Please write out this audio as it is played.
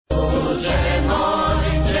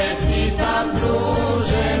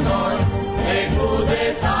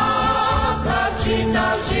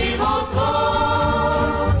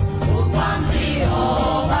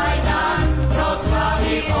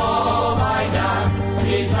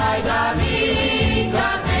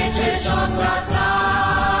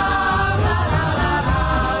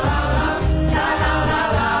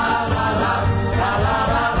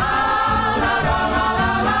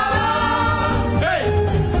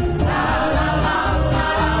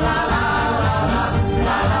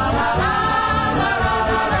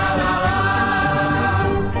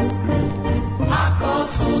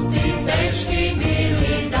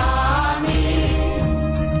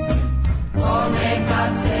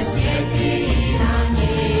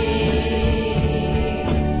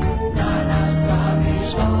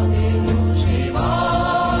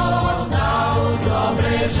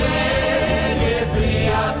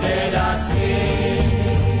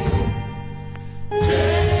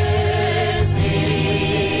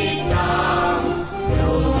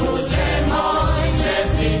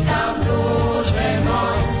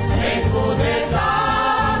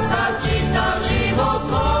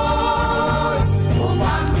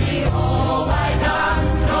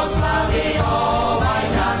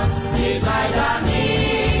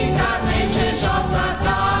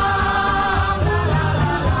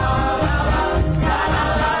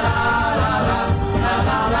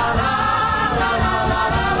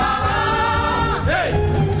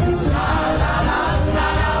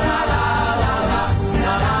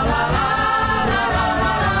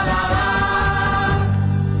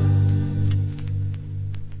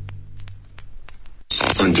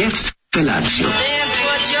Und jetzt Felatio.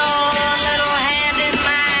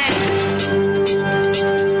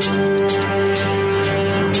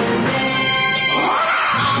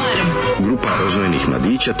 Grupa rozvojenih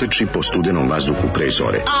mladića trči po studenom vazduhu pre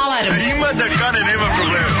zore. Alarm! Ima da kane, nema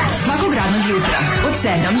problema. Svakog radnog jutra, od 7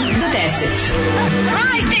 do 10.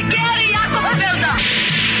 Hajde, Geri, jako se velda!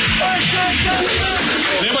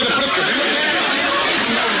 Nema da prska, nema da prska!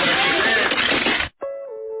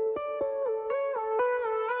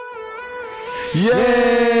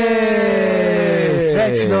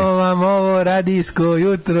 Srećno vam ovo radijsko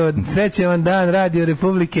jutro, srećan vam dan Radio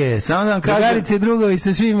Republike. Samo da vam kažem, drugarice i drugovi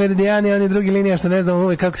sa svim meridijani, oni drugi linija što ne znam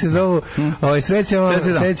uvek kako se zovu. Srećan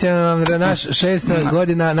vam naš 6.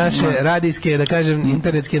 godina naše radijske, da kažem,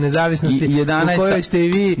 internetske nezavisnosti, u kojoj ste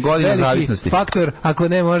i vi veliki faktor, ako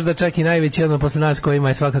ne možda čak i najveći, odmah posle nas kojima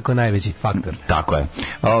je svakako najveći faktor. Tako je.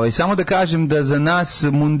 Samo da kažem da za nas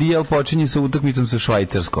mundijal počinje sa utakmicom sa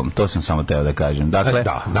Švajcarskom. To sam samo teo da kažem. Dakle,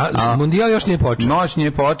 mundijal još nije počeo.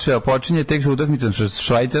 Nije počeo, počinje tek sa utakmicom sa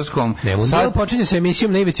Švajcarskom. Ne, mundijal počinje sa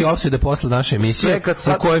emisijom najveći ofsajda posle naše emisije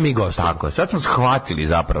u kojoj mi gostujemo. Tako je. Sad smo shvatili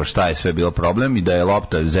zapravo šta je sve bilo problem i da je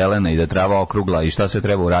lopta zelena i da je trava okrugla i šta sve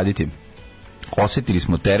treba uraditi. Osjetili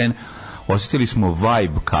smo teren, osjetili smo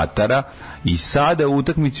vibe Katara i sada u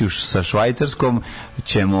utakmici sa Švajcarskom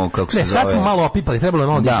ćemo, kako se zove... sad smo malo opipali, trebalo je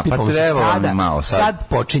malo da ispipamo. Pa trebalo malo. Sad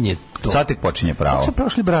počinje to. Sad tek počinje pravo. Kako su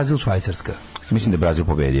prošli Brazil, Švajcarska? Mislim da je Brazil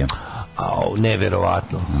pobedio.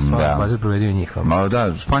 Neverovatno. Brazil pobedio njih. Ma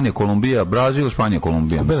da, Španija, Kolumbija, Brazil, Španija,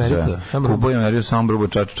 Kolumbija. Kuba i Amerika, samo Brubo,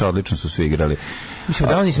 Čačića, odlično su svi igrali. Mislim,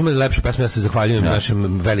 da nismo imali lepšu pesmu, ja se zahvaljujem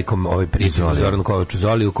našem velikom prijatelju Zoranu Kovaču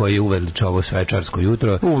Zoliju, koji je uveličao ovo svečarsko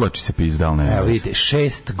jutro. Uvlači se pizdal, ne. Evo vidite,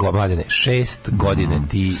 6 godine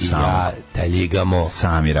ti i ja taljigamo.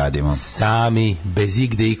 Sami radimo. Sami, bez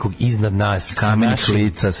igde ikog iznad nas. Kamenih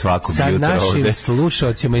lica svakog jutra ovde. Sa našim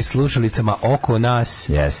slušalcima i slušalicama oko nas.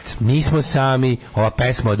 Jest. Nismo sami, ova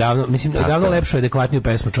pesma odavno, mislim, odavno lepšu i adekvatniju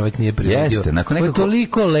pesmu čovjek nije prirodio. Jeste, nakon nekako... To je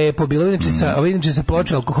toliko lepo bilo, inače se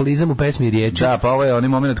ploče alkoholizam u pesmi i riječi. Da, pa ovo je onaj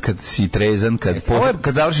moment kad si trezan,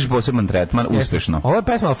 kad završiš poseban tretman, uspešno. Ovo je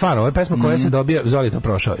pesma, ali stvarno, ovo je pesma koja se dobija, Zoli to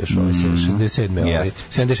prošao još, 67.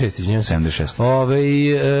 76, izvinjam se.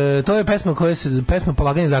 76. To je pesma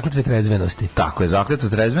polaganja zakletve trezvenosti. Tako je, zakletva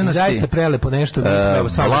trezvenosti. Zaista prelepo nešto.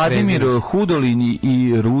 Vladimir Hudolin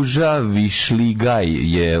i Ruža Višligaj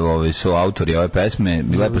su autori ove pesme.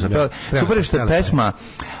 Lepo zapevali. Super je što je pesma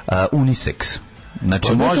unisex.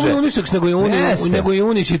 Znači može unisex nego i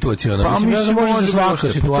unisituacionalno. Pa mislim može za svaku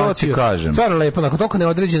situaciju. Stvarno lepo, nakon toliko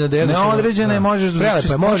neodređeno da je neodređene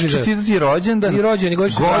možeš čestitati rođendan i rođendan,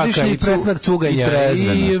 godišnji prestanak cuganja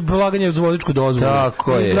i polaganje uz vozačku dozvolu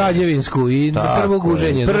i građevinsku i prvo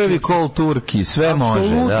guženje. Prvi kol Turki, sve može.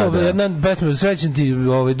 Apsolutno, jedna pesma, srećan ti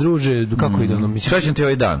druže, kako ide ono. Srećan ti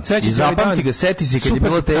ovaj dan. I zapamti ga, seti se kad je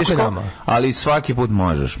bilo teško, ali svaki put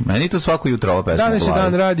možeš. Meni to svako jutro ova pesma. Danas je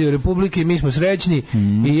dan Radio Republike, mi smo srećni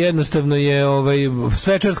i jednostavno je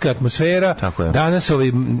svečarska atmosfera. Danas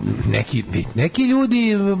neki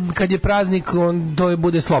ljudi kad je praznik to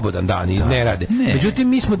bude slobodan dan i ne rade. Međutim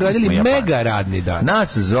mi smo radili mega radni dan.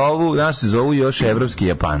 Nas zovu još evropski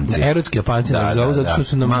Japanci. Evropski Japanci nas zovu zato što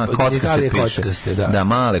su nam kockaste. Da,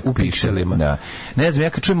 male u pikselima. Ne znam, ja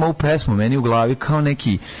kad čujem ovu pesmu meni u glavi kao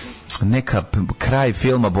neka kraj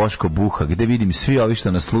filma Boško Buha, gde vidim svi ovi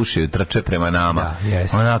što nas slušaju trče prema nama,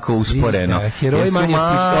 onako usporeno. Heroji manje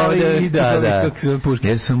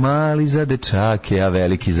jer su mali za dečake, a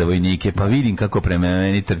veliki za vojnike, pa vidim kako prema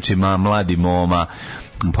meni trči mladi moma,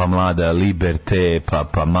 pa Mlada Liberte,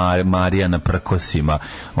 pa Marija na prkosima,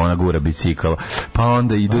 ona gura bicikl, pa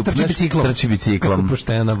onda idu trči biciklom,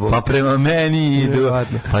 pa prema meni idu,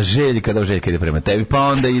 pa Željka ide prema tebi, pa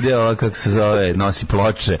onda ide ova, kako se zove, nosi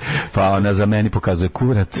ploče, pa ona za meni pokazuje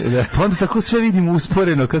kurac, pa onda tako sve vidim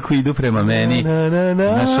usporeno kako idu prema meni,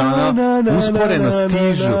 znaš, ono, usporeno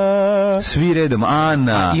stižu svi redom,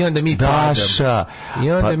 Ana, i onda mi Daša,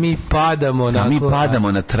 i onda mi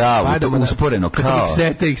padamo na travu, to usporeno kao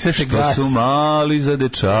što su mali za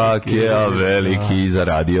dečake, a veliki za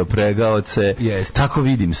radio pregaoce. Tako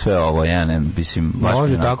vidim sve ovo, ja ne, mislim,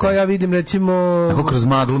 može tako, ja vidim recimo tako kroz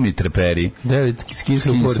maglu mi treperi skis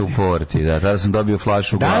u porti, da, tada sam dobio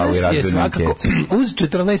flašu u glavu i razbio mi kece. Uz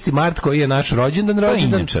 14. mart koji je naš rođendan,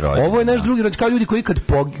 ovo je naš drugi rođendan, kao ljudi koji kad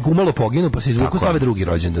umalo poginu pa se izvuku slave drugi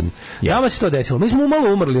rođendan. Nama se to desilo, mi smo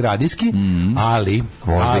umalo umrli radijski, ali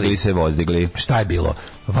vozdigli. Šta je bilo?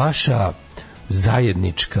 Vaša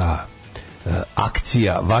zajednička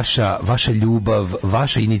akcija, vaša ljubav,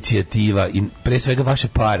 vaša inicijativa i pre svega vaše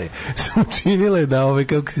pare su učinile da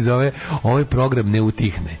ovaj program ne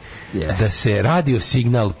utihne. Da se radio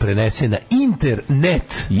signal prenese na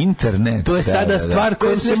internet. To je sada stvar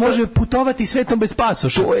kojom se može putovati svetom bez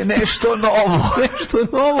pasoša. To je nešto novo. Nešto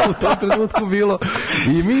novo u tom trenutku bilo.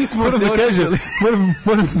 I mi smo se očeli.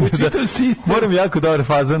 Moram jako dobar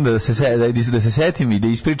fazon da se setim i da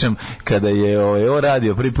ispričam kada je ovo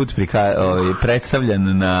radio prvi put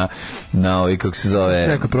predstavljan na kako se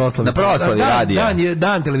zove, na proslavi radija.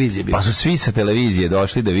 Dan televizije bio. Pa su svi sa televizije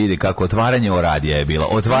došli da vide kako otvaranje ovo radija je bilo.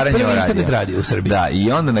 Otvaranje internet radio u Srbiji. Da,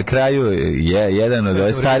 i onda na kraju je jedan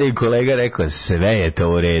od starijih kolega rekao, sve je to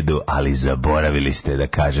u redu, ali zaboravili ste da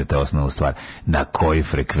kažete osnovnu stvar, na kojoj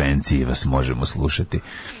frekvenciji vas možemo slušati.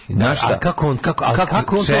 Kako on to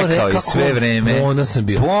rekao sve vreme.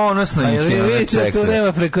 Ponosno ih čekao. Tu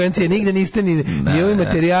nema frekvencije, nigde niste ni ovim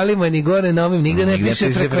materijalima, ni gore na ovim, nigde ne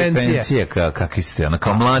piše frekvencija. Kakvi ste,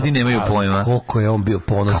 kao mladi nemaju pojma. Koliko je on bio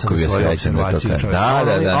ponosan na svoju observaciju.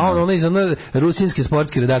 A on iz rusinske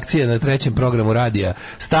sportske redakcije na trećem programu radija,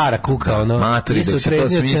 stara kuka, maturi, dok se to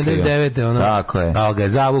smislio. Tako je. Ali ga je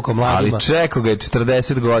zavukao mladima. Ali čekao ga je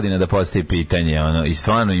 40 godina da postavi pitanje, i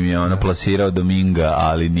stvarno im je plasirao Dominga,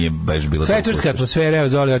 ali nije baš bilo tako. Svečarska atmosfera, evo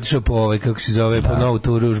Zoli otišao po kako se zove, po novu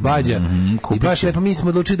turu u Žbađa. I baš lepo, mi smo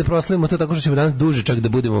odlučili da proslavimo to tako što ćemo danas duže čak da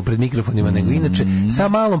budemo pred mikrofonima nego inače, sa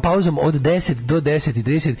malom pauzom od 10 do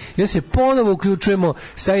 10:30. Ja se ponovo uključujemo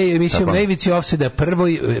sa emisijom na ivici ofsajda,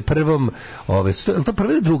 prvom, to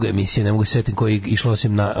prva ili druga emisija, ne mogu se setiti koji je išlo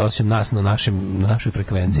osim nas na našoj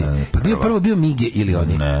frekvenciji. Bio Mige ili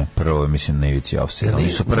oni? Ne, prvo mislim na ivici ofsajda.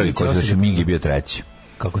 Oni su prvi koji su došli, Mige bio treći.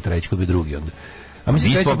 Kako treći, ko bi drugi onda? A mi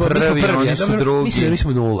smo prvi, oni su drugi. Mi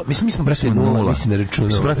smo nula. Mi smo brate nula, mislim na računu.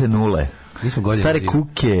 Mi smo brate nule. Stare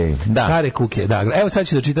kuke, da. Stare kuke, da. Evo sad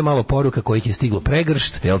ću da čitam malo poruka kojih je stiglo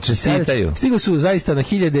pregršt. Jel čestitaju? Stiglo su zaista na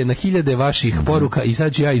hiljade vaših poruka i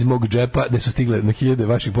sad ću ja iz mog džepa, gde su stigle na hiljade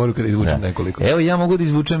vaših poruka, da izvučem nekoliko. Evo ja mogu da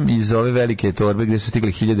izvučem iz ove velike torbe gde su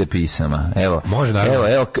stigle hiljade pisama. Evo. Može, naravno.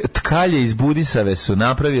 Evo, tkalje iz Budisave su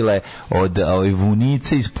napravile od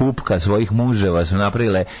vunice iz pupka svojih muževa su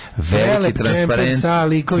napravile veliki transparent sa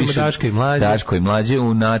likovima Daško i Mlađe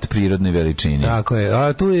u nadprirodnoj veličini. Tako je.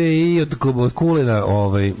 A tu je i od Kulena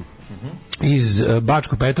iz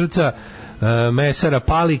Bačko Petrovca, Mesara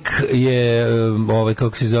Palik je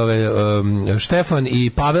kako se zove Štefan i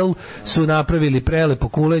Pavel su napravili prelepo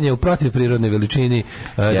kulenje u protivprirodnoj veličini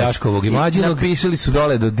Daškovog i Mlađinog. Napisali su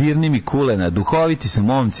dole dodirni mi kulena, duhoviti su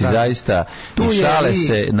momci zaista i šale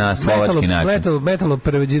se na slovački način. Metalo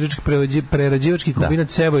prerađivački kombinat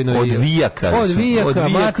Sebojno od vijaka,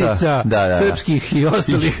 matica srpskih i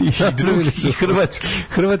ostalih i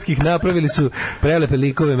hrvatskih napravili su prelepe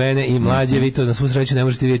likove mene i Mlađe. Vi to na svu sreću ne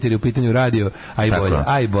možete vidjeti u pitanju radio,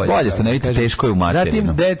 aj bolje. Bolje ste, ne vidite, teško je u materinu.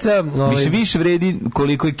 Zatim deca... Više vredi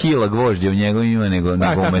koliko je kila gvožđa u njegovim ima nego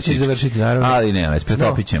kako će završiti, naravno. Ali nema,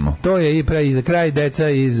 pretopit ćemo. To je i za kraj deca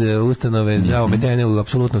iz ustanove za ometene u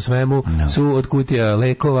apsolutno svemu su od kutija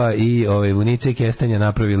lekova i vunice i kestenja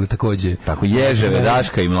napravili takođe. Tako, ježeve,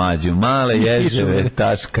 Daška i Mlađu. Male ježeve,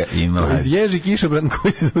 Daška i Mlađu. Ježi kišobran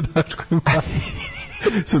koji se zove Daško i Mlađu.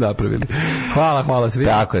 Su napravili. Hvala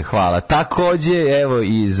svima. Tako je, hvala. Takođe, evo,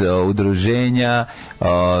 iz udruženja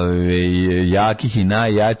jakih i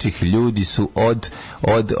najjačih ljudi su od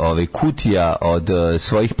kutija, od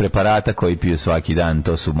svojih preparata koji piju svaki dan,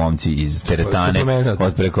 to su momci iz teretane,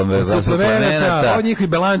 od suplemenata, od njihovih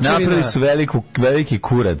belančevina. Napravili su veliki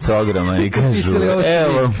kurac, ogroman, i kažu,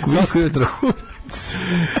 evo, svako jutro.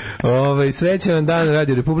 Srećan vam dan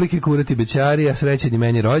Radio Republike, kurati bećari, a srećan i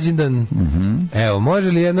meni rođendan. Evo,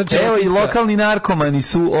 može li jedna četka... Evo i lokalni narkomani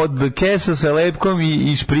su od kesa sa lepkom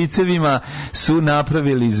i špricevima su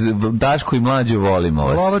napravili Daško i Mlađe, volimo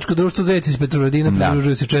vas. Lovačko društvo Zec iz Petrovaradina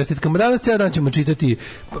pridružuje se čestitkama. Danas cijel dan ćemo čitati,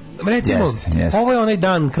 recimo, ovo je onaj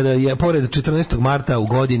dan kada je pored 14. marta u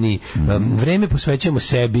godini vreme posvećamo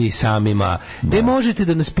sebi samima, gde možete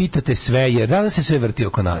da nas pitate sve, jer danas se sve vrti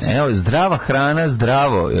oko nas. Evo, zdrava hrana,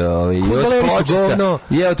 zdravo.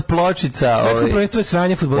 Je od pločica. Svetsko prvenstvo je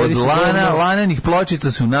sranje, fudbaleri su govno. Lanenih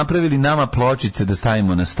pločica su napravili nama pločice da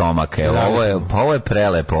stavimo na stomak. Ovo je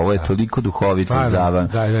prelepo, ovo je toliko duhovito za vam.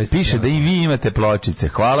 Piše da i vi imate pločice.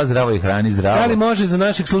 Hvala, zdravo i hrani, zdravo. Da li može za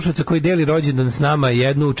našeg slušalca koji deli rođendan s nama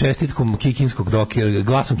jednu čestitkom kikinskog rokera,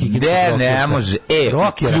 glasom kikinskog rokera? Ne može.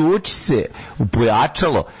 Ključi se u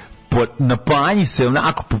pojačalo, napanji se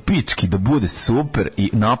onako po pički da bude super i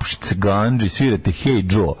napušite se ganđe i svirate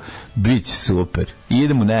Hey Joe, bit će super. I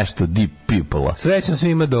idemo nešto Deep People-a. Srećno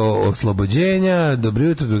svima do oslobođenja, dobro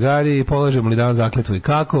jutro drugari, polažemo li danas zakletvu i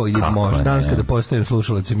kako? Može danas kada postavim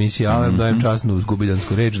slušalac emisije Alarm, dajem časnu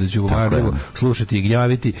uzgubiljansku reč da ću marljivo slušati i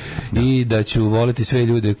gnjaviti i da ću voliti sve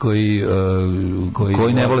ljude koji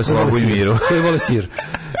ne vole slogu i miru. Koji vole sir.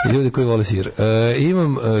 Ljudi koji vole sir.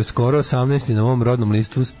 Imam skoro 18. na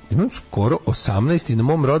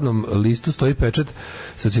mom rodnom listu stoji pečat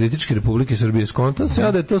Socijalističke Republike Srbije. Skontam se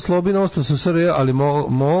ja da je to Slobina ostao sa SRJ, ali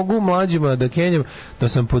mogu mlađima da kenjam da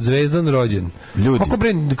sam pod zvezdom rođen. Ljudi.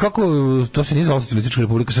 Kako to se nije zvalo Socijalistička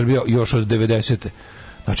Republika Srbije još od 90.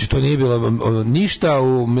 Znači, to nije bilo ništa.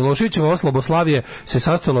 U Miloševićeva Sloboslavije se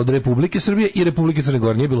sastojalo od Republike Srbije i Republike Crne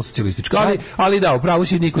Gore. Nije bilo socijalističko. Ali da, upravo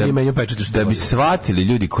si niko nije menio pečete. Da bi shvatili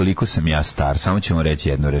ljudi koliko sam ja star, samo ćemo reći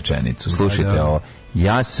jednu rečenicu. Slušajte ovo.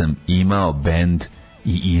 Ja sam imao bend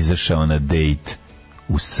i izašao na dejt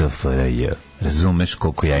u SFRJ. Razumeš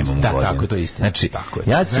koliko ja imam godina? Tako je, to istina. Znači,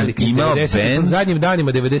 ja sam imao bend... Zadnjim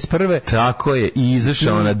danima 91. Tako je, i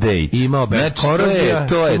izašao na dejt. Imao bend znači, Korozija,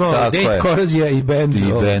 dejt Korozija i bend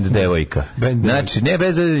devojka. Znači, ne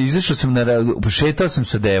bez... Izašao sam šetao sam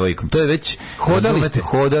sa devojkom. To je već... Hodali ste?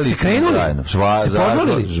 Krenuli? Se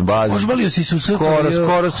požvalili? Požvalio si se u SFRJ?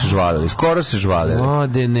 Skoro se žvalili.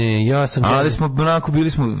 Mladene, ja sam... Ali smo, onako,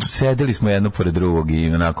 sedeli smo jedno pored drugog i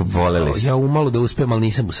onako voleli se. Ja umalo da uspem, ali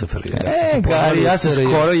nisam u SFRJ. Ja sam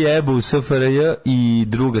skoro jebu u SFRJ i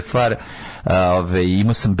druga stvar,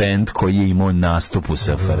 imao sam bend koji je imao nastup u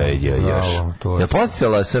SFRJ još. Je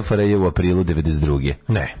postojala SFRJ u aprilu 92.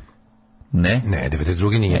 Ne. Ne? Ne,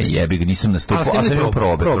 92. nije. Jebi ga, nisam nastupao, a sam imao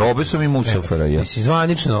probe. Probe sam imao u SFRJ. Mislim,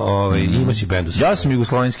 zvanično, imao si bend u SFRJ. Ja sam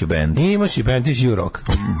jugoslovenski bend. Imao si bend iz UTORAK.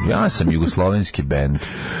 Ja sam jugoslovenski bend.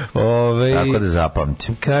 Tako da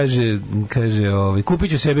zapamtim. Kaže,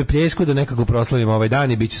 kupit ću sebe pljesku da nekako proslavim ovaj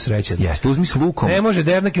dan i bit ću srećan. Jeste, uzmi s lukom. Ne može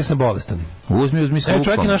dernak jer sam bolestan. Uzmi s lukom.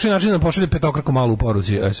 Čovjek je našao način da pošalje petokraku malu u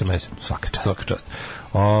poruci SMS-om. Svaka čast.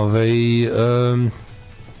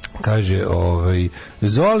 Kaže,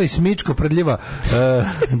 Zoli Smičko Prdljiva,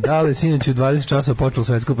 dale sinoć u 20 časa počelo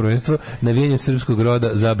svetsko prvenstvo navijenjem srpskog roda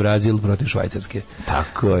za Brazil protiv Švajcarske.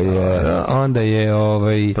 Tako je. Onda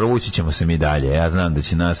je provući ćemo se mi dalje. Ja znam da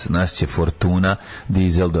će nas će Fortuna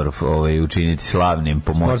Dizeldorf učiniti slavnim,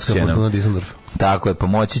 pomoći će nam. Fortuna Dizeldorf. Tako je,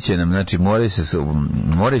 pomoći će nam, znači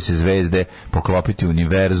moraju se zvezde poklopiti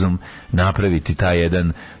univerzum, napraviti taj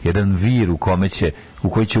jedan vir u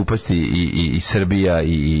koji će upasti i Srbija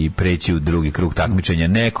i preći u drugi krug takmičenja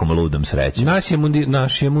nekom ludom srećem.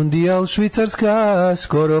 Naš je mundijal Švicarska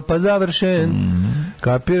skoro pa završen.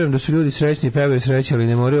 Kapiram da su ljudi srećni, pevaju sreće, ali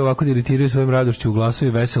ne moraju ovako da iritiraju svojim radošću u glasu i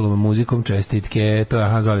veselom muzikom. Čestitke, to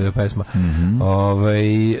je Zoliva pesma.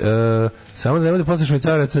 Samo da ne bude posle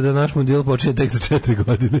Švajcaraca da naš mundijal počne tek za 4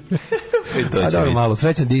 godine. A dobro, malo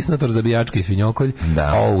srećan disnator, zabijačka i svinjokolj.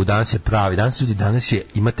 Danas je pravi, danas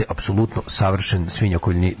imate apsolutno savršen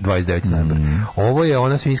svinjokoljni 29. novembar. Ovo je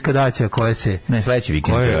ona svinjska daća koja se... Ne, sledeći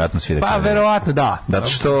vikend vjerojatno svi Pa verovatno da. Zato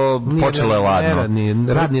što počelo je ladno.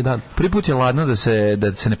 Radni dan. Prvi put je ladno da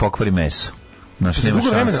se ne pokvari meso. Dugo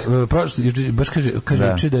vremena, baš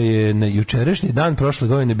kaže da je na jučerašnji dan prošle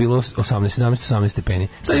godine bilo 17-18 stepeni.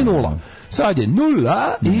 Sad je 0. Sad je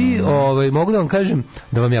 0 i mogu da vam kažem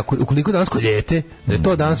da vam ukoliko danas koljete, da je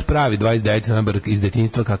to danas pravi 29. novembar iz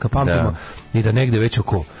detinjstva kakav pamtimo i da negde već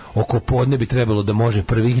oko podne bi trebalo da može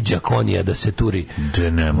prvih đakonija da se turi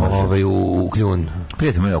u kljun.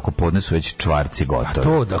 Prijatelj moj, oko podne su već čvarci gotovi. A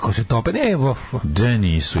to, da ako se tope, da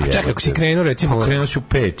nisu jebate. Čekaj, ako si krenuo, recimo... Krenuo si u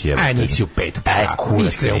 5 jebate. Aj, nisi u 5 po mraku.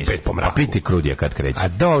 Nisi krenuo u 5 po mraku. A piti krudija kad kreći. A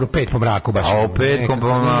dobro, 5 po mraku baš. A u 5 po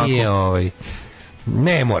mraku. Nije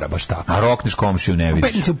ne mora baš tako. A rokneš komšiju ne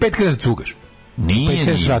vidiš. U 5 kreneš da cugaš. Nije.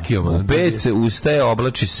 U 5 se ustaje,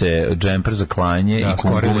 oblači se džemper za klanje i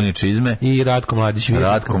gumene čizme. I Ratko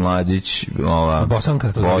Mladić,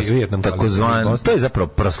 Bosanka, to je zapravo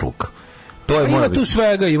prsluk. Ima tu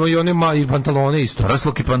svega, ima i one i pantalone isto.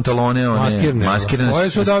 Prsluk i pantalone, one maskirane. Koje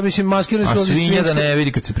su da, mislim, maskirane su... A svinja da ne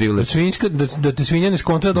vidi kad se privleče. Svinjska, da te svinja ne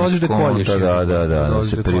skonta da dolaziš da kolješ. Da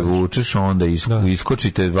se privučeš, onda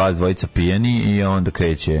iskočite vas dvojica pijeni i onda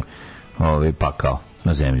kreće pakao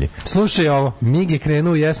na zemlji. Slušaj ovo, MIG je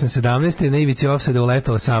krenuo u jesen 17. na ivici ofsada u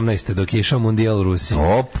leto 18. dok je išao mundijal u Rusiji.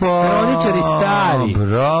 Opa! Kroničari stari.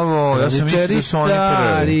 Bravo, ja sam mislio da su oni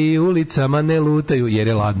stari, ulicama ne lutaju jer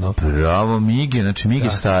je ladno. Bravo, MIG je, znači MIG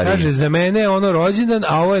je stari. Kaže, za mene je ono rođendan,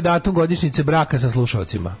 a ovo je datum godišnjice braka sa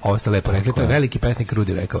slušalcima. Ovo ste lepo rekli, to je veliki pesnik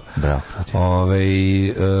Rudi rekao. Bravo.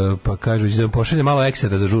 Pa kažu, da pošalje malo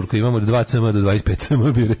eksera za žurku, imamo do 2 cm do 25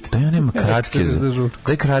 cm birati. Da ja nema kratke za žurku.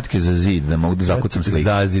 Daj kratke za zid, da mogu da zakucam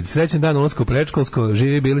Zazid. Srećan dan ulasku predškolsko,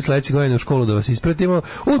 živi bili sledeće godine u školu da vas ispratimo.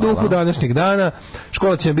 U duhu današnjeg dana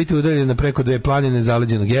škola će biti udaljena preko 2 planine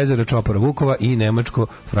zaleđenog jezera, čopora Vukova i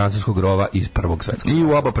nemačko-francuskog rova iz Prvog svetskog. I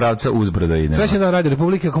u oba pravca uzbrdo idemo. Srećan dan Radio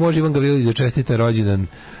Republike, ako može Ivan Gavrilović da čestita rođendan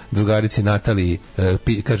drugarici Nataliji,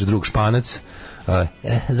 kaže drug Španac.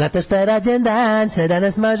 Zato što je rođen dan, sve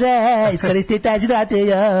danas može iskoristiti situaciju.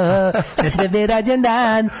 Srećni rođen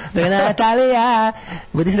dan, druga Natalija,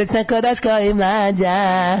 budi srećna ko Daško i Mladja.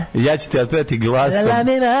 Ja ću ti otpevati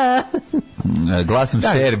glasom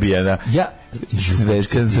Serbijana.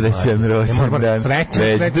 Srećan rođendan.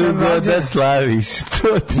 Već dugo da slaviš,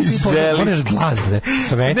 što ti želim. Moraš glas,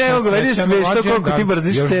 ne mogu, već je smešno koliko ti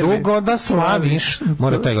brziš sebi. Još dugo da slaviš.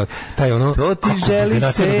 Mora taj ono. To ti želi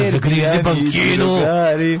Serbija,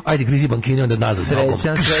 ajde, grizi bankinu, onda nazad.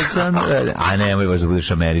 Srećan. A nemoj baš da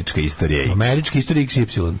budeš američka istorija X. Američka istorija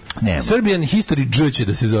XY. Serbian History Dž će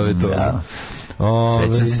da se zove to.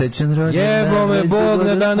 Srećan rođendan. Jebo me Bog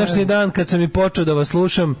na današnji dan kad sam i počeo da vas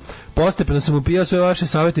slušam. Postepeno sam upijao sve vaše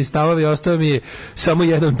savjete i stavove i ostao mi je samo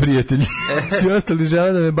jedan prijatelj. Svi ostali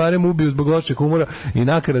žele da me barem ubiju zbog lošeg humora i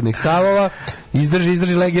nakaradnih stavova.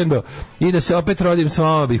 Izdrži legendo. I da se opet rodim s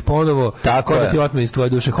vama bih ponovo. Tako da ti otmem iz tvoje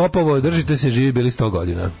duše hopovo. Držite se, živi bili 100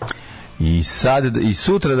 godina. I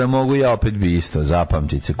sutra da mogu ja opet bi isto,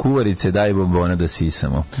 zapamtice, kuvarice, daj bombona da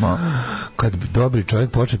sisamo. Kad dobri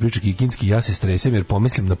čovjek počne pričati kikinski, ja se stresem jer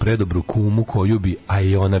pomislim na predobru kumu koju bi, a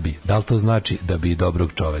i ona bi. Da li to znači da bi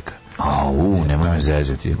dobrog čovjeka? Nemoj me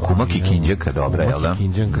zezati. Kuma Kikinđaka, dobra, jel da? Kuma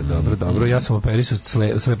Kikinđaka, dobro. Ja sam operisao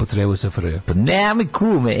sve po crevu sa FRJ. Pa nemoj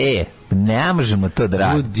kume, ne možemo to da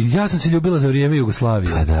raditi. Ja sam se ljubila za vrijeme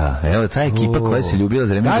Jugoslavije. Pa da, evo, ta ekipa koja se ljubila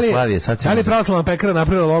za vrijeme Jugoslavije, sad se... Da li pravoslavna pekara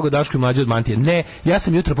napravila logo Daško i Mlađa od mantije? Ne, ja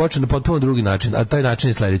sam jutro počeo na potpuno drugi način, a taj način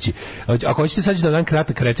je sledeći. Ako hoćete sad da vam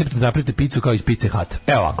kratak recept, da napravite picu kao iz Pice Hut.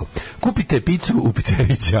 Evo ovako, kupite picu u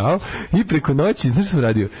pizzeriji Ćao i preko noći, znaš što sam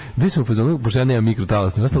radio? Gde sam upozornio, pošto ja nemam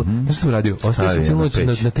mikrotalasni, ostalo, znaš što sam radio? Ostavio sam cijelu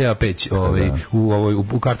noć na TA peć,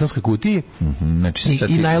 u kartonskoj kutiji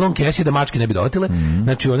i najlon kesi da mačke ne bi doletile.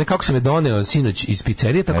 Znači, one kako sam je doneo sinoć iz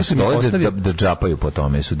pizzerije, tako sam je ostavio da džapaju po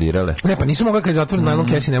tome, su dirale. Ne, pa nisu mogli kad zatvorim najlon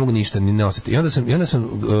kesi, ne mogu ništa ni ne osetiti. I onda sam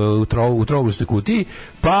u trougustoj kutiji,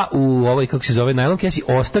 pa u kako se zove najlon kesi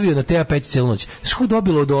ostavio na TA peć celu noć. Znaš kako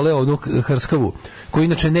dobilo dole onog hrskavu, koji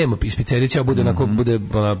inače nema iz pizzerije, će bude onako bude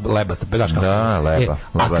lebasta, pedaš kako. Da, leba.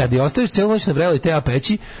 A kad je ostaviš celu noć na vreloj TA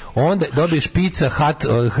peći, onda dobiješ Pizza Hut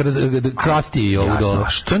krasti ovu dole. A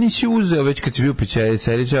što nisi uzeo, već kad si bio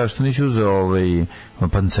pizzerića, što nisi uzeo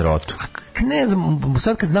pancerotu? Ne znam,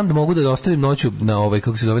 sad kad znam da mogu da ostavim noću na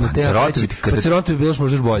kako se zove, na TA peći, pancerotu bi bilo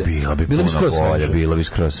možda još bolje. Bilo bi skroz sveže. Bilo bi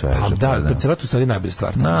skroz sveže. Da, pancerotu stvari najbolja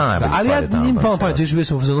stvar. Ali ja njim pa još bio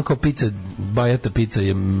sam uzeo kao pizza, bajeta pizza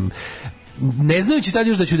je... Ne znajući tad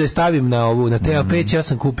još da ću da je stavim na TA peć, ja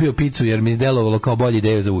sam kupio picu jer mi je delovalo kao bolja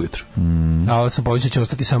ideja za ujutro. A ovo sam pomislio će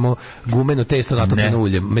ostati samo gumeno testo natopljeno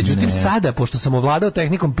uljem. Međutim, sada, pošto sam ovladao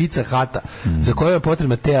tehnikom Pizza Huta, za koju je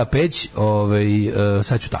potrebna TA peć,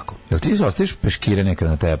 sad ću tako. Jel ti ostaviš peškire nekad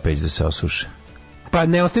na TA peć da se osuše? Pa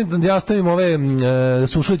ne ostavim, ja ostavim ove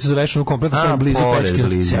sušilice za vešanu kompletno stavim blizu pečke.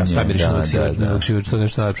 Ja stavim mirišnog to je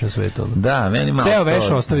nešto najlepše na svetu. Da, meni malo. Ceo veš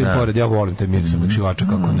ostavim pored, ja volim te mirišnog šivača,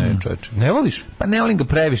 kako ne, čoveče. Ne voliš? Pa ne volim ga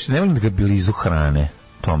previše, ne volim da ga blizu hrane.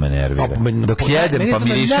 To me nervira. Dok jedem pa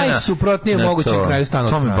miriše na... Najsuprotnije moguće kraju stanu.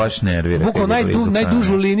 To me baš nervira. Bukvalno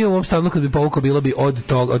najdužu liniju u ovom stanu kad bi povukao bilo bi od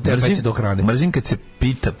te peće do hrane. Mrzim kad se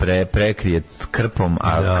pita prekrije krpom,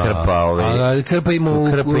 a krpa ima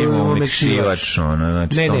umekšivač.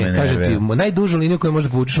 Ne, kažem ti, najdužu liniju koju možda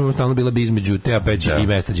povučeš u ovom stanu bila bi između te peće i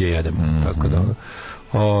mesta gdje jedem. Tako da...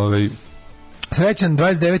 Srećan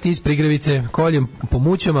 29. iz Prigrevice, koljem po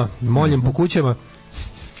mućama, moljem po kućama.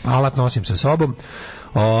 Alat nosim sa sobom.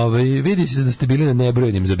 Vidi se da ste bili na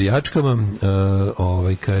nebrojenim zabijačkama.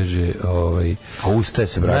 Kaže, a ustaje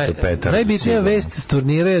se, brate, Petar. Najbitnija vest s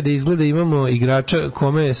turnira je da izgleda imamo igrača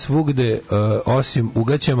kome je svugde osim u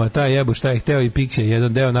gaćama taj jebo šta je hteo i Pixija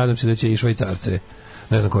jedan deo, nadam se da će i Švajcarce.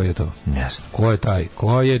 Ne znam koji je to. Ne znam.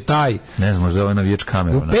 Ko je taj? Ne znam, možda je ovaj navijač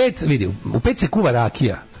kameru. U 5 se kuva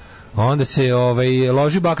rakija. Onda se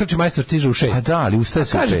loži bakrač i majstor stiže u 6. A da, ali ustaje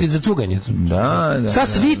se u 6. Kaže ti za cuganje. Da. Sa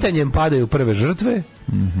svitanjem padaju prve žrtve.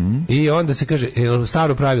 I onda se kaže,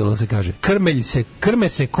 staro pravilo se kaže, krme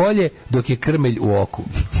se kolje dok je krmelj u oku.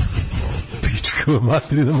 Pička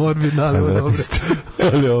materina morbidna, dobro.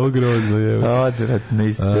 Ali ovo grozno je.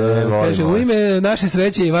 Odvratno ste. Kaže, u ime naše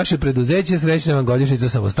sreće i vaše preduzeće, srećna vam godišnjica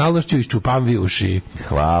samostalnošću i čupam vi uši.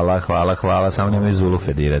 Hvala, samo nemoj Zulu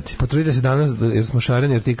fedirati. Potrudite se danas, jer smo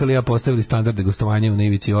šareni artikali, ja postavili standarde gostovanja u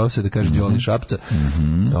Nevici Ovse, da kaže Đoli Šapca.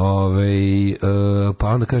 Pa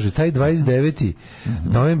onda kaže, taj 29.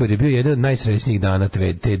 novembar je bio jedan od najsrećnijih dana te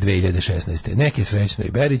 2016. Neki srećno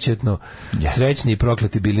i beričetno, srećni i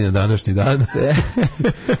prokleti bili na današnji dan.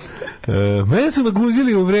 Mene su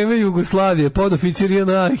naguzili u vreme Jugoslavije podoficir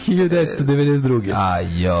JNA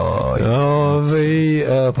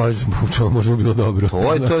 1992. Pa možda bilo dobro.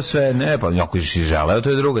 To sve ne, pa ako si želeo, to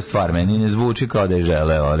je druga stvar. Meni ne zvuči kao da je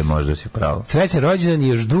želeo, ali možda si pravo. Srećan rođendan,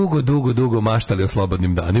 još dugo maštali o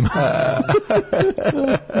slobodnim danima.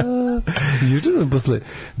 Juče sam posle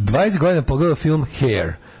 20 godina pogledao film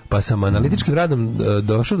Hair, pa sam analitičkim radom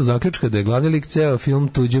došao do zaključka da je glavni lik ceo film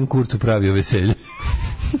Tuđem kurcu pravio veselje.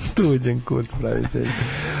 Tuđen kurc pravi sebi.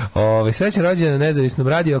 Srećan rođendan na nezavisnom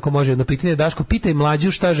radiju. Ako može jedno pitanje, Daško, pitaj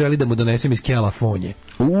Mlađu šta želi da mu donesem iz Kelafonje.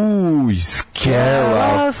 Iz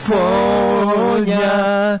Kelafonja.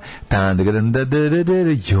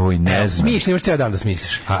 Joj, ne znam. Smišlji, imaš cijel dan da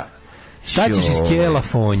smisliš. Šta ćeš iz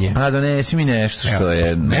Kelafonje? Pa donesi mi nešto što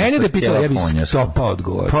je... Mene da pitala, ja bih stopa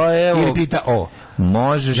odgovor. Pa evo... Ili pita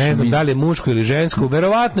Možeš ne znam da li je muško ili žensko.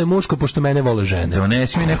 Verovatno je muško, pošto mene vole žene.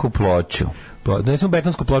 Donesi mi neku ploču. Donesem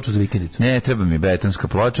betonsku ploču za vikendicu. Ne, treba mi betonska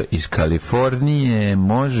ploča iz Kalifornije.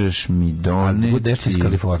 Možeš mi doneti... Nešto iz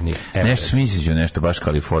Kalifornije. Nešto smisliću, nešto baš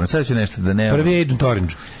Kalifornije. Sad ću nešto da nema... Prvi Agent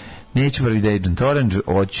Orange. Neću prvi Agent Orange,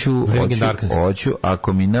 hoću,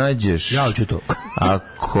 ako mi nađeš... Ja ću to.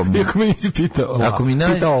 Ako mi nisi pitao.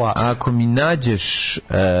 Ako mi nađeš...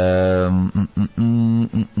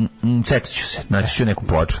 Setit ću se. Naći ću neku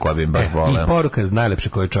ploču koja bi im baš voleo. I poruka najlepše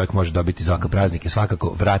koju čovjek može dobiti svaka praznik je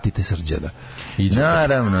svakako vratite Srđana.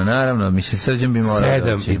 Naravno. Mislim, Srđan bi morao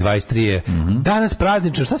 7:23 je. Danas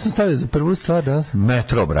prazničan. Šta sam stavio za prvu stvar danas?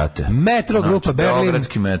 Metro, brate. Metro, grupa Berlin.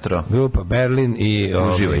 Beogradski metro. Grupa Berlin i...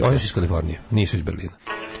 Oni su iz Kalifornije, nisu iz Berlina.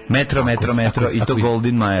 Metro i to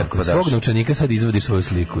Golden Mayer. Ako svog novčanika sad izvadiš svoju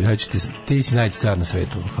sliku, ti si najveći car na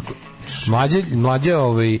svetu. Mlađa,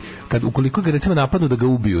 kad ukoliko ga recimo napadnu da ga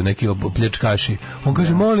ubiju neki pljačkaši, on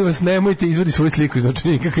kaže, molim vas, nemojte izvadi svoju sliku iz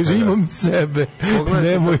novčanika, kaže, imam sebe.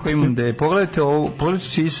 Pogledajte ovo, pogledajte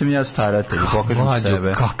čiji sam ja staratelj, pokažem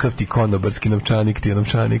sebe. Kakav ti konobarski novčanik, ti je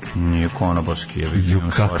novčanik. Nije konobarski,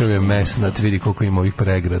 kakav je mesnat, vidi koliko ima ovih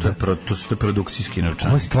pregrada. To su produkcijski novčanik.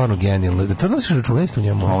 Ovo je stvarno genijalno. To nosiš računajstvo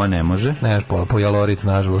njemu? Ova ne može. Ne, po jalorit,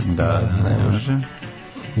 nažalost. Da, ne može.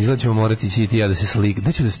 Izgleda ćemo morati ići i ja da se slikam.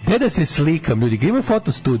 Gde da se slikam, ljudi? Gde ima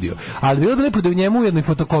fotostudio? Ali bilo bi lepo da u njemu u jednoj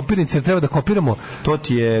fotokopirnici, jer treba da kopiramo. To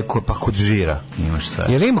ti je kod žira. Imaš sve.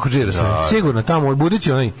 Je li ima kod žira sve? Sigurno, tamo,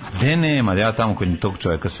 budući onaj. Gde nema, ja tamo kod tog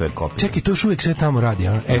čovjeka sve kopiram. Čekaj, to još uvijek sve tamo radi,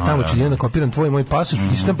 a? Tamo ću jedan da kopiram tvoj moj pasoš,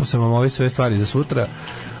 ištampo sam vam ove sve stvari za sutra.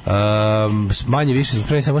 Manje više sam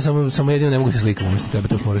spremni, samo jedino ne mogu se slikam, umjesto tebe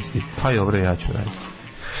to još morati ti. Pa dobro, ja ću raditi.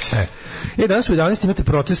 Danas u 11 imate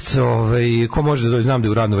protest, ko može da dođe, znam da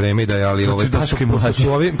je u radno vreme i da je, ali pošto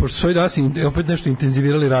su ovi danas opet nešto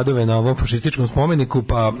intenzivirali radove na ovom fašističkom spomeniku,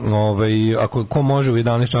 pa ako ko može u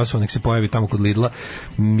 11 časova nek se pojavi tamo kod Lidla.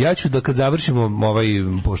 Ja ću da kad završimo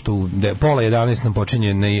pošto u pola 11 nam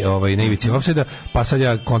počinje na ivici ofsajda, pa sad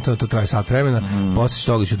ja kontam to traje sat vremena, posle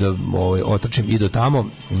toga ću da otrčim i do tamo,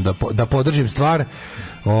 da podržim stvar.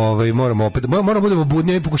 Moramo budemo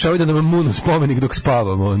budni i pokušavaju da nam munu spomenik dok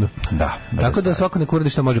spavamo. Da. Tako da svako nek uradi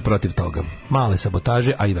šta može protiv toga. Male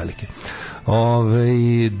sabotaže, a i velike.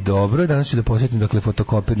 Dobro, danas ću da posjetim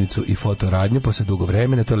fotokopirnicu i fotoradnju posle dugo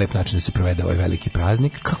vremena. To je lep način da se provede ovaj veliki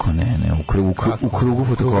praznik. Kako ne, u krugu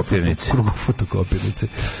fotokopirnice. U krugu fotokopirnice.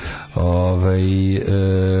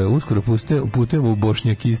 Uskoro putujemo u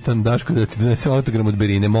Bošnjakistan, Daško, da ti donese autogram od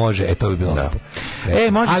Berine. Može, to bi bilo lepo.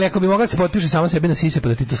 Ali ako bi mogla se potpiše samo sebi na sise pa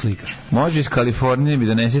da ti to slikaš. Može iz Kalifornije mi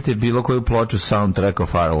donesete bilo koju ploču Soundtrack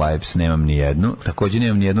of Our Lives, nemam ni jednu. Također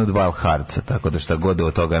nemam ni jednu od Wild Heartsa, tako da šta god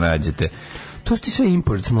od toga nađete To su ti sve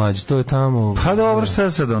imports, mlađi, to je tamo... Pa dobro,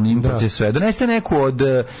 šta sad on import je sve. Doneste neku od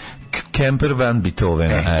Camper Van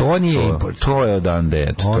Beethovena. To nije import. To je od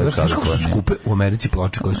Ande. Znaš kako su skupe u Americi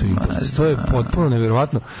ploče koje su import. To je potpuno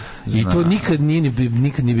nevjerovatno. I to nikad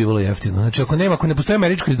nije bivalo jeftino. Znači, ako ne postoji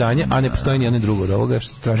američko izdanje, a ne postoji ni jedno drugo od ovoga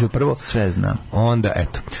što tražio prvo, sve znam. Onda,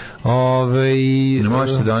 eto. Ne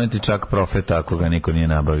možete doneti čak Profeta ako ga niko nije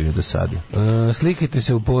nabavio do sada. Slikajte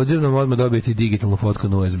se u podzemnom, odmah dobijete digitalnu fotku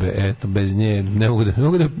na USB. Eto, bez nje ne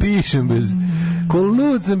mogu da pišem bez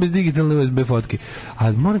kolnuc sam bez digitalne USB fotke.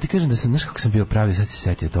 A moram ti kažem da sam, znaš kako sam bio pravi, sad se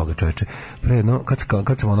setio toga, čoveče.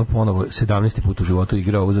 Kad sam ono ponovo 17. put u životu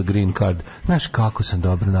igrao za green card, znaš kako sam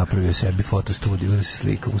dobro napravio sebi fotostudiju da se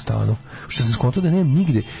slikam u stanu. Što sam skontao da nemam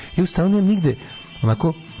nigde. Ja u stanu nemam nigde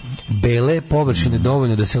onako bele površine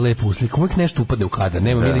dovoljno da se lepo uslika. Uvijek nešto upade u kadar.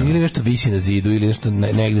 Nema ili nešto visi na zidu ili nešto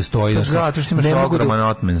negde stoji. Zato što imaš ogroman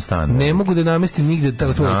otmen stan. Ne mogu da namestim nigde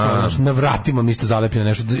na vratima mi isto zalepljeno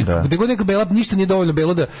nešto. Gde god neka bela, ništa nije dovoljno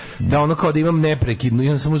belo da ono kao da imam neprekidno. I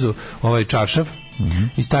onda sam uzeo ovaj čaršav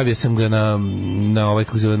i stavio sam ga na ovaj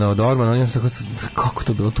kako zove na odorman. Kako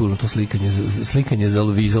to bilo tužno to slikanje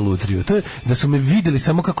za lutriju. To je da su me videli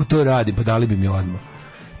samo kako to radi, pa dali bi mi odmah.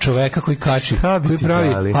 Čoveka koji kači, koji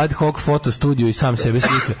pravi ad hoc foto studio i sam sebe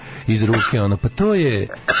slika iz ruke, ono, pa to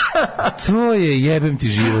je jebem ti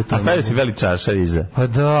život. A stavio si veli čaša iza. Pa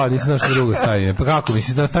da, nisam znao što drugo stavio. Pa kako,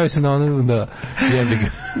 mislim, da stavio se na ono, da jebi ga.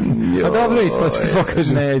 A dobro, ispod se ti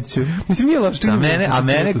pokažem. Neću. Mislim, nije loš.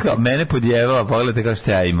 A mene podjevava, pogledajte kao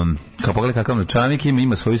što ja imam. Kao pogledaj kakav novčanik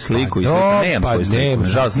ima svoju sliku i nemam svoju sliku.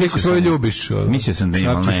 Nažalost, sliku svoju ljubiš. Mislio sam da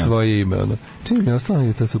imam, nemam. Svoje ime, ono. Čini mi ostalo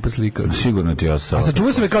je ta super slika. Sigurno ti je ostalo. A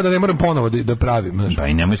sačuvao sam je kao da ne moram ponovo da pravim. Pa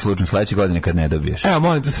i nemoj slučajno sledeće godine kad ne dobiješ. Evo,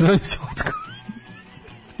 molim te, se zove Socko.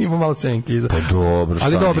 Ima malo senke iza. Pa dobro,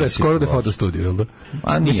 ali dobro je, skoro da je fotostudio, jel da?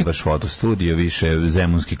 A nije baš fotostudio, više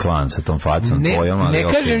zemunski klan sa tom facom tvojom. Ne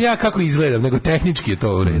kažem ja kako izgledam, nego tehnički je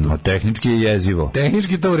to u redu. Tehnički je jezivo.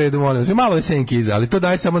 Tehnički je to u redu, molim se. Malo je senke iza, ali to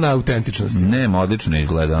daje samo na autentičnosti. Ne, odlično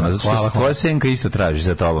izgleda. Zato što tvoja senka isto traži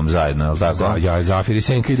za tobom zajedno, jel tako? Ja i Zafir i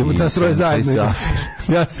senka idemo ta stroje zajedno.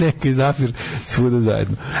 Ja, senka i Zafir svuda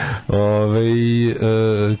zajedno.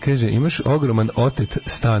 Kaže, imaš ogroman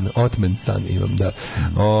otmen stan imam, da.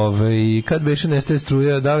 Kad beše nestaje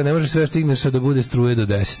struja, da li ne može sve stigneš da bude struje do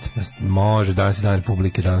 10? Može, danas je dan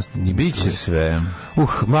Republike, danas nije. Biće sve.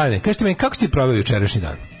 Mladene, kažete meni, kako si ti proveo jučerašnji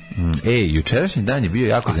dan? Jučerašnji dan je bio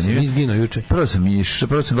jako zanimljiv. Sam izginuo juče. Prvo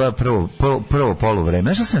sam gledao prvo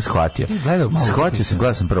poluvreme. Znaš šta sam shvatio? Gledao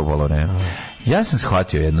sam prvo poluvreme. Ja sam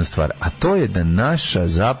shvatio jednu stvar, a to je da naša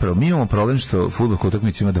zapravo, mi imamo problem što fudbalska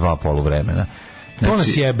utakmica ima 2 poluvremena. To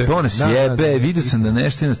nas jebe. Vidio sam da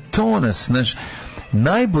nešto, to nas, znaš,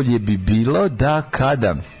 najbolje bi bilo da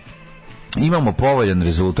kada imamo povoljan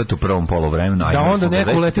rezultat u prvom poluvremenu, da onda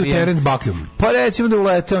neko uleti u teren s bakljom. Pa recimo da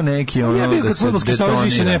uleteo neki ono. Ja bih kad fudbalski savez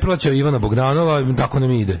više ne plaća Ivana Bogdanova, tako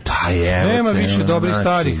nam ide. Nema više dobrih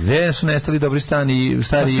starih. Gde su nestali dobri stari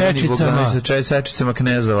Ivani Bogdanovi sa sečicama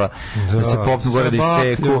Knezova, da se popnu gore da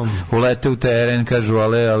iseku, ulete u teren, kažu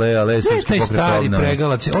ale, srpski pokret stari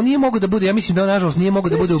pregalac. On nije mogao da bude, ja mislim da on nažalost nije mogao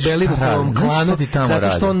da bude u Belivukovom klanu, zato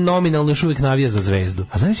što on nominalno još uvijek navija za Zvezdu.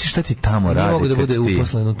 A znaš šta ti tamo radi? Nije mogao da bude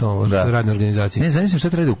uposlen u tom organizaciji. Ne, zamislim šta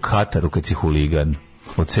ti radi u Kataru kad si huligan.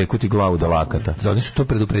 Odseku ti glavu do lakata. Oni su to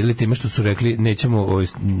predupredili time što su rekli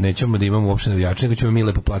nećemo da imamo uopšte navijače, nego ćemo mi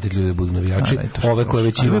lepo platiti ljude da budu navijači. Ove koje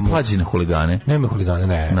već imamo. Nema plaći na huligane. Nema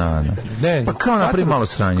huligane, ne. Pa kao napravi malo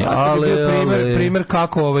sranje. Primer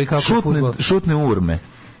kako šutne urme.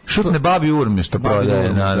 Šutne babi urme što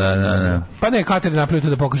prodaje. Pa ne, Katar je napravio to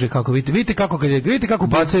da pokaže kako vidite kako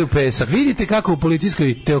bacaju pesak. Vidite kako u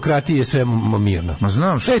policijskoj teokratiji je sve mirno. Ma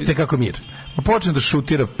znam što. Vidite kako mir. Počne da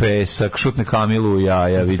šutira pesak, šutne Kamilu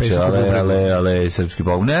jaja, viče ale, srpski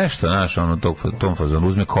bog. Nešto, znaš, ono tom fazonu,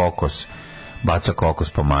 uzme kokos, baca kokos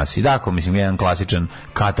po masi. Dakle, mislim, jedan klasičan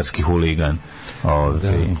katarski huligan.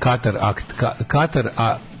 Katar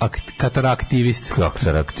aktivist.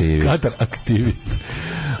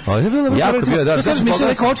 Jako bio, da. Sad mislim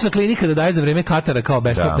neka očna klinika da daje za vreme Katara kao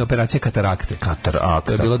besplatne operacije katarakte.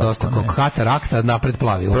 To je bilo dosta. Katarakta napred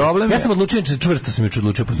plavi. Ja sam odlučio, čvrsto sam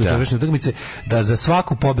odlučio posle jučerašnje utakmice da za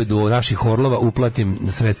svaku pobedu naših orlova uplatim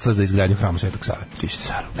sredstva za izgradnju hrama Svetog Save.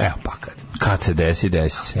 Evo pa kad se desi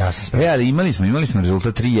se. Ja sam spremio. Ali imali smo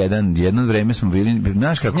rezultat 3-1, jedno vreme smo bili,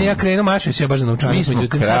 znaš kako. Ne, ja krenuo mašem se baš na novčanik,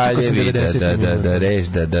 međutim sačekao sam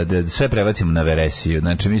 90 da sve prebacimo na veresiju.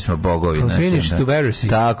 Znači mi smo bogovi, znači. Finish to veresi.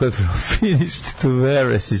 Tako je, finished to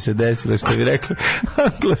wear si se desilo, što bi rekli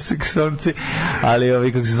anglosaksonci,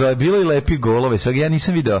 ali kako se zove, bilo i lepi golove, svega ja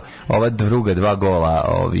nisam video ova druga 2 gola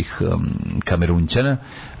ovih Kamerunčana.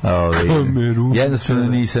 Jednostavno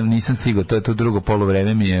nisam stigao, to je to drugo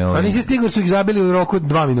poluvreme mi je. A nisi stigao, su ih zabili u roku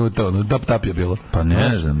 2 minuta, tap je bilo. Pa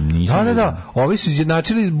ne znam, nisam. Da, ovi su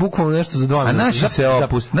izjednačili bukvalno nešto za 2 minuta. A naši se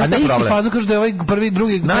opusti, a na isti fazu kažu da je ovaj prvi,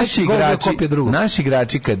 drugi, naši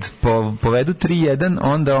igrači kad povedu 3-1,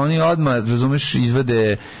 onda oni odmah, razumeš,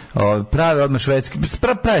 izvade prave odmah švedski,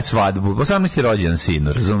 prave svadbu, 18. rođendan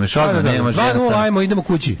sinu, razumeš, odmah ne može. 2-0, ajmo, idemo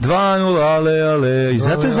kući. 2-0, ale, i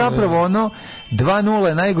zato je zapravo 2-0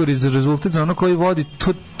 je najgori rezultat za ono koji vodi,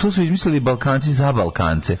 to su izmislili Balkanci za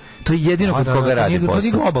Balkance. To je jedino kod koga radi posao. To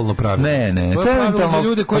nije globalno pravilo. Ne. To je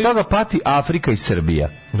eventualno, od toga pati Afrika i Srbija.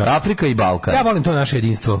 Da. Afrika i Balkan. Ja volim to naše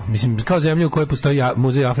jedinstvo. Mislim, kao zemlju u kojoj postoji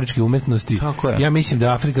muzej afričke umetnosti, ja mislim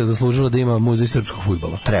da Afrika zaslužila da ima muzej srpskog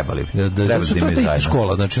fudbala. Trebali bi. To je ista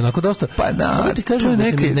škola, znači onako dosta. Pa da, ti kažem, da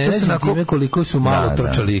se iznenađen time koliko su malo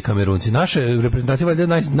trčali Kamerunci. Naše reprezentacije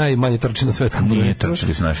valjda najmanje trči na svetskom prvenstvu. Nije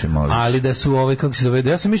trčali su naši malo. Ali da su kako se zove,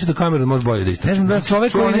 ja sam mislio da Kamerun može bolje da istrači. Ne znam da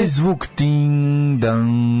čovjek koji zvuk ting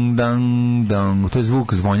dang dang dang, to je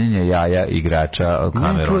zvuk zvonjenja jaja igrača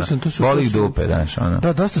Kameruna. Voli dupe, znaš, ono.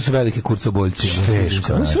 Da, dosta su velike kurcoboljci.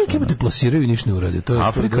 Teško. Oni sve uvijek plasiraju i ništa ne urade.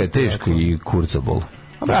 Afrika je teško i kurcobol.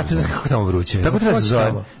 Brate, znaš kako tamo vruće. Tako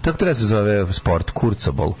treba se zove sport,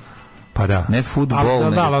 kurcobol. Pa da. Ne fudbal,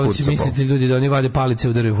 nego kurcobol. Da, mislite ljudi da oni vade palice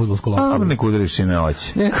i udaraju fudbalsku loptu. Nek udariš čime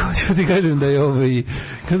hoće. Ne, hoću ti kažem da je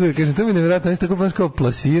kako da kažem, to mi je nevjerojatno, oni se tako baš kao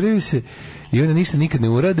plasiraju se i onda ništa nikad ne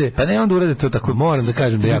urade. Pa ne, onda urade to tako. Moram da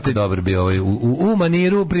kažem da je jako dobar bio u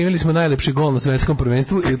maniru, primili smo najlepši gol na svetskom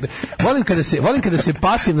prvenstvu. Volim kada se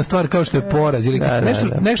pasivna stvar kao što je poraz ili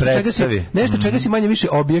nešto čega si manje više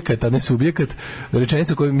objekat, a ne subjekat.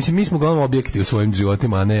 Rečenica koju, mislim, mi smo uglavnom objekti u svojim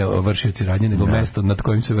životima, a ne vršioci radnje, nego mesto nad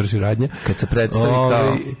kojim se vrši radnja. Kad se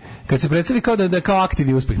predstavi kao da je kao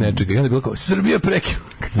aktivni uspeh nečega. I onda je bilo kao Srbija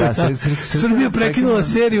prekinula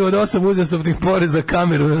seriju od 8 uzastopnih poreza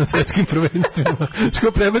Kameruna na svetskim prvenstvima.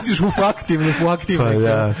 Što prebaciš u aktivnu.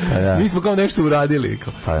 Pa mi smo kao nešto uradili.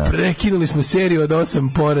 Prekinuli smo seriju od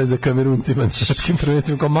 8 poreza Kameruncima na svetskim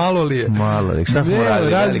prvenstvima. Kao malo li je? Šta smo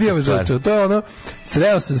uradili? Razbijamo žočo. To je ono,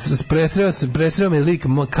 presreo me lik,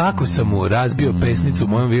 kako sam mu razbio pesnicu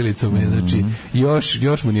mojom vilicom. Znači,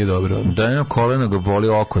 još mu nije dobro. Da jedno koleno ga boli,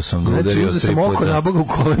 oko sam ga udario 3 puta. Uzeo sam oko naboga u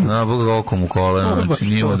koleno. Naboga okom u koleno, znači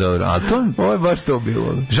nije mu dobro. Ovo je baš to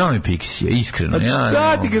bilo. Žao mi Pixija, iskreno.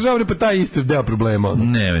 Šta ti ga žao mi, pa taj isto deo problema.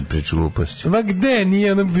 Ne me priču gluposti. Ma gde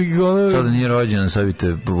nije ono... Sada nije rođen, sad bi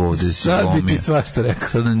te ovdje si slomio. Sad bi ti svašta rekao.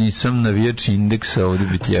 Sada nisam navijač Indeksa, ovdje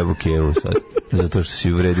bi ti jebo kevu sad. Zato što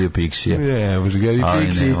si uvredio Pixija. Ne, može ga i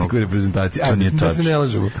Pixija isti koji reprezentacija. To nije tačno. Da se ne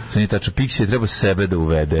lažemo. To nije tačno. Pixija treba sebe da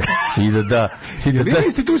uvede. I da da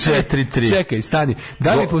 4-3. Čekaj, stani.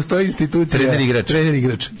 Da li postoji institucija? Trener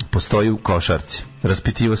igrač. Postoji u košarci.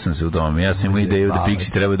 Raspitivo sam se u tome. Ja sam imao ideju da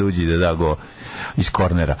Pixi treba da uđe i da da go iz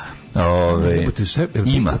kornera.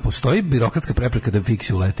 Ima. Postoji birokratska prepreka da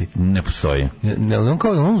Pixi uleti? Ne postoji. On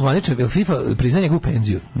kao on zvaničan, jel FIFA priznaje njegovu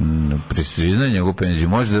penziju? Priznaje njegovu penziju.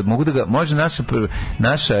 Može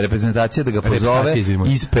naša reprezentacija da ga pozove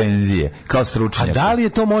iz penzije, kao stručnjak. A da li je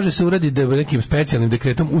to može se uraditi nekim specijalnim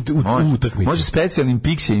dekretom u utakmici? Može specijalnim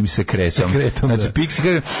Pixijem sekretom. Znači Pixi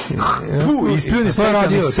kaže, ispljuni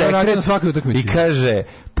specijalni sekret i kaže,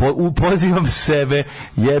 pozivam sebe,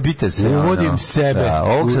 jebite se. Uvodim sebe.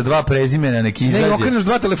 Ovog sa 2 prezimena neki izađe. Ne, okreneš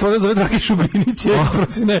 2 telefona, zove Dragi Šubinić i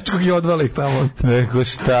prosi nečkog i odvali ih tamo. Neko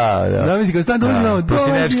šta, da. Da, mislim, kada stan dolazimo,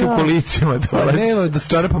 prosi nečke u policima dolazi. Ne, da s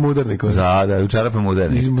čarapama udarnik. Da, u čarapama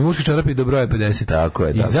udarnik. Muški čarapi do broja 50. Tako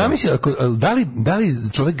je. I zamisli, da li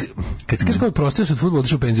čovjek, kad se kaže kao prostio se od fudbala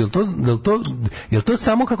otišao u penziju, je li to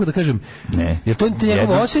samo, kako da kažem, ne. Je to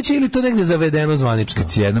njegovo osjećaj ili to negde zavedeno zvanično?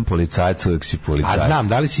 Kad si jedan policajac, uvek si policajac. A znam,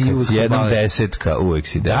 da li si kad si jedan desetka, uvek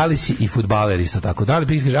si deset. Da li si i fudbaler isto tako? Da li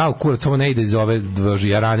Pixi kaže, kurac, samo ne ide iz ove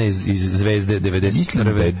jarane iz Zvezde 90.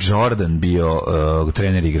 Mislim da je Jordan bio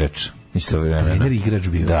trener igrač. Isto vremena. Trener igrač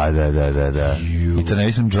bio. Da. I to ne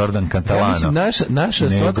mislim Jordan Cantalano. Ja mislim naša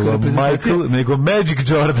sotska reprezentacija... Nego Magic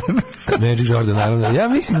Jordan. Magic Jordan, naravno. Ja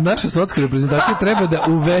mislim da naša sotska reprezentacija treba da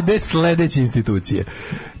uvede sledeće institucije.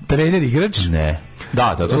 Trener igrač. Ne.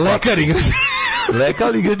 Da, to lekar igrač.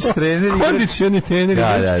 Lekal igrač, trener igrač. Kondicioni trener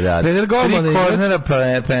igrač. Da. Trener golmana igrač. 3 kornera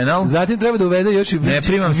penal. Zatim treba da uvede još i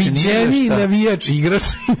viđeni navijač igrač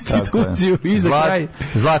instituciju i za kraj.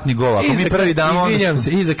 Zlatni gol. Ako mi prvi damo... Izvinjam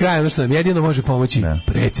se, i za kraj ono što nam jedino može pomoći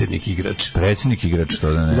predsjednik igrač. Predsjednik igrač,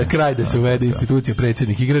 to da ne. Za kraj da se uvede institucija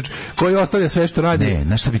predsjednik igrač koji ostavlja sve što radi. Ne,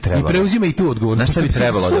 na šta bi trebalo? I preuzima i tu odgovornost. Na šta bi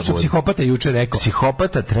trebalo da bude? Psihopata juče rekao.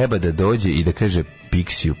 Psihopata treba da dođe i da kaže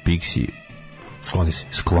Pixiju,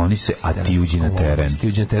 skloni se, a ti uđi na teren. A ti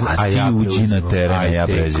uđi na teren, ja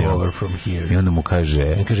prezimam. I onda mu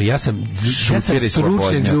kaže, ja sam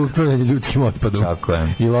stručnjak za upravljanje ljudskim otpadom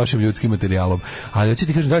i lošim ljudskim materijalom. Ali hoću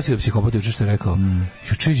ti kažem, da li si da psihopata juče što je rekao?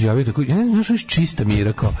 Juče izjavio tako, ja ne znam što je čista mi je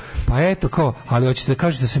rekao. Pa eto kao, ali hoćete da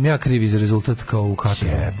kažete da sam ja krivi za rezultat kao u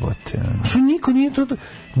Kataru. Jebote. Što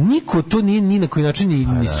niko to nije ni na koji način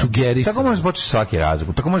ni sugerisao. Tako možeš početi svaki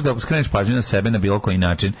razgovor. Tako možeš da skreneš pažnju na sebe na bilo koji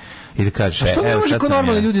način i da kažeš, što ne može kao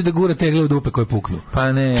normalni ljudi da gura tegle u dupe koje puknu?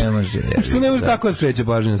 Pa ne može. Što ne može tako da skreće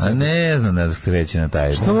pažnju na sebe? A ne znam da skreće na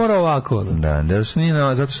taj. Što mora ovako?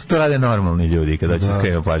 Zato što to rade normalni ljudi kada će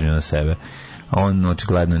skrenuti pažnju na sebe. On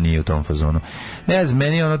očigledno nije u tom fazonu. Ne znam,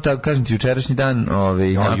 meni ono tako, kažem ti, jučerašnji dan,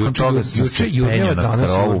 nakon toga sam se penjao na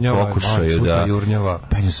krov u pokušaju da...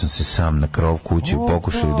 Penjao sam se sam na krov kući u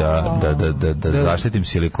pokušaju da zaštitim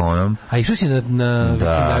silikonom. A išao si na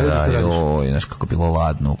znaš kako bilo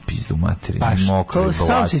ladno u pizdu materi. Pa što,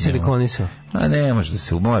 sam si silikonisao? A ne, može da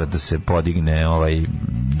se mora da se podigne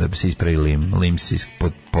da bi se ispravi lim se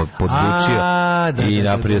podvučio i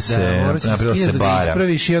napravio se bara.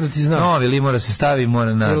 Ispraviš i onda ti znam. Novi lim mora se stavi,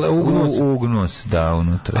 mora na ugnos, da,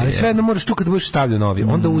 unutra. Ali sve jedno moraš tu kad budeš stavljao novi.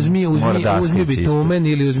 Onda uzmi bitumen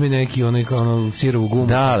ili uzmi neki ono sirovu gumu.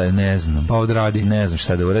 Dale, ne znam. Pa odradi. Ne znam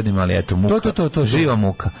šta da uradim, ali eto muka. To. Živa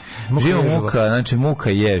muka. Živa muka, znači muka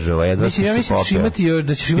ježova. Ja mislim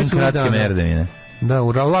da ćeš imati kratke merdevine. Da, u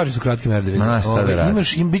laži su kratke merdevine.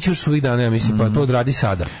 Biće još svojih dana, ja mislim, pa to odradi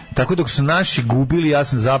sada. Tako dok su naši gubili, ja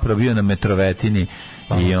sam zapravo bio na Metrovetini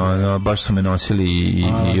i baš su me nosili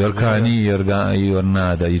i orkani, i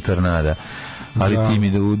ornada, i tornada. Ali ti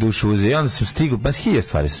mi u dušu uze. I onda sam stigao, ba 1000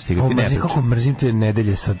 stvari sam stigao. Kako mrzim te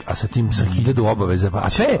nedelje sa 1000 obaveza. A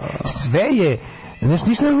sve je... Znaš,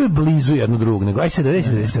 ništa ne blizu jedno drugog, nego aj se da reći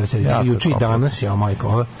juče i danas, ja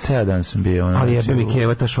majko, ceo dan sam bio. Ali jebe mi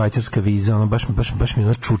keva ta švajcarska viza, ono baš mi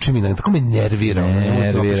ono čuči mi, tako me nervira.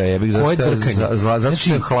 Ja bih zato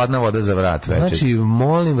što je hladna voda za vrat večer. Znači,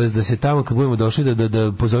 molim vas da se tamo kad budemo došli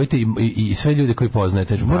da pozovite i sve ljude koji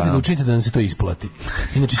poznajete. Morate da učinite da nam se to isplati.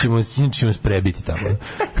 Inače ćemo vas prebiti tamo.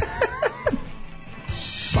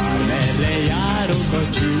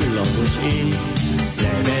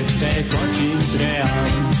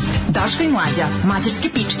 Daško i Mlađa, mađarske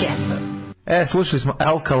pičke. Slušali smo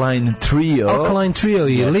Alkaline Trio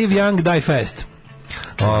i Live Young, Die Fast.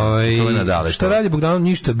 Što radi Bogdanov?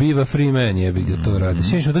 Ništa, biva free man, jebi ga to radi.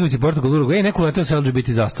 Sinoć smo utakmici Portugal Uruguay, neko letao sa LGBT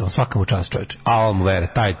zastavom, svaka mu čast, čoveče. A on mu vere,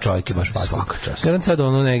 taj čovjek je baš faca. Svaka čast. Kada sad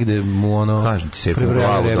ono negde mu ono... Kažem ti, sekom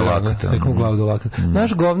glavu do lakata.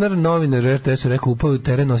 Naš govnar, novinar RTS-u rekao, upao u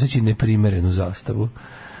teren noseći neprimerenu zastavu.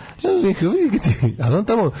 Ali on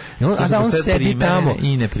tamo, on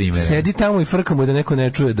sedi tamo i frka mu da neko ne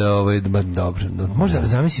čuje da dobro. Možda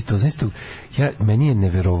zamisli to, znači meni je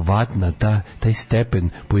neverovatna taj stepen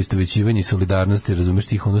poistovećivanja i solidarnosti, razumeš,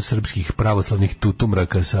 tih ono srpskih pravoslavnih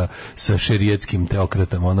tutumraka sa šerijetskim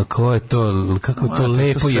teokratama, ono ko je to, kako je to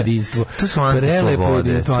lepo jedinstvo, prelepo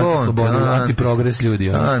jedinstvo, antisloboda, antiprogres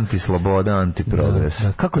ljudi, antisloboda, antiprogres.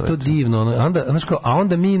 Kako je to divno, a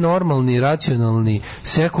onda mi normalni, racionalni,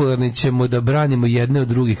 sekularni ćemo da branimo jedne od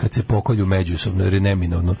drugih kad se pokolju međusobno, jer je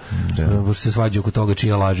neminovno. Boš se svađa oko toga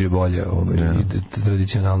čija laž je bolje i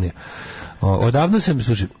tradicionalnije.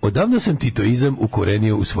 Odavno sam titoizam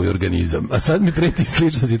ukorenio u svoj organizam, a sad mi preti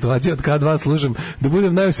slična situacija od K2 služam da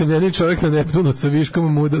budem najusamljeniji čovjek na Neptunu sa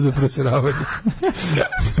viškom muda za proseravanje.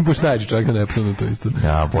 Bošnjači čovjek na Neptunu, to isto.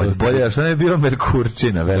 Ja, bolje, a što ne je bio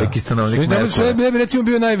Merkurčina, veliki stanovnik Merkura? Što je bi recimo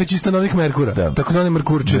bio najveći stanovnik Merkura, tako zvani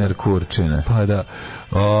Merkurčina. Pa da.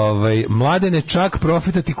 Mladene, čak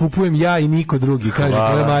profita ti kupujem ja i niko drugi, kaže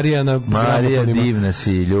tvoja Marija na Marija, divna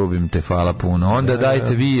si, ljubim te, hvala puno. Onda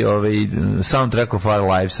dajte vi soundtrack of our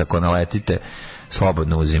lives, ako naletite,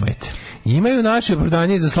 slobodno uzimajte. Imaju naše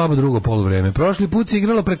opravdanje za slabo drugo poluvreme. Prošli put se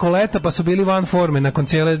igralo preko leta, pa su bili van forme nakon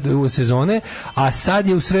cijele sezone, a sad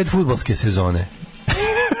je u sred fudbalske sezone.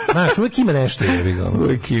 Znaš, uvijek ima nešto.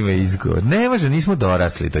 Uvijek ima izgovor. Ne može, nismo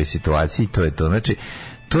dorasli toj situaciji, to je to. Znači,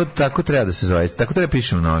 To tako treba da se zove, tako treba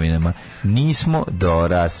pišemo u novinama. Nismo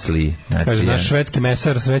dorasli. Znači, kaže naš švedski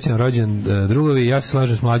mesar, srećan rođen drugovi, ja se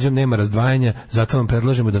slažem s Mlađom, nema razdvajanja, zato vam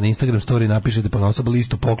predlažemo da na Instagram story napišete ponaosob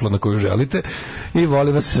listu poklona koju želite i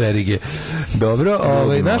voli vas Sverige. Dobro,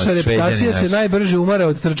 naša reputacija se najbrže umara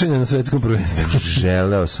od trčanja na svetskom prvenstvu.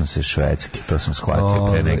 Želeo sam se švedski, to sam shvatio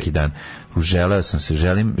pre neki dan. Želeo sam se,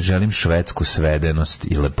 želim švedsku svedenost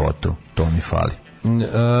i lepotu, to mi fali.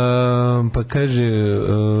 Pa kaže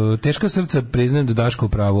teška srca priznajem da Daško u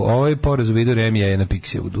pravu. Ovaj porez u vidu Remija je na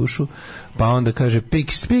Pixijevu dušu. Pa onda kaže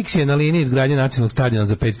Pix je na liniji izgradnje nacionalnog stadiona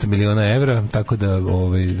za 500 miliona evra, tako da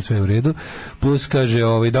sve je u redu. Plus kaže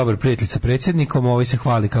dobar prijatelj sa predsjednikom, se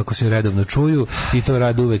hvali kako se redovno čuju i to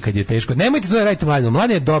radi uvek kad je teško. Nemojte to da radite Mlađanu.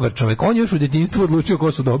 Mlađan je dobar čovjek. On je još u djetinjstvu odlučio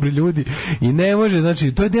ko su dobri ljudi i ne može,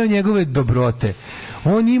 znači to je deo njegove dobrote.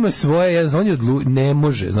 On ima svoje, ne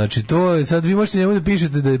može, znači to sad vi možete njemu da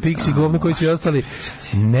pišete da je Pixi govno koji svi ostali,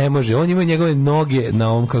 ne može, on ima njegove noge na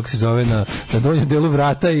ovom, kako se zove, na donjem delu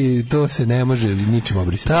vrata i to se ne može ničim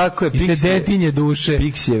obrisati. Tako je, detinje duše.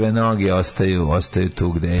 Pixijeve noge ostaju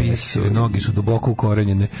tu gde Pixijeve noge su duboko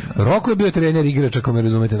ukorenjene. Roko je bio trener igrač, ako me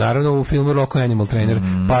razumete, naravno u filmu Roko Animal Trainer,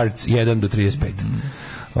 parts 1 do 35.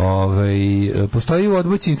 Postoji u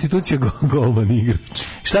odbojci institucija golman igrač.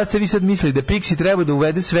 Šta ste vi sad mislili, da Pixi treba da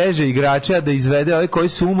uvede sveže igrače, a da izvede ove koji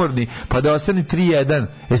su umorni, pa da ostane 3-1?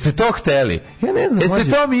 Jeste to hteli? Ja ne znam.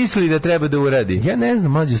 Jeste to mislili da treba da uradi? Ja ne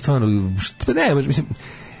znam, Mlađe, stvarno, ne, mislim,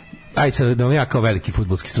 aj sad da vam ja kao veliki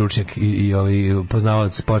fudbalski stručnjak i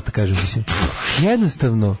poznavalac sporta kažem, mislim,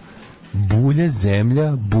 jednostavno bulja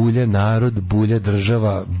zemlja, bulja narod, bulja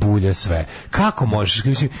država, bulja sve. Kako možeš?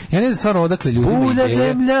 Mislim, ja ne znam stvarno odakle ljudima bulja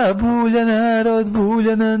zemlja, bulja narod,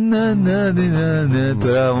 bulja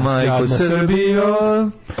majko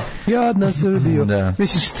Srbijo. Jadna Srbijo. Da.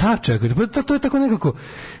 Mislim, šta čekaj? To je tako nekako,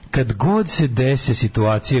 kad god se dese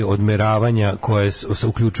situacije odmeravanja koje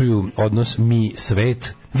uključuju odnos mi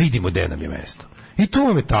svet, vidimo gde nam je mesto. I to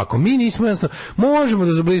vam je tako. Mi nismo jednostavno, možemo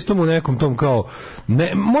da zablistamo u nekom tom kao,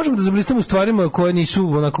 možemo da zablistamo u stvarima koje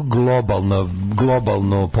nisu onako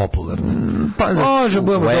globalno popularne. Pa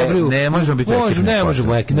ne možemo biti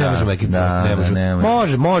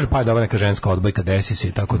može, pa da ova neka ženska odbojka desi se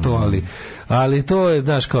i tako to, ali to je,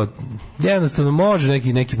 znaš, kao, jednostavno može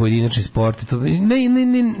neki pojedinačni sport, to,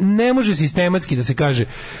 ne može sistematski da se kaže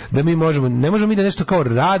da mi možemo, ne možemo mi da nešto kao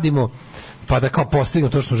radimo pa da kao postignemo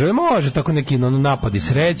to što želimo, može tako neki napadi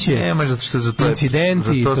sreće, nema, zato što za to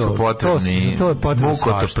incidenti, za to su potrebni, to je potrebno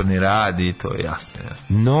mukotrpni rad i to je jasno.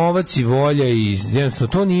 Novac i volja i jednostavno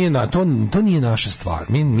to nije naša stvar.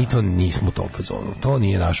 Mi to nismo u tom fazonu. To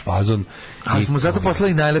nije naš fazon. Ali smo zato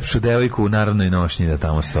poslali najlepšu devojku u narodnoj nošnji da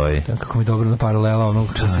tamo stoji. Kako mi dobro na paralela,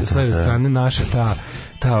 s leve strane naša ta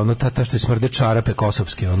što je smrde čarape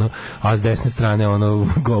kosovske, a s desne strane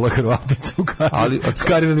gola Hrvatica s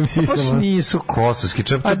karivenim sisom. Baš nisu kosovski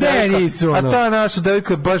čarape. A de nisu, A ta naša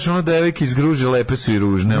devojka je baš devojka iz Gruže, lepe su i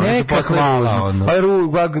ružne. Neka hvala,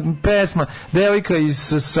 pesma, devojka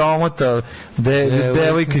iz Somota,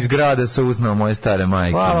 devojka iz grada sa uznao moje stare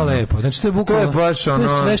majke. Hvala lepo. Znači, to je bukvalno, to je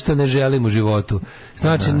sve što ne želim u životu.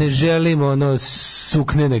 Znači, ne želimo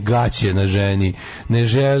suknene gaće na ženi, ne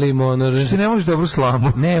želimo Ti ne možeš dobru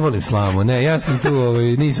slamu. Ne volim slamu, ne, ja sam tu,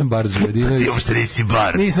 nisam Barđ Živadinović. Ti uopšte nisi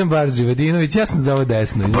bar. Nisam Barđ Živadinović, ja sam za ovo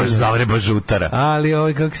desno. Baš zavreba žutara.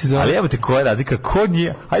 Ali kako se zove? Ali evo te koja je razlika, ko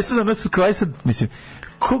nije, aj sad, mislim,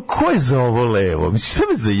 ko je za ovo levo? Mislim, šta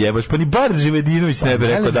me zajebaš? Pa ni Barđ Živadinović ne bi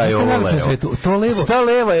rekao da je ovo levo. To levo. Šta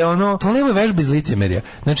leva je To levo je vežba iz licemerja.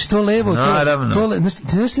 Znači, to levo, naravno.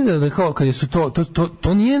 Znači da kao kad su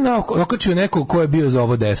to nije okačio neko ko je bio za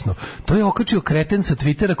ovo desno. To je okačio kreten sa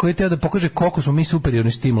Twittera koji je teo da pokaže koliko smo mi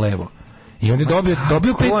superiorni s tim levo. I on je dobio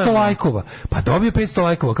 500 lajkova. Pa dobio 500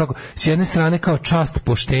 lajkova. Kako? S jedne strane kao čast,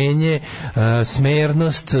 poštenje,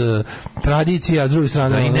 smernost, tradicija, a s druge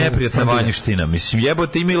strane... I neprijatna vanjština. Mislim,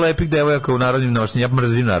 jebote, ima i lepih devojaka u narodnim nošnji. Ja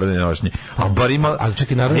mrzim narodne nošnje. Ali bar ima... Ali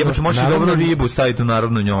čekaj, jebote, možeš dobro ribu staviti u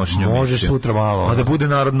narodnu nošnju. Možeš sutra malo. A da bude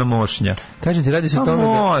narodna mošnja. Kažem ti, radi se o tome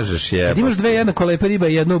možeš, jebote. Kad imaš dve jednako lepe riba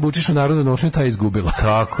i jednu obučiš u narodnu nošnju, ta je izgubila.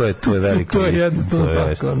 Tako je, to je veliko. To je jednostavno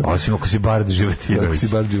tako. Osim ako si Barđ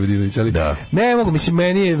Živadinović. Ne mogu, mislim,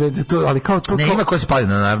 meni je to, ali kao to... Ne, ima ko se pali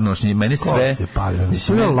na narodnu nošnju, meni sve...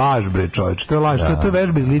 Mislim, to je laž, bre, čovječ, to je laž, to je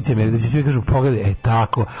vežba iz licemerja, da će svi kažu, pogledaj,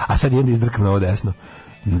 tako, a sad jedan izdrkam na ovo desno.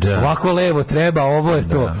 Da. Ovako levo treba, ovo je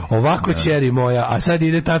to, ovako ćeri moja, a sad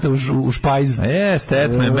ide tata u špajz.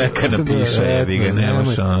 Tetno je meka napiše, vi ga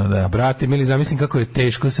nemaš, da. Brate, mili, zamislim kako je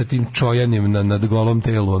teško sa tim čojanim nad golom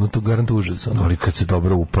telu, to garant užas. Ali kad se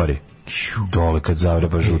dobro upari. Dole kad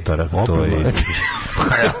zavreba žutara, to je...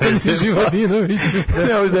 Ostali si Živadinoviću.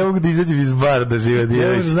 Ne mogu da izađem iz bara da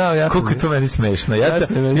Živadinović. Koliko je to meni smešno. Ja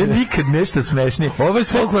nikad nešto smešnije. Ovo je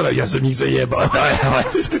s folklora, ja sam njih zajebao.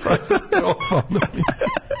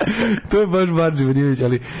 To je baš bar Živadinović,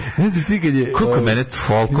 ali ne znaš ti kad je... Koliko mene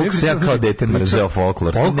folklor, koliko se ja kao dete mrzeo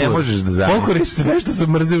folklor. Ne možeš da zamisliš. Folklor je sve što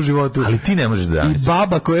sam mrzeo u životu. Ali ti ne možeš da zamisliš. I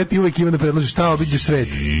baba koja ti uvek ima da predloži šta obiđeš svet.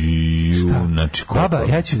 Znači, baba,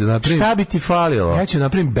 ja ću da napravim... Šta bi ti falilo? Ja ću da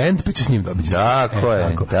napravim bend, pa ću s njim da obiđeš. Tako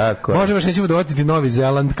je. Možda baš nećemo dovatiti Novi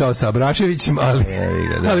Zeland kao sa Abraševićem,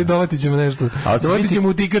 ali dovatit ćemo nešto. Dovatit ćemo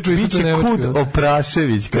u Tikaču. Biće Kud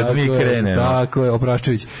Oprašević kad mi krenemo. Tako je,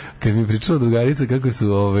 Oprašević. Kad mi je pričala drugarica kako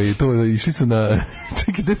su to išli su na...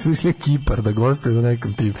 Čekaj, gde su išli Kipar da gostuju na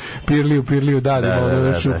nekom tim Pirliju,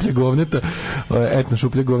 da, šuplje govneta, etno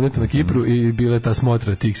šuplje govneta na Kipru i bila ta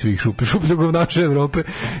smotra tih svih šuplje govnaša Evrope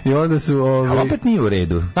i onda su... Ali opet nije u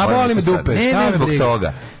redu. A boli me dupe. Ne zbog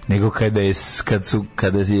toga. Nego kada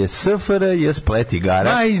je SFRJ splet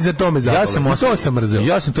igara. A i za to me zapalo. To sam mrzeo.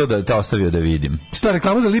 Ja sam to da ostavio da vidim. Šta,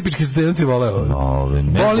 reklamu za Lipički studenac voleo?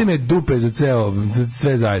 Boli me dupe za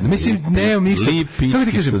sve zajedno. Mislim, nemam ništa.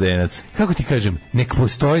 Lipički studenac. Kako ti kažem? Nek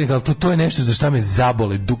postoji, ali to je nešto za šta me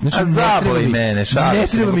zabole dupe. Znači, a zaboli mene, ne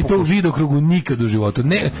treba mi to u vidokrugu nikad u životu.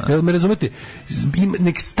 Ne, me razumete?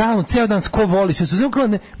 Nek stalno, ceo dan ko voli sve.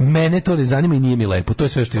 Mene to ne zanima i nije mi lepo. To je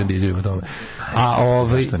sve što imam da izjavim o tome.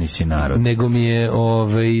 Zašto nisi narod? Nego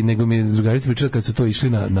mi je drugarica pričala kad su to išli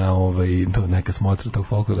na to neka smotra tog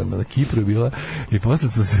folklora na Kipru bila i posle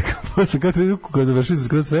kad trenutku završili su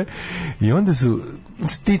skoro sve i onda su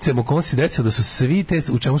sticam okolnosti desilo da su svi te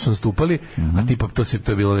u čemu su nastupali, a tipa to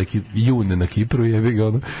je bilo neki jun na Kipru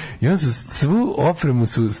i onda su svu opremu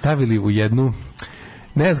su stavili u jednu,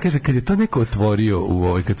 ne znam, kaže, kad je to neko otvorio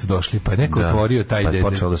kad su došli, pa neko otvorio taj dede. Pa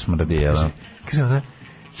je počelo da smrdi, jel? Kaže ona,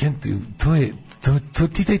 to je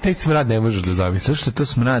ti taj smrad ne možeš da zamisliš. Zašto je to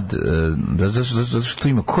smrad? Zato što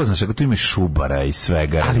ima, ko znaš, ako tu ima šubara i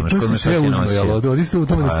svega. Ali to se sve uzme, jel? Oni su u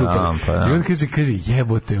tome nastupali. I on kaže,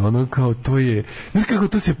 jebote, ono kao to je, znaš kako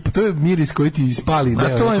to je miris koji ti ispali.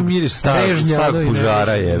 A to je miris starog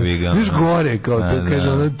pužara, jebi ga. Znaš gore, kao to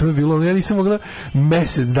kaže, to je bilo, ja nisam mogla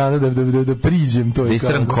mesec dana da priđem to. Da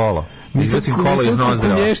isteram kolo. Izbacim kolo iz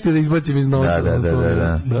nozdreva. Da izbacim iz nozdreva.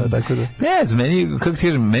 Da, tako da. Ne znam, kako ti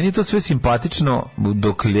kažem, meni je to sve simpatično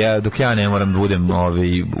dok ja ne moram da budem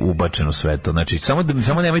ubačen u sve to. Znači, samo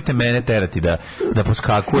nemojte mene terati da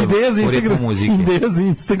poskakujem u rijeku muzike. Ideja za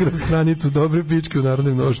Instagram stranicu dobre pičke u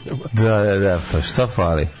narodnim nošnjama. Da, pa šta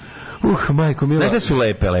fali? Majko mila. Znaš da su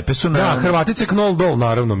lepe su na... Da, Hrvatice Knoll Doll,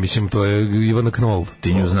 naravno, mislim, to je Ivana Knoll.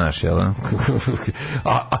 Ti nju znaš, jel da?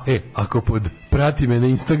 Ako prati me na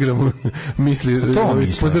Instagramu, misli,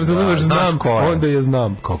 podrazumevaš znam, onda je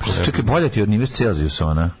znam. Čekaj, bolje ti od Nives Celzijus,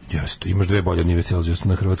 ona? Jeste, imaš dve bolje od Nives Celzijus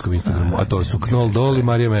na hrvatskom Instagramu, a to su Knoll Doll i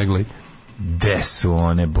Marija Meglej. Gde su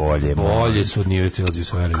one bolje? Bolje su od Nives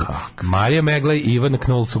Celzijus. Marija Meglej i Ivana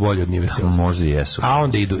Knoll su bolje od Nives Celzijus. Možda jesu. A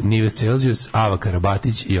onda idu Nives Celzijus, Ava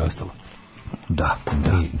Karabatić i ostalo. Da.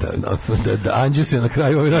 Anđu se na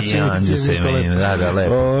kraju ove načine. Anđu se meni, da,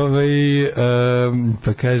 lepo.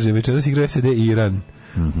 Pa kaže, večeras igra SED Iran.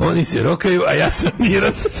 Oni se rokaju, a ja sam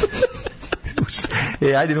Iran.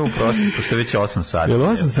 Ajde idemo u prošlost, pošto je već 8 sati. Je li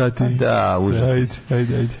 8 sati? Da, užasno.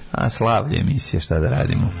 Ajde. A slavlje emisije, šta da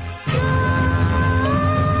radimo?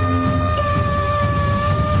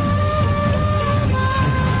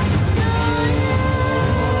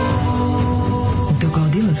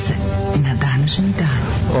 Dogodilo se na današnji dan.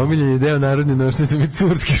 Omiljeni deo narodne nošnje su mi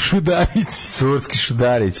curski šudarići. Curski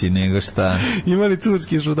šudarići, nego šta? Imali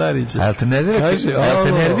curski šudarići. A te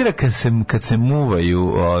nervira kad se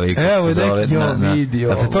muvaju evo neki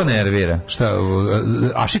vidio. A te to nervira? Šta,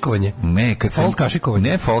 ašikovanje? Ne, kad se folk ašikovanje.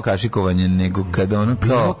 Ne folk ašikovanje, nego kada ono kao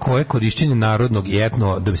bilo koje korišćenje narodnog i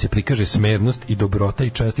etno da bi se prikaže smernost i dobrota i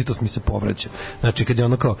čestitost mi se povraća. Znači kad je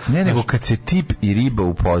ono kao ne, nego kad se tip i riba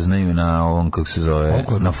upoznaju na ovom, kako se zove,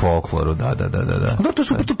 folkloru. Na folkloru, da. Da, to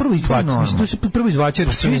su to prvo izvač, mislim, to su prvo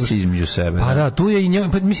izvačari. Svi se između sebe. Pa da, tu je i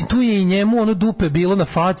njemu, mislim, tu je i njemu ono dupe bilo na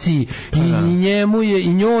faci i njemu je,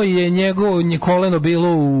 i njoj je njegovo koleno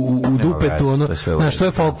bilo u dupetu, ono, znaš, to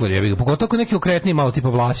je folklor, je, pogotovo ako neki okretni malo tipa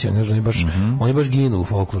Vlasio, ne znam, oni baš ginu u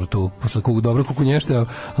folkloru tu, posle dobro kukunješte,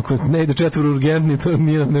 ako ne ide četvor urgentni, to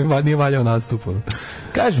nije valjao nastup.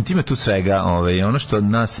 Kažem, time tu svega, ono što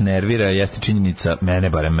nas nervira jeste činjenica, mene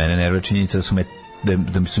nervira činjenica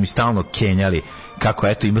da su mi stalno kenjali kako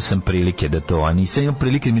eto imao sam prilike da to, a nisam imao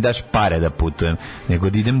prilike da mi daš pare da putujem, nego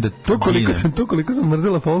da idem da koliko sam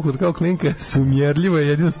mrzela folklor kao klinka, sumjerljivo je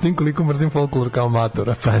jedino s tim koliko mrzim folklor kao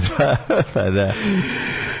matora. Pa da.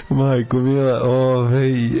 Majko mila,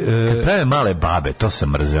 kad prave male babe, to sam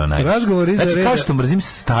mrzeo najviše. Razgovor iza reda. Znači, kao što mrzim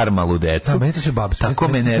star malu decu, meni to se babe. tako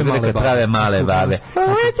me nervira kad prave male babe.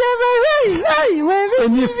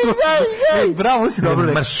 Bravo, si dobro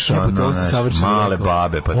rekao. Male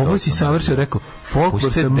babe. Ovo si savršeno rekao.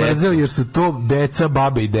 Folklor sam mrzeo jer su to deca,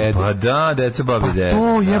 babe i dede. Pa da, deca, babe i dede. Pa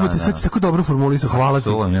to jebote, sad si tako dobro formulisao, hvala ti.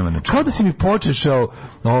 Kao da si mi počešao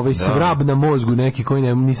svrab na mozgu neki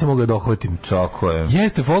koji nisam mogao da ohvatim. Tako je.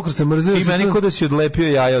 Jeste, folklor sam mrzeo. I meni ko da si odlepio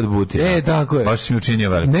jaja od butina. Tako je. Baš si mi učinio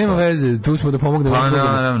veliko. Nema veze, tu smo da pomognemo. Pa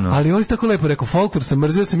naravno. Ali ovo si tako lepo rekao, folklor sam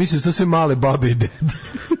mrzeo, sam mislio da su to sve male babe i dede.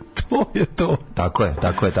 To je to. Tako je.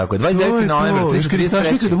 29. novembra, 33.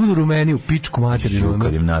 Znaš da budu rumeni u pičku materinu.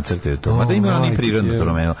 Kad im nacrtaju to. Ma da ima oni prirodno to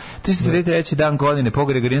rumeno. 33. dan godine po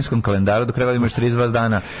Gregorijanskom kalendaru, do kraja imaš 32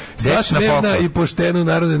 dana. Svakodnevna i poštenu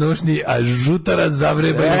narodne nošnji, a žutara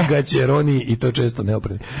zavrebaju gaćeroni i to često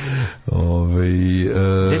neopreni.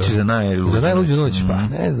 Gde ćeš za najluđu noć?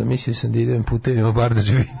 Pa ne znam, mislio sam da idem putevima bar da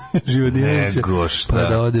Živodinovića. Nego šta? Pa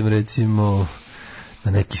da odem recimo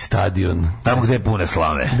na neki stadion. Tamo gde je pune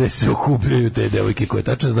slave. Gde se okupljaju te devojke koje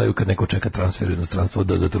tačno znaju kad neko čeka transfer u inostranstvo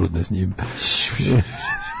da zatrudne s njim.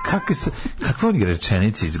 Kakve oni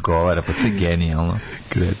rečenici izgovara, pa to je genijalno.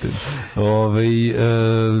 Kreten.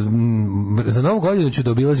 Za novu godinu ću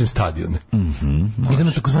da obilazim stadione. Idem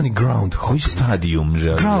na takozvani ground hopping. Koji stadium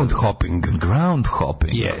želim? Ground hopping. Ground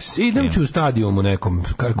hopping. Yes. Idem ću u stadionu nekom,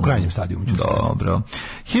 u krajnjem stadionu. Dobro.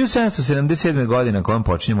 1777. godina kojom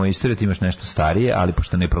počinjemo istoriju, ti imaš nešto starije, ali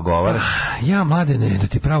pošto ne progovaraš. Ja, Mladene, da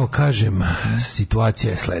ti pravo kažem,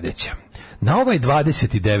 situacija je sledeća. Na ovaj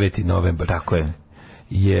 29. novembar. Tako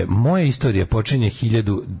je moja istorija počinje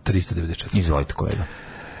 1394. Izvolite, kolega.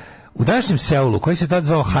 U današnjem Seulu, koji se tad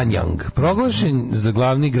zvao Hanyang, proglašen za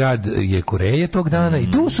glavni grad je Koreje tog dana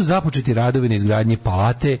i tu su započeti radovi na izgradnji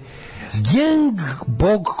palate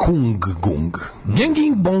Gyeongbokgung.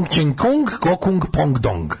 Gyeongbokgung Gokung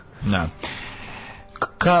Pongdong. Da.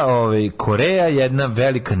 Koreja je jedna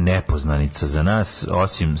velika nepoznanica za nas,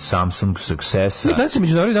 osim Samsung Successa. Mi danas je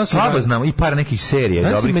međunarodni dan solidarnosti. Slabo znamo i par nekih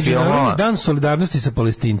serija, dobrih filmova. Danas je međunarodni dan solidarnosti sa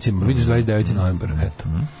Palestincima. Vidiš 29. novembar, eto.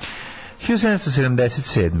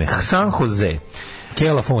 1777. San Jose.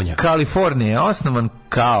 Kalifornija je osnovan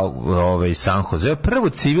kao San Jose. Prvo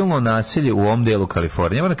civilno naselje u ovom delu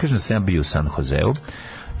Kalifornije. Ja moram kažem da sam ja bio u San Joseu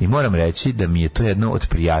i moram reći da mi je to jedno od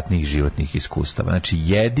prijatnijih životnih iskustava. Znači,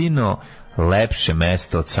 jedino lepše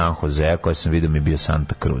mesto od San Josea koje sam vidio mi je bio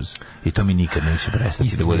Santa Cruz. I to mi nikad neće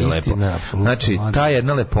prestati da bude lepo. Znači, ta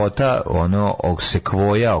jedna lepota,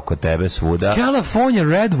 sekvoja oko tebe svuda. California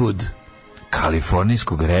Redwood.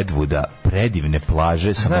 Kalifornijskog Redwooda, predivne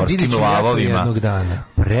plaže sa morskim lavovima. Jednog dana.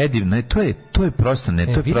 Predivne, to je prosto ne,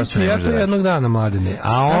 to je prosto ne može. Ja to jednog dana, Mladene.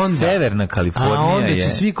 A onda severna Kalifornija je. A onda će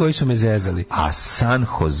svi koji su me zezali. A San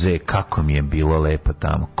Jose, kako mi je bilo lepo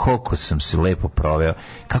tamo. Koliko sam se lepo proveo.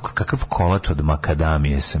 Kakav kolač od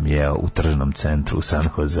makadamije sam jeo u tržnom centru u San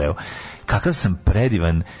Joseu. Kakav sam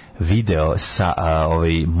predivan video sa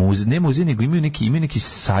ne muzej, nego imaju neki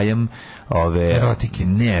sajam erotike.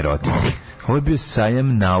 Ne erotike. Ovo je bio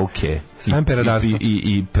sajam nauke i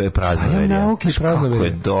praznoverja. Sajam nauke i praznoverja. Kako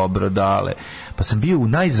je dobro, dale. Pa sam bio u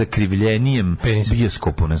najzakrivljenijem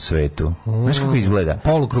bioskopu na svetu. Znaš kako izgleda?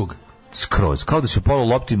 Polukrug. Skroz, kao da si u polu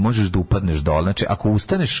lopti možeš da upadneš dole. Znači, ako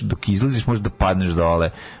ustaneš dok izlaziš, možeš da padneš dole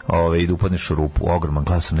i da upadneš u rupu. Ogroman,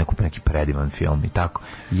 gledao sam neki predivan film i tako.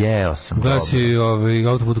 Jeo sam dobro. Gledao si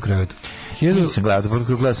Autoput u krevetu. Nisam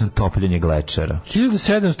gledao sam Topljenje glečera.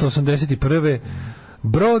 1781.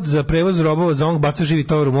 Brod za prevoz robova za onog baca živi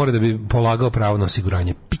tovar u more da bi polagao pravo na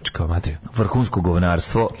osiguranje. Pička materija. Vrhunsko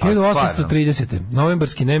govnarstvo. 1830.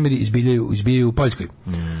 Novembarski nemiri izbijaju u Poljskoj.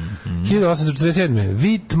 1847.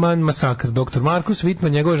 Wittmann masakr. Dr. Markus Wittmann,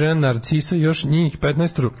 njegova žena Narcisa, još njih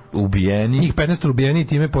 15 ubijeni. Njih 15 ubijeni i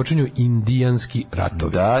time počinju indijanski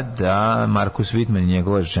ratovi. Da, Markus Wittmann i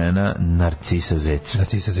njegova žena Narcisa Zec.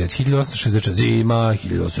 1864. Zima,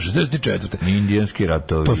 1864. Indijanski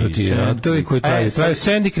ratovi. To su ti ratovi koji traju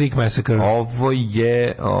Sandy Creek Massacre.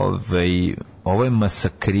 Ovo je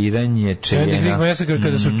masakriranje Čejena. Sandy Creek Massacre,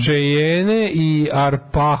 kada su Čejene i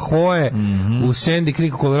Arpahoe u Sandy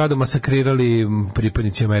Creek u Colorado masakrirali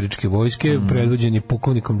pripadnici američke vojske, predvođeni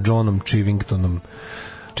pukovnikom Johnom Chivingtonom.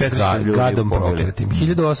 Gadom prokletim.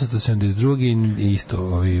 1872.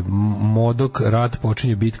 isto Modok rat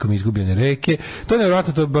počinje bitkom Izgubljene reke. To je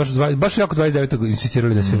nevjerojatno, to je baš jako 29.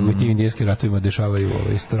 insistirali da se u tim indijskim ratovima dešavaju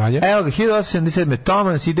ove stranje. Evo ga, 1877.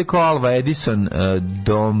 Thomas Ideko Alva Edison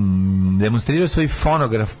demonstrirao svoj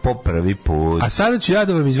fonograf po prvi put. A sada ću ja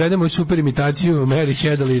da vam izvedem moju super imitaciju Mary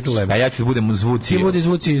Had a Little Lamb. A ja ću da budem u zvuci. Ti budi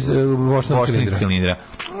zvuci iz vošnog cilindra.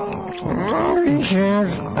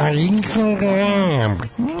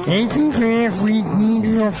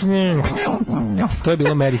 To je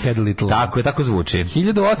bilo Mary Had a Little. Tako je, tako zvuči.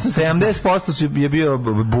 70% je bio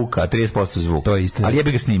buka, 30% zvuk. To je istina. Ali je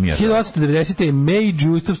bi ga snimio. 1890. Meiji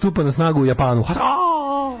Ustav stupa na snagu u Japanu.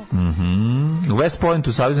 U West Pointu,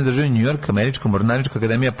 u saveznoj državi New York, Američka mornarička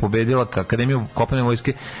akademija pobedila Akademiju kopnene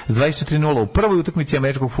vojske s 24:0 u prvoj utakmici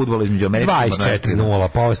američkog fudbala između Američke mornaričke. 24:0,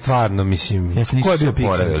 pa ovo je stvarno, mislim, ko je bio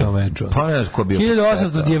Pixar u tom meču? Pa ne znam ko je bio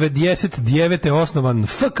 1899. osnovan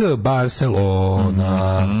FK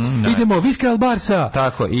Barcelona. Idemo, Viska El Barça.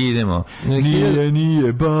 Tako, idemo.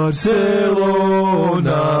 Nije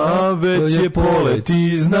Barcelona, već je polet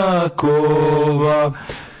iz znakova.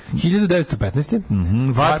 1915.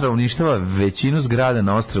 Vatra uništava većinu zgrada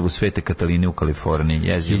na ostrvu Svete Kataline u Kaliforniji.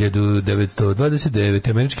 1929.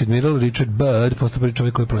 Američki admiral Richard Byrd postao prvi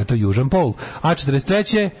čovjek koji je proletao Južan pol. A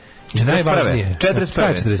 43. najvažnije.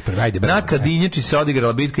 41. Ajde, na Kadinjači se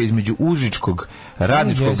odigrala bitka između Užičkog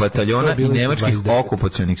radničkog bataljona i nemačkih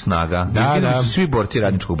okupacionih snaga. Izginuli su svi borci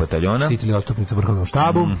radničkog bataljona. Štitili odstupnice vrhovnom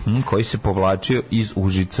štabu. Koji se povlačio iz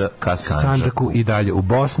Užica ka Sandžaku i dalje u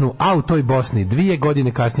Bosnu. A u toj Bosni 2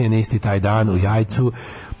 godine kasnije na isti taj dan u Jajcu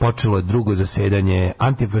počelo je drugo zasedanje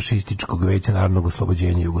antifašističkog veća narodnog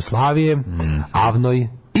oslobođenja Jugoslavije, Avnoj.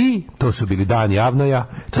 I to su bili dani Avnoja.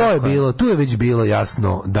 Tu je već bilo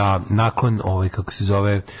jasno da nakon kako se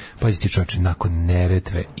zove, pazite čoveče, nakon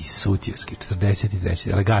Neretve i Sutjeske 43.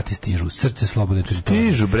 delegati stižu, srce slobodne teritorije.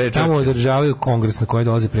 Stižu, bre, tamo održavaju kongres na koji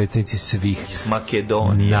dolaze predstavnici svih iz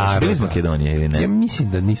Makedonije. Bili iz Makedonije ili ne? Ja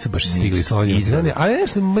mislim da nisu baš stigli Slovenije, ali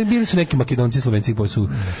nešto, bili su neki Makedonci i Slovenci koji su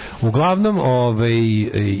uglavnom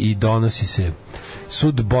i donosi se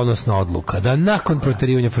sudbonosna odluka da nakon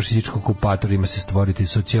proterivanja fašističkog okupatora ima se stvoriti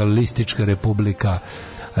socijalistička republika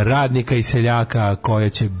radnika i seljaka koja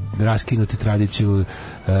će raskinuti tradiciju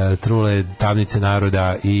trule tamnice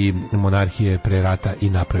naroda i monarhije pre rata i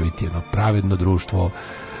napraviti jedno pravedno društvo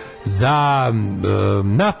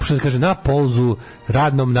na polzu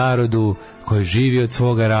radnom narodu koji živi od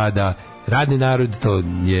svoga rada. Radni narod to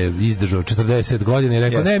je izdržao 40 godina i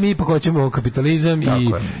rekao, ne, mi ipak hoćemo kapitalizam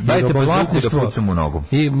i dajte vlasništvo da pucam u nogu.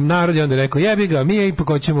 I narod je onda rekao, jebi ga, mi ipak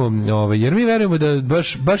hoćemo, jer mi verujemo da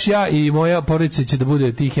baš ja i moja porodica će da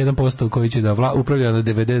bude tih 1% koji će da upravlja na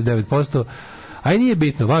 99%, a i nije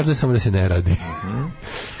bitno, važno je samo da se ne radi.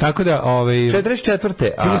 Tako da, 44.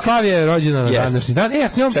 Jugoslavija je rođena na današnji dan.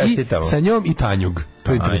 Sa njom i Tanjug.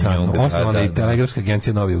 To je interesantno. Osnovana je Telegrafska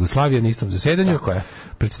agencija Nove Jugoslavije na istom zasedanju.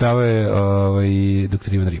 Predstavao je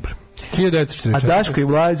dr. Ivan Ribar. 1944. A Dasko i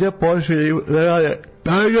Mladja pošli da rade.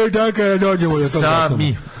 Tako je, dođemo do toga.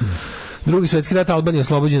 Sami. Drugi svjetski rat, Albanija je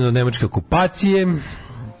oslobođena od nemačke okupacije.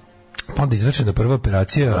 Pa onda izvršena prva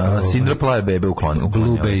operacija Sindra plave bebe uklonila.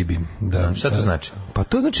 Blue baby. Da. Šta to znači? Pa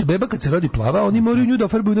to znači beba kad se rodi plava, oni moraju nju da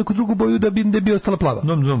farbaju neku drugu boju da bi ostala plava.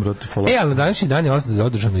 Ali na današnji dan je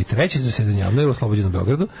održano i treće zasedanje Avnoja u oslobođenom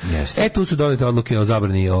Beogradu. Tu su donete odluke o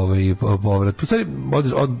zabrani povratu. U stvari,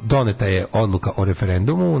 doneta je odluka o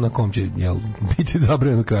referendumu na kom će biti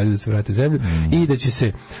zabranjeno kralju da se vrati u zemlju i da će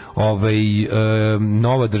se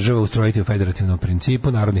nova država ustrojiti u federativnom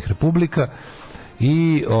principu narodnih republika.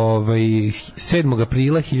 I 7.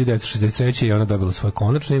 aprila 1963. je ona dobila svoje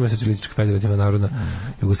konačno ime, Socijalistička federativna narodna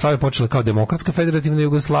Jugoslavija, počela kao Demokratska federativna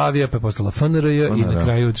Jugoslavija, pa je postala FNRJ i na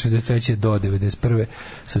kraju od 63. do 91.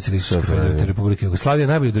 Socijalistička federativna republika Jugoslavija,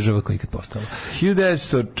 najbolja država koja je ikad postala.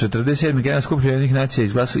 1947. Generalna skupština Ujedinjenih nacija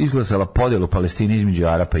izglasala podjelu Palestine između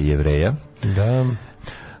Arapa i Jevreja. Da.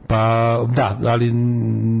 Pa da, ali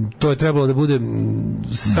to je trebalo da bude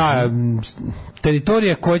sa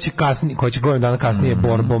teritorija koja će godinu dana kasnije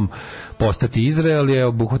borbom postati Izrael, je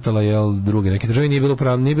obuhvatala druge neke države, nije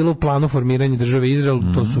bilo u planu formiranja države Izrael,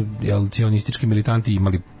 to su cionistički militanti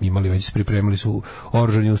imali već pripremili su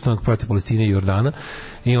oružani ustanak protiv Palestine i Jordana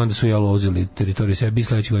i onda su uzeli teritoriju sebi i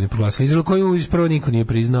sledeće godine proglasili Izrael, koju ispravo niko nije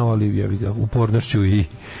priznao, ali upornošću i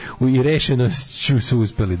rešenošću su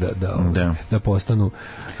uspeli da postanu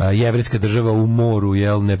jevrejska država u moru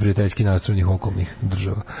neprijateljski nastrojenih okolnih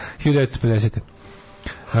država. 1950.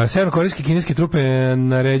 Severnokorejske i kineske trupe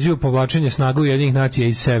naređuju povlačenje snaga Ujedinjenih nacija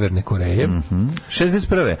iz Severne Koreje.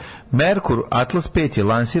 61. Merkur Atlas 5 je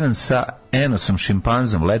lansiran sa Enosom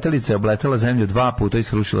šimpanzom. Letelica je obletela zemlju 2 puta i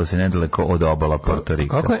srušila se nedaleko od obala Porto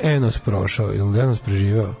Rika. Kako je Enos prošao? Je li Enos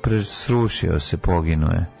preživao? Srušio se, poginuo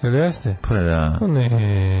je. Je li jeste? Pa da.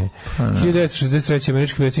 Ne. 1963.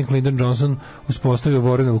 američki predsjednik Lyndon Johnson uspostavio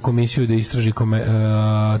Vorenovu komisiju da istraži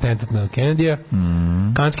atentat na Kennedyja.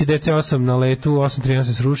 Kanski DC-8 na letu 8.13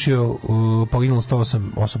 se srušio, poginulo 108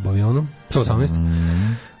 osoba u avionu,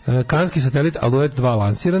 118. Kanski satelit Alouette 2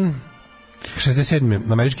 lansiran.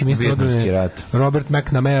 67. američki ministar odbrane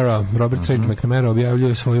Robert Strange McNamara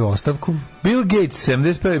objavljuje svoju ostavku. Bill Gates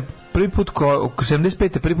 75.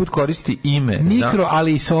 prvi put koristi ime mikro,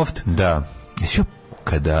 ali i soft. Da.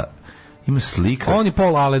 Kada ima slika. Oni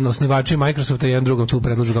Paul Allen, osnivači Microsofta, jedan drugom tu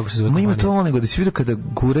predlažu kako se zove kompanija. Ima to nego da se vidi kada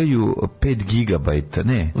guraju 5 gigabajta,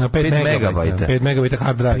 ne, 5 megabajta. 5 megabajta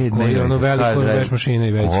hard drive, koji je ono veliko veš mašine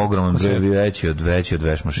i veći. Ogroman broj, veći od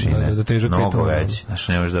veš mašine. Da težak mnogo veći.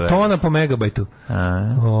 Znači, nemaš da veći. Tona po megabajtu.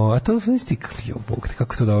 A to je bog,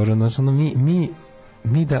 kako to dobro. Znači,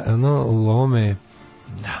 mi da, u ovome...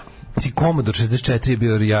 Da. Commodore 64 je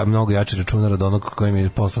bio mnogo jači računar od onog kojim je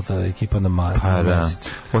poslata ekipa na mesec.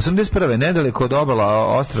 81. nedaleko od obala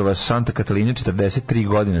ostrava Santa Catalina, 43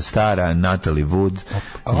 godine stara Natalie Wood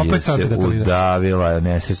je se udavila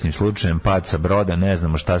nesrećnim slučajem, pad sa broda, ne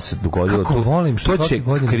znamo šta se dogodilo. Kako volim, što svaki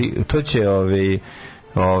godine. To će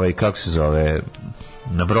kako se zove...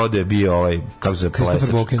 Na brodu je bio kako se zove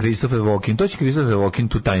Christopher Walken. To će Christopher Walken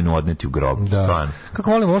tu tajnu odneti u grob. Da.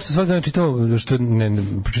 Kako volimo ovo što svaki dan čitamo, što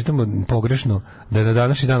pročitamo pogrešno, da je na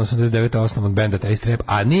današnji dan 89. osnovan benda Taste Rap,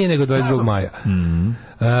 a nije nego 22. maja.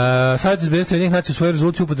 Savjet bezbednosti Ujedinjenih nacija u svojoj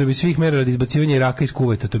rezoluciji upotrebi svih mera radi izbacivanja Iraka iz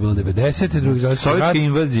Kuvajta, to je bilo 90. Sovjetska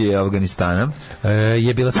invazija Afganistana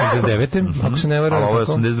je bila 79. ako se ne varam. A ovo je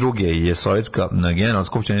 82. je Sovjetska Generalna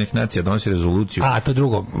skupština Ujedinjenih nacija donosi rezoluciju. A to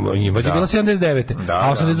drugo, invazija je bila 79.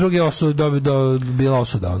 A 82. je bila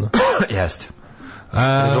osuda. Jeste.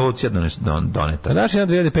 Rezolucija doneta. Naš je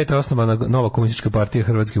 2005. osnovana nova komunistička partija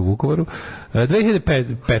Hrvatske u Vukovaru.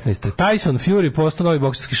 2015. Tyson Fury postao novi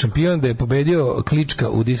boksarski šampion, da je pobedio Klička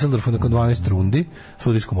u Düsseldorfu nakon 12 rundi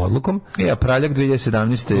sudijskom odlukom. A Praljak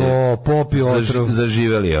 2017. popio otrov.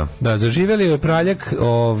 Zaživelio. Da, zaživelio je Praljak,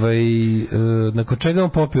 nakon čega on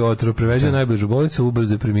popio otrov, preveđen najbližu bolnicu,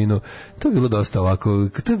 ubrzo je preminuo. To je bilo dosta ovako,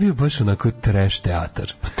 to je bio baš onako trash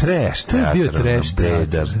teatar. Trash teatar. To je bio trash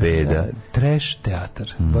teatar. Beda. Trash teatar.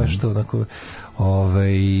 Baš to onako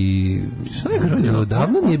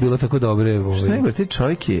davno nije bilo tako dobre. Što nego, te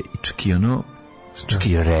čovjek je čak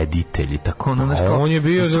i reditelj, tako on je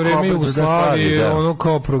bio za vreme Jugoslavije ono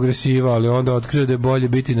kao progresiva, ali onda otkrio da je bolje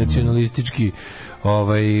biti nacionalistički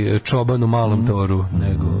čoban u malom toru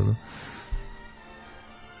nego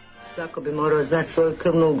Svako bi morao znati svoju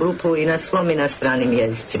krvnu grupu i na svom i na stranim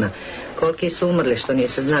jezicima. Koliki su umrli što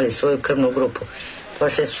nisu znali svoju krvnu grupu.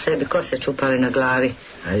 Poslije su sebi kose čupali na glavi,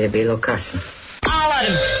 ali je bilo kasno.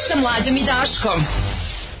 Alarm sa Mlađom i Daškom.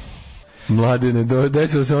 Mladine,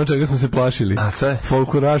 desilo se ono čega smo se plašili. A to je?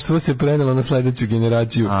 Folkloraštvo se prenelo na sledeću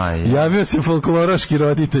generaciju. Javio se folkloraški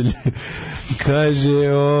roditelj. Kaže,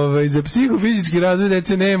 za psihofizički razvoj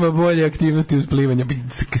dece nema bolje aktivnosti uz plivanje.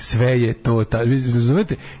 Sve je to tačno.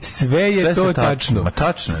 Razumete? Sve je to tačno.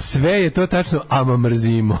 Sve je to tačno, ama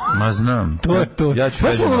mrzimo. Ma znam. To je to.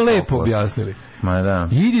 Pa smo vam lepo objasnili. Ma da.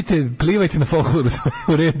 Idite, plivajte na folkloru, sve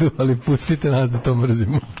u redu, ali pustite nas da to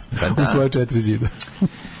mrzimo. U svoje 4 zida.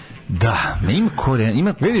 Da, ima koren,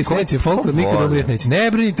 ima. Vidiš, neće folklor nikad umrijeti neće.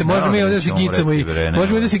 Ne brinite, možemo mi da se gicamo i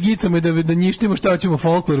možemo da se gicamo i da njištimo šta hoćemo,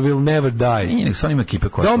 folklor will never die. I nek stvarno ima ekipe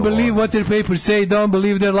koje. Don't believe what their papers say, don't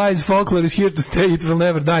believe their lies, folklor is here to stay, it will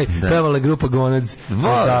never die. Pevala grupa Gonads.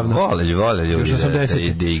 Vole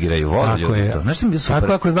ljudi da igraju, vole ljudi. Znaš što mi je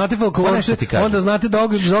super? Ako znate folklorce, onda znate da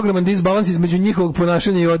ogroman disbalans između njihovog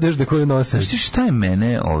ponašanja i odežde koju nose. Znaš šta je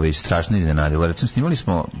mene strašno iznenadilo? Recimo, snimali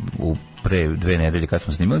smo pre 2 nedelje kad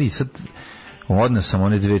smo snimali i sad odnos sam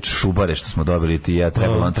one 2 šubare što smo dobili ti ja,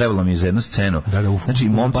 trebalo mi je za jednu scenu. Znači,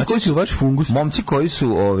 momci koji su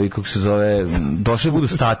kako se zove, došli budu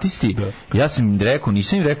statisti, ja sam im rekao,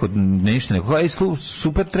 nisam im rekao ništa, nego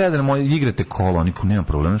super, treba da nam igrate kolo, oni kao, nema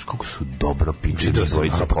problema, znaš kako su dobro pičili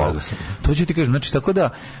dvojica kola. To ću ti kažem, znači, tako da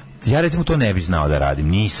ja recimo to ne bi znao da radim,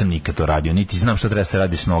 nisam nikad to radio, niti znam šta treba se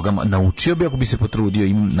radi s nogama, naučio bi ako bi se potrudio,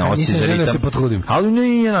 imam na osjećaj za ritam. Nisam želeo se potrudim. Ali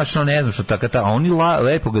ne znam što tako, a oni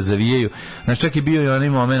lepo ga zavijaju, znači čak je bio i onaj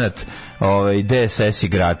moment DSS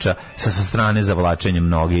igrača sa strane za vlačenjem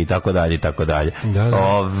noge i tako dalje, i tako dalje.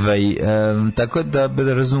 Tako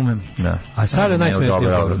da razumem. Da. A sada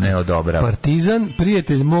ne odobrava. Partizan,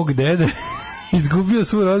 prijatelj mog dede, izgubio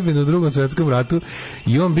svu rodbinu u Drugom svjetskom ratu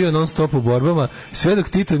i on bio non stop u borbama, sve dok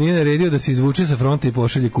Tito nije naredio da se izvuče sa fronta i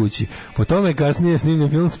pošalje kući. Po tome je kasnije snimljen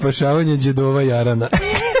film Spašavanje đedova Jarana.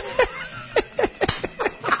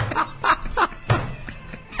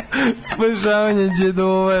 Spašavanje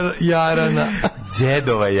đedova Jarana.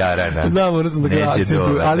 Đedova jarana. Znam, moram sam da ga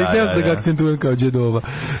akcentujem, ali ne znam da ga akcentujem kao Đedova,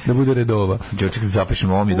 da bude redova. Čekaj,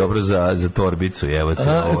 zapišemo, ovo mi dobro za torbicu, evo te.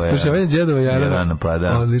 Spašavanje Đedova jarana. Pa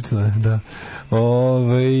da. Odlično je, da.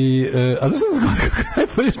 A zašto sam zgodno kako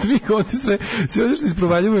najbolje što mi kao sve ono što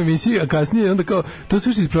isprovaljamo u emisiji, a kasnije onda kao, to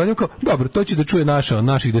sve što isprovaljamo kao, dobro, to će da čuje naših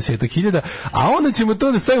 10.000, a onda ćemo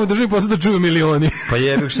to da stavimo državi posle da čuju milioni. Pa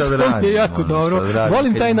jebih šta da radim. To je jako dobro.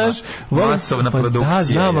 Volim taj naš... Masovna produkcija. Da,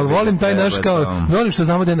 znam, ali volim taj naš kao, volim što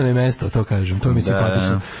znamo da nam je mesto, to kažem, to mi je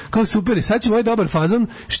simpatično. Kao super, i sad ćemo ovaj dobar fazon,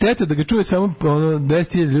 šteta da ga čuje samo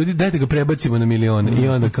 10.000 ljudi, dajte ga prebacimo na milione i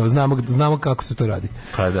onda kao znamo kako se to radi.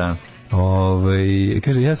 Pa da.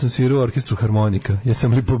 Kaže, ja sam svirao u orkestru harmonika. Ja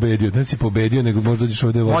sam li pobedio? Znači pobedio, nego možda dođeš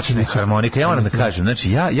ovde moćna harmonika. Ja moram da kažem,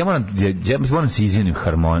 znači ja moram se izvinim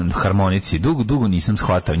harmonici. Dugo nisam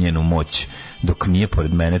shvatao njenu moć dok nije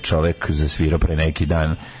pored mene čovek zasvirao pre neki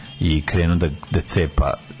dan i krenuo da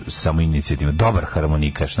cepa samo inicijativno. Dobar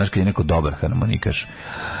harmonikaš. Znaš kad je neko dobar harmonikaš?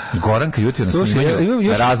 Goranka jutro na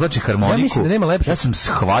snimanju razlači harmoniku. Ja sam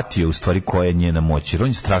shvatio u stvari koja je njena moć. Jer on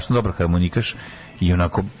je strašno dobar harmonikaš i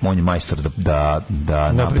onako on je majstor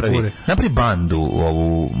da napravi bandu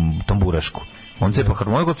ovu tamburašku. On cepa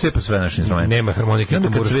harmoniku, cepa sve naše instrumente. Nema harmonike u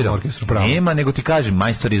tamburaškom orkestru, pravo. Nema, nego ti kažem,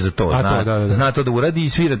 majstor je za to. Zna to da uradi i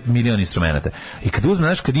svira milion instrumenta. I kad uzme,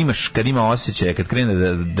 znaš, kad ima osjećaje, kad krene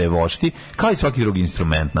da je vošti, kao i svaki drugi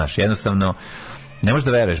instrument naš, jednostavno ne možeš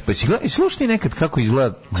da veruješ. Pa slušaj nekad kako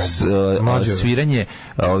izgleda sviranje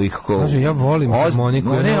ovih... Ja volim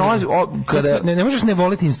harmoniku. Ne možeš ne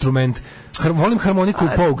voliti instrument. Volim harmoniku u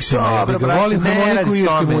Pouksima. Volim harmoniku u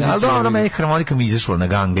irskoj muzici. Ali dobro, meni harmonika mi izašla na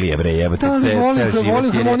ganglije, bre, jebate.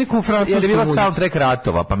 Volim harmoniku u francuskoj muzici. Jer je bila soundtrack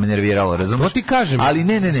ratova, pa me nerviralo, razumiješ? To ti kažem. Ali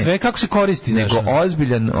ne. Sve kako se koristi. Nego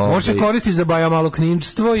ozbiljan... Može se koristiti za baja malo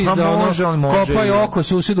kninčstvo i za ono kopaj oko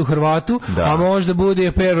susedu Hrvatu, a možda bude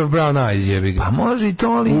a pair of brown eyes, jebi ga. Može i to,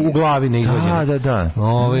 ali... U glavi ne izvođeno. Da.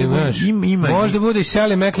 Možda bude i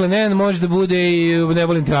Sally McLennan, možda bude i Ne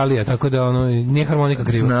volim te Alija, tako da nije harmonika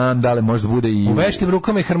kriva. Znam, da li možda bude i... U veštim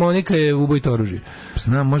rukama i harmonika je ubojito oružje.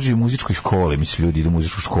 Znam, može i u muzičkoj školi, mislim, ljudi idu u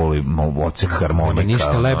muzičku školu i odsek harmonika. Nema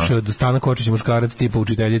ništa lepše od Stana Kočić muškarac tipa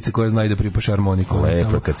učiteljice koja zna i da pripaše harmoniku.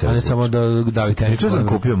 A ne samo da davi tehniku. Sam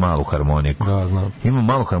kupio malu harmoniku. Da, znam. Imam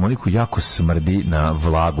malu harmoniku, jako smrdi na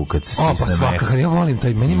vlagu kad se stisne meh. Svakako, ja volim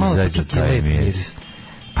taj, meni malo čak je lep miris.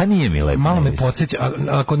 Pa nije mi lepo. Malo me podsjeća,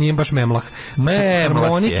 ako nije baš memlah.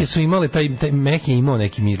 Harmonike su imale, taj meh je imao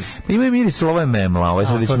neki miris. Ima je miris, ovo je memla, ovo je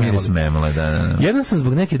sad već miris memle. Da. Jedan sam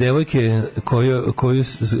zbog neke devojke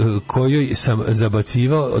kojoj sam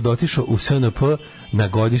zabacivao, otišao u SNP na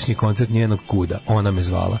godišnji koncert njenog kuda. Ona me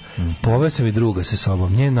zvala. Poveo sam i druga sa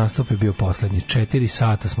sobom. Njen nastup je bio poslednji. 4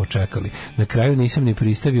 sata smo čekali. Na kraju nisam ni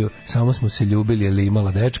pristavio, samo smo se ljubili jer je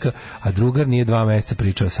imala dečka, a drugar nije 2 meseca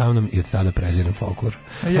pričao sa mnom i od tada prezirem folklor.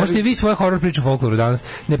 Možete i vi svoje horror priče o folkloru danas.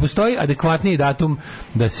 Ne postoji adekvatniji datum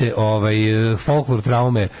da se folklor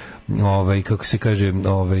traume kako se kaže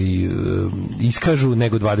iskažu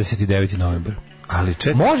nego 29. novembar. Ali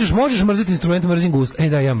možeš mrziti instrumente, mrzim gusle.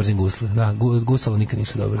 Da, ja mrzim gusle. Da, gusalo nikad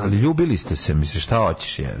ništa dobro. Ali ljubili ste se, misliš, šta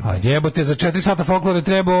hoćeš je? A jebote, za 4 sata folklore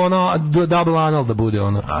treba double anal da bude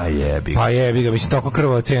ono. A jebi ga. Pa jebi ga, mislim, toliko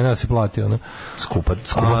krvava cena da se plati ono. Skupa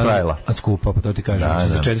frajla. A skupa, pa to ti kažem.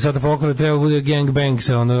 Za 4 sata folklore treba bude gangbang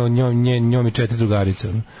sa njom i 4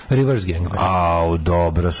 drugarice. Reverse gangbang. Au,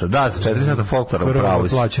 dobro sa. Da, za 4 sata folklore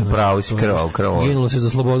pravo si krvavo. Ginulo se za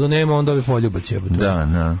slobodu, nema, onda bi poljubac jebote.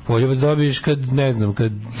 Da. Poljubac dobiješ kad ne znam,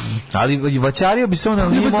 kad... Ali vaćario bi se on,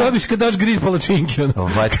 ali nije mogao... Dobiš kad daš griž palačinke, ono.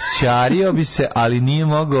 Vaćario bi se, ali nije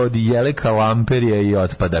mogao od jeleka, lamperije i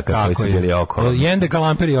otpadaka koji su bili okolo. Jendeka,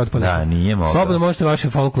 lamperije i otpadaka. Da, nije mogao. Slobodno možete vaše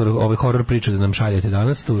folklor, horror priče da nam šaljete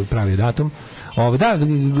danas, tu pravi datum. Da,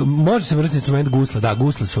 može se vrstiti instrument gusla, da,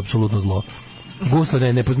 gusle su apsolutno zlo.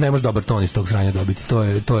 Gusle ne može dobar ton iz tog sranja dobiti,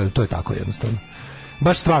 to je tako jednostavno.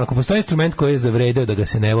 Baš stvarno, ako postoji instrument koji je zavredeo da ga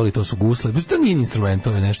se ne voli, to su gusle. To nije instrument,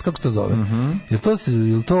 to je nešto. Kako se to zove? Jel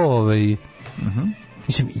to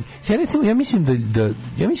mislim,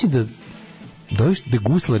 ja mislim da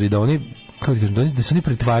guslari, da oni, kako ti kažem, da se oni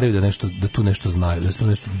pretvaraju da tu nešto znaju,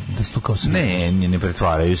 da su tu kao sviraš. Ne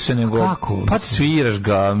pretvaraju se, nego kako? Pa sviraš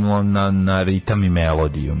ga na ritam i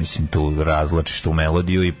melodiju, mislim, tu razlačiš tu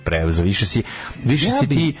melodiju i više si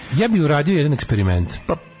ti... Ja bi uradio jedan eksperiment.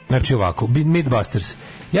 Znači ovako, Mythbusters.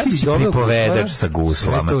 Ti si pripovedač sa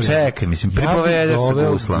guslama. Čekaj, mislim, pripovedač sa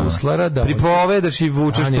guslama. Pripovedaš i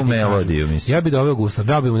vučeš tu melodiju, mislim. Ja bi doveo guslar,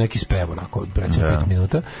 dao bi mu neki spev, onako, recimo 5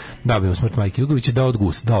 minuta, dao bi mu Smrt Majke Jugovića, dao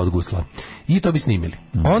od gusla. I to bi snimili.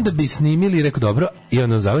 Onda bi snimili i rekao, dobro, i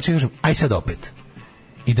onda završi i kažem, aj sad opet.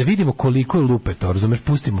 i da vidimo koliko je lupeto, razumeš,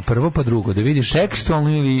 pustimo prvo pa drugo, da vidiš tekstualno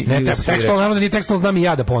ili ne, tekstualno, naravno da nije tekstualno, znam i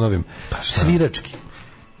ja da ponovim. Svirački.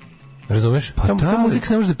 Razumeš? Pa ta muzika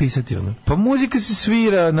se ne može zapisati, ono. Pa muzika se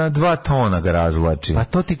svira na 2 tona ga razvlači. Pa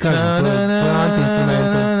to ti kažem, to je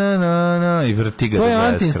anti-instrumental. I vrti ga. To je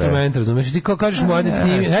anti-instrument, razumeš? Ti kao kažeš mu,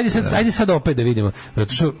 ajde sad opet da vidimo.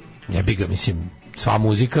 Zato što, jebi ga, mislim, sva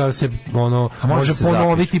muzika se može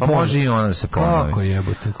ponoviti, pa može i ona da se ponovi. Kako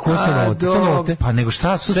jebote? Ko su note? Pa nego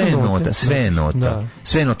šta su sve nota.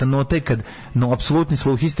 Sve nota. Nota je kad apsolutni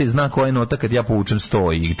sluhiste zna koja je nota kad ja povučem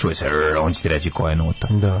 100 i čuje se, on će ti reći koja je nota.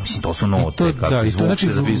 Mislim, to su note. I to znači,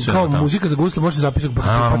 kao muzika za gusle može se zapisati,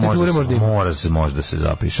 partiture možda ima. Može da se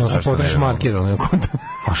zapiše. Može potrošiš marker, ono.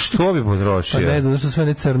 A što bi potrošio? Pa ne znam, zašto sve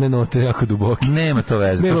ne crne note, jako duboke. Nema to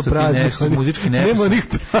veze. Nema praznih, muzički nema onih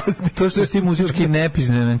praznih. To što ti muzički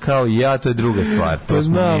nepiznen kao i ja, to je druga stvar. To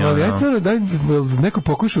znam, ali ja stvarno da neko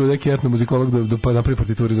pokušao neki etnomuzikolog da napravi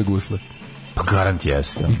partituri za gusle. Pa garant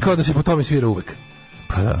jeste. I kao da se po tome svira uvek.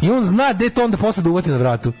 Pa da. I on zna gde to onda posle da uvati na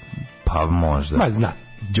vratu. Pa možda. Ma zna,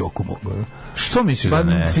 Đoku mogu. Što misliš da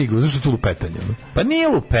ne? Pa sigurno, zašto je to lupetanje? Pa nije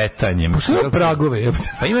lupetanje. Pa što je pragove?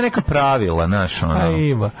 Pa ima neka pravila, znaš, ono. A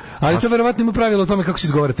ima. Ali to verovatno ima pravila o tome kako se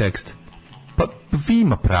izgovara tekst. Pa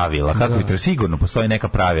ima pravila, kako bi sigurno postoji neka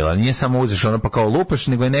pravila. Nije samo uzeš ono pa kao lupaš,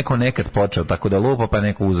 nego je neko nekad počeo tako da lupa, pa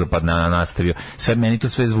neko uzeo pa nastavio. Sve meni to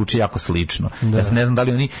sve zvuči jako slično. Ja se ne znam da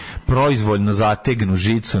li oni proizvoljno zategnu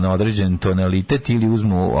žicu na određen tonalitet ili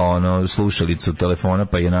uzmu slušalicu telefona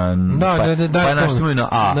pa je na pa nastavljaju na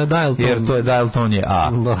A. Jer to je dial ton je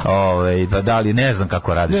A. Pa da li ne znam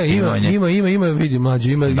kako radiš štimanje. Ima vidi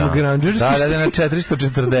mlađi, ima granđerski. Da, na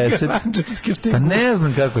 440. Pa ne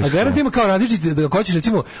znam kako je. A garant ima kao različiti, da hoćeš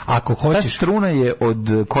recimo, ako hoćeš... Ta struna je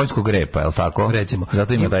od konjskog repa, je li tako? Recimo.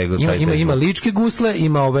 Zato ima taj ima ličke gusle,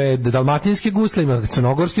 ima ove dalmatinske gusle, ima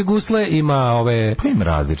crnogorske gusle, ima ove... Pa ima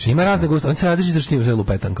različite. Ima razne gusle, oni se različite štimu, sve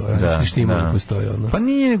lupetan kao različite štimu postoji. Pa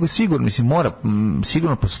nije nego sigurno, mislim,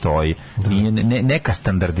 sigurno postoji. Neka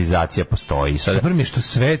standardizacija postoji. Super mi je što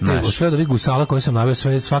sve od ovih gusala koje sam naveo,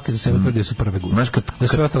 svake za sebe tvrde su prve gusle. Znaš, kad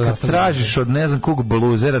tražiš od ne znam kog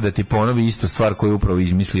bluzera da ti ponovi istu stvar koju upravo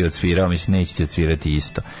izmislio odsvirao, mislim, neće ti odsvirati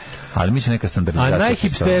isto. Ali mislim neka standardizacija. A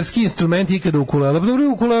najhipsterski instrument ikada ukulele. Dobro,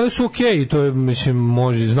 ukulele su okej, to je, mislim,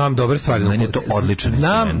 znam dobre stvari. Meni je to odličan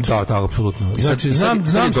instrument. Da, apsolutno. Znači, znam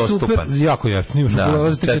super, jako jeftini.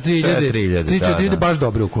 Ukulele za 3-4 baš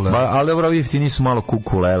dobre ukulele. Ali ovo jeftini su malo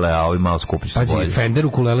ukulele, a ovi malo skuplji su bolji. Pazi, Fender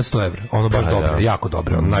ukulele 100 evra. Ono baš dobro, jako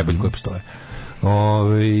dobro, ono najbolji koji postoje.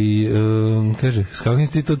 Kaže, s kakvim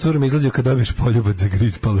si ti to curom izlazio kad dobiješ poljubac za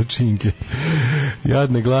griz palačinke?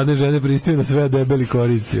 Jadne, gladne žene pristaju na sve, debeli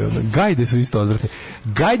koristi. Gajde su isto odvratne.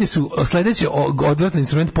 Gajde su sledeći odvratan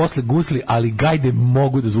instrument posle gusli, ali gajde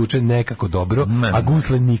mogu da zvuče nekako dobro, a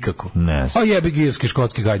gusle nikako. A jebi girske,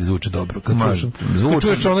 škotske gajde zvuče dobro. Kad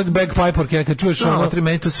čuješ onak bagpipe, kad čuješ onak...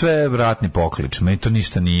 Meni to sve vratni poklič, meni to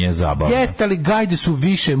ništa nije zabavno. Jeste, ali gajde su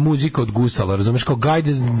više muzika od gusala, razumeš, kao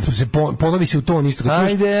gajde se ponovi se u ton isto.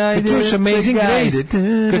 Kad čuješ Amazing Grace,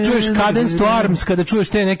 kad čuješ Cadence to Arms, kada čuješ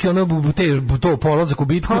te neke to polazak u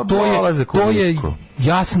bitku, to je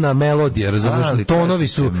jasna melodija, razumiješ, tonovi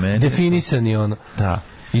su definisani, ono. Da.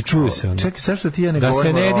 I čuje se ono. Čekaj, sad što ti ja ne da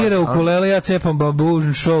govorim... Da se ne dira ukulele, ja cepam babužn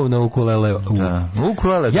show na ukulele.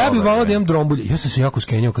 Ukulele. Ja bih volao da imam drombulje. Ja sam se jako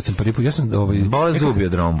skenjao kad sam prvi put. Bole zubi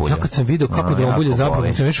od drombulja. Ja kad sam video kako drombulje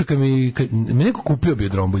zapravo, sam nešto kad mi neko kupio bio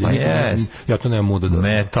drombulje. Ja to nemam muda da...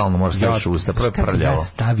 Metalno, moraš staviš usta, prvo je prljavo. Ja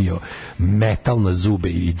stavio metal na zube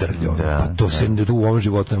i drljao. Pa to se u ovom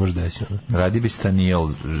životu ne može desiti. Radi bi Stanijel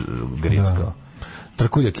grickao.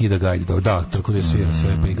 Trkulja kida gajde dobro. Da, Trkulja svira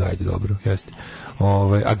sve, pa i gajde dobro. Jeste.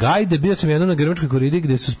 A gajde, bio sam jednom na Grbačkoj koridi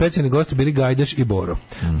gde su specijalni gosti bili Gajdaš i Boro.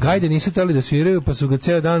 Gajde nisu teli da sviraju, pa su ga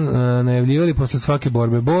ceo dan najavljivali posle svake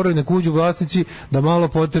borbe. Boro i nek uđu vlasnici da malo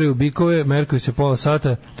poteraju bikove, merkaju se pola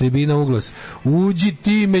sata, tribina uglas. Uđi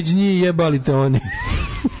ti među njih, jebali te oni.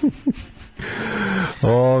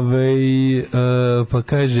 Pa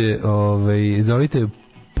kaže, zovite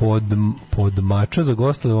podmača za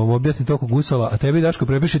gosta da vam objasni toko gusala, a tebi Daško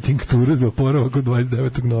prepiše tinkturu za oporavak od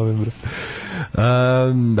 29. novembra.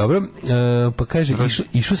 Dobro, pa kaže,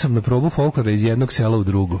 išao sam na probu folklora iz jednog sela u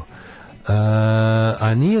drugo.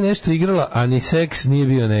 A nije nešto igrala, a ni seks nije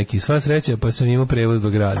bio neki. Sva sreća, pa sam imao prevoz do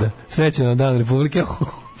grada. Sreća na Dan Republike.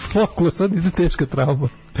 Folklor, sad ide teška trauma.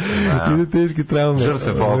 Ide teške traume.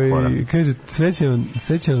 Žrtve folklora. Kaže,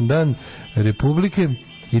 srećan Dan Republike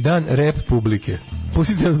i dan rap publike.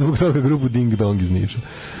 Pustite nam zbog toga grupu Ding Dong iz Niša.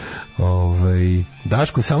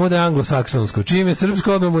 Daško, samo da je anglosaksonsko. Čim je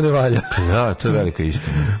srpsko, odmah mu ne valja. Ja, to je velika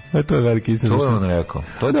istina. To je velika istina. To je on rekao.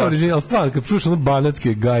 To je original stvar, kad čuješ ono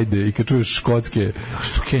banatske gajde i kad čuješ škotske...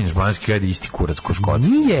 Što kenješ, banatske gajde isti kurac ko škotske?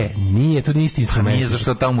 Nije, to nije isti instrument. Nije,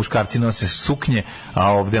 zašto tamo muškarci nose suknje,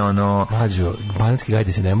 a ovde ono... Mlađo, banatske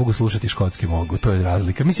gajde se ne mogu slušati, škotske mogu, to je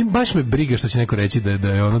razlika. Mislim, baš me briga što će neko reći da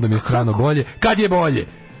je ono da mi je strano bolje. Kad je bolje?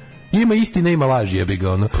 Ima istine, ima laži, jebi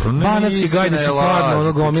ga, ono. Banatske gajde su stvarno,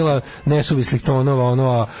 ono, gomila nesuvislih tonova,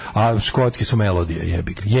 ono, a škotske su melodije,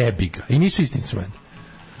 jebi ga. I nisu isti instrument.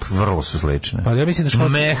 Vrlo su slične. Pa ja mislim da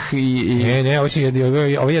škotske... Meh i... Ne,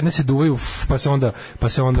 ove jedne se duvaju, pa se onda... Pa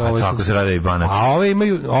tako se rade i banatske. A ove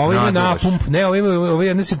imaju napump, ne, ove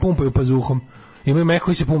jedne se pumpaju pazuhom. Imaju meh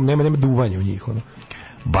koji se pump, nema duvanja u njih, ono.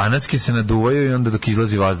 Banatski se naduvaju i onda dok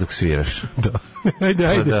izlazi vazduh sviraš. Da.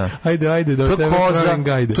 Ajde.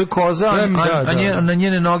 To je koza, a na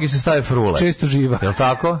njene noge se stave frule. Često živa. Je li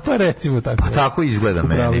tako? Pa recimo tako. Pa tako izgleda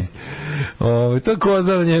meni. To je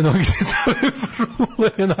koza, na njene noge se stave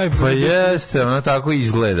frule. Pa jeste, ona tako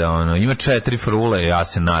izgleda. Ima 4 frule, ja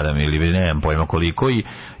se nadam, ili nemam pojma koliko,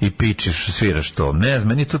 i pičeš, sviraš to. Ne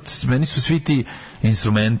znam, meni su svi ti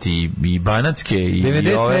instrumenti i banatske i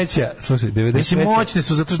 93. Slušaj, 93. Mislim, moćne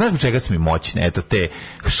su, zato što znaš čega su mi moćne, eto te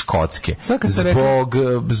škotske.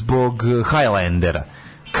 Zbog Highlandera.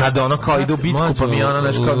 Kada ono kao ide u bitku, pa mi ono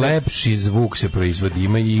nešto kao... Lepši zvuk se proizvodi,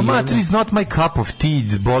 ima i... Mater is not my cup of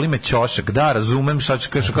tea, boli me ćošak, da, razumem šta ću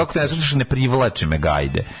kažeš, kako te ne slušaš, ne privlače me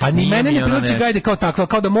gajde. Pa ni mene ne privlače gajde kao takva,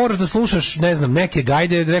 kao da moraš da slušaš, ne znam, neke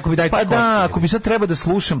gajde, rekao bi dajte škotske. Pa da, ako bi sad treba da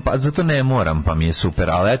slušam, pa zato ne moram, pa mi je super,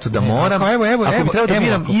 ali eto da moram, ako bi treba da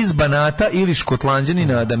biram iz Banata ili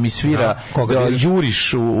Škotlanđanina da mi svira, da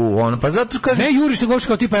juriš u ono, pa zato kažem... Ne juriš, nego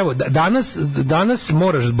kao tipa, evo, danas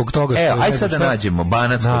moraš zbog toga što... Evo, ajde sad da nađemo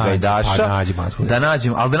Banat gajdaša,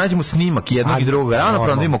 da nađemo snimak jednog i drugog,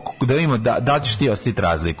 ravnopravno da vidimo da ćeš ti ostaviti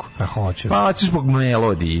razliku. Hoću. Pa ćeš zbog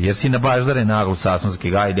melodiji, jer si na baždare anglosaksonske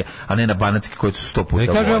gajde, a ne na banatske koje su 100 puta bolje.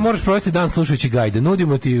 Kažu, moraš provesti dan slušajući gajde,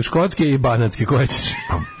 nudimo ti škotske i banatske koje ćeš.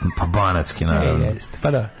 Pa banatske, naravno.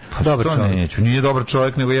 Pa da, dobar čovjek. Neću, nije dobar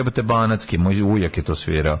čovjek, nego jebate banatski, moj ujak je to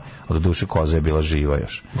svirao, od duše koza je bila živa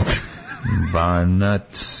još.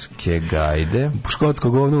 Banatske gajde. Škotsko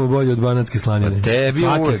govno bolje od banatske slanine. Tebi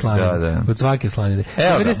uvijek, da. Od svake slanine.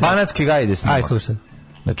 Evo ga, banatske gajde snima. Aj, slušaj.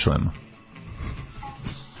 Da čujemo.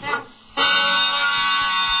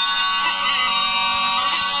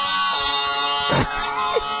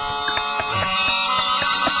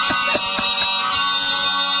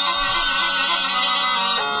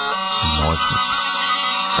 Moćno su.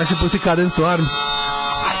 Aj se pusti Cadence to Arms.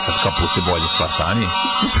 Aj sad kao pusti bolje stvar, stani.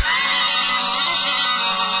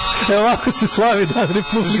 Evo ovako se slavi Dan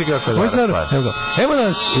Republike. Evo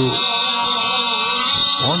nas.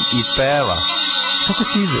 On i peva. Kako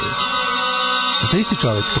stiže? To je isti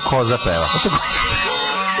čovjek. To koza peva. Koza peva.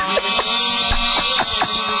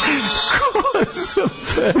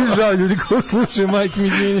 Žao ljudi ko slušaju, majke mi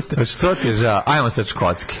izvinite. Što ti je žao? Ajmo sad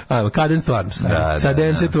škotski. Ajmo, Cadence to Arms.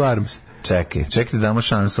 Cadence to Arms. Čekaj, damo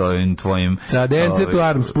šansu ovim tvojim... Cadence to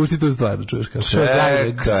Arms, pusti tu stvar, čuješ kao.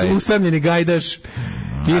 Čekaj. Usamljeni gajdaš.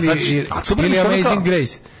 Ili Amazing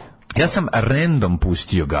Grace. Ja sam random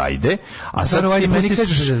pustio gajde, a sad ti meni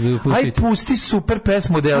kažeš, aj pusti super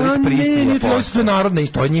pesmu da Elvis Presley. Ne, to je narodne,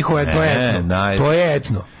 to je njihove, to je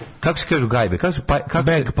etno. Kako se kažu gajbe?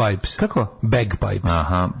 Bagpipes. Kako? Bagpipes.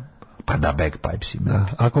 Aha. Pa da, bagpipes ima. Da.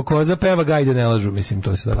 Ako koza peva, gajde ne lažu, mislim,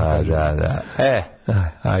 to se da kaže. Da.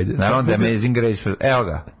 Ajde. Naravno da Amazing Grace, evo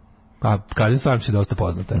ga. Pa, kažem, stvarno si dosta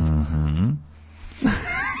poznat.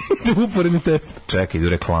 Uporedni test. Čekaj, idu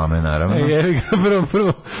reklame, naravno. Evi ga,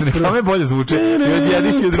 prvo. Reklame bolje zvuče i od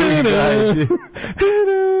jednih i od drugih gajdi.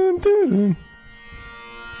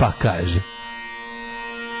 Pa kaže.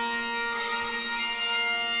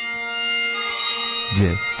 Gdje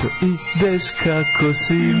to ideš, kako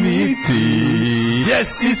si mi ti? Gdje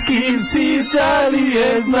si, s kim si, šta li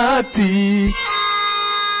je znati?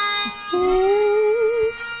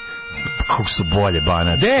 Kako su bolje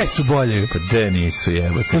banatske? Gde su bolje? Pa gde nisu,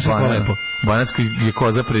 jebote. Slušaj ko lepo. Banatsko je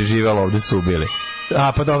koza preživjela, ovde su ubili.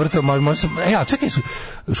 A, pa dobro, to može sam... čekaj,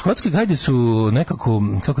 škotske gajde su nekako,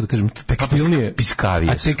 kako da kažem, tekstilnije.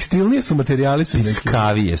 Piskavije su. A tekstilnije su, materijali su neki.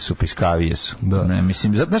 Piskavije su. Da. Ne,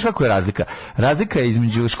 mislim, znaš kako je razlika? Razlika je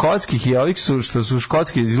između škotskih i ovih što su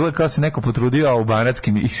škotski izgleda kao se neko potrudio, a u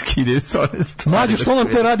banatskim iskide s one strane. Mlađo, što nam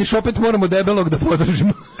te radiš? Opet moramo debelog da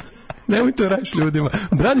podržimo. Nemoj to radiš ljudima.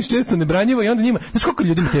 Braniš često nebranjivo i onda njima... Znaš koliko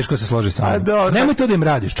ljudima teško se složi sa mnom? Nemoj to da im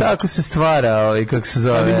radiš. Tako se stvara, kako se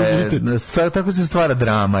zove... Tako se stvara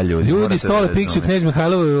drama ljudi. Ljudi stole Piksiju, Knez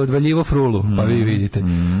Mihajlovo je odvaljivo frulu, pa vi vidite.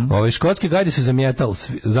 Škotske gajde su za metal,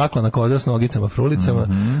 zaklana koza s nogicama, frulicama.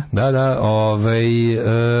 Da,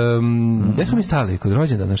 gde smo mi stali? Kod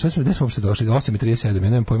rođendana? Gde smo uopšte došli? 8:37, ja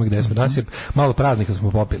nemam pojma gde smo. Danas je malo praznika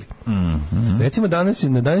smo popili. Recimo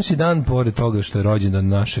na današnji dan, pored toga što je rođendan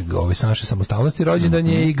naše samostalnosti, rođendan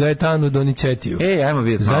je i Gaetanu Donizetiju. Ajmo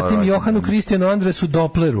vidjeti. Zatim Johanu Kristijanu Andresu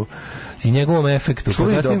Dopleru i njegovom efektu.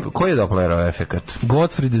 Koji je Doplerov efekat?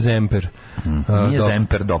 Gottfried Zemper. Nije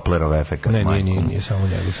Zemper Doplerov efekat. Nije samo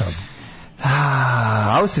njegov sam.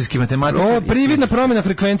 Austrijski matematičar. Ovo prividna promjena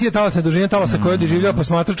frekvencije talasa, dužine talasa koja doživljava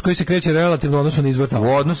posmatrač koji se kreće relativno u odnosu na izvor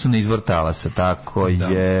talasa. U odnosu na izvor talasa, tako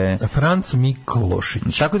je. Franc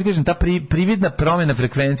Miklošić. Tako ti kažem, ta prividna promjena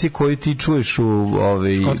frekvencije koju ti čuješ u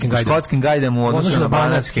škotskim gajdama u odnosu na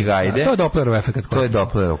banatske gajde. To je Doplerov efekt. To je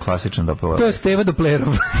Doplerov, klasičan Doplerov. To je Steva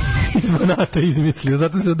Doplerov iz Banata izmislio,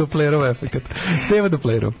 zato se Doplerov efekt. Steva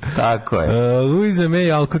Doplerov. Tako je. Luisa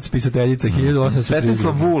May Alcott, spisateljica 1830.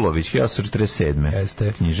 Svetislav Vulović, 1847.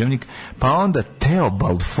 Jeste. Književnik. Pa onda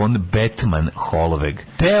Theobald von Bettman Hollweg.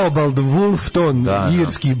 Theobald Wolfton,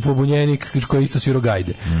 irski pobunjenik koji isto sviro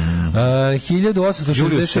gajde.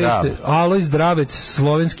 1866. Alojz Dravec,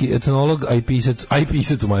 slovenski etnolog, a i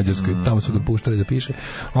pisac u Mađarskoj. Tamo su ga puštali da piše.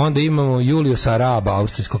 Onda imamo Julio Saraba,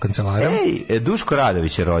 austrijskog kancelara. Duško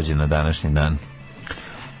Radović je rođen na današnji dan.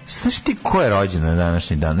 Znaš ti ko je rođen na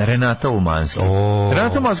današnji dan? Renata Umanski.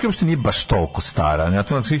 Renata Umanski uopšte nije baš toliko stara.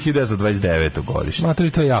 Renata Umanski je 1929. godišnje.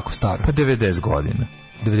 Maturi, to je jako staro. Pa 90 godina.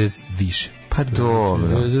 90 više. Pa dobro.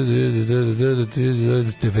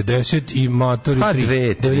 90 i maturi 3. Pa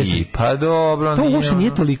 2-3. Pa dobro. To uopšte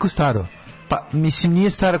nije toliko staro. Pa, mislim, nije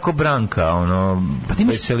stara ko Branka, pa ti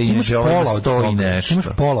imaš pola od toga. Ti imaš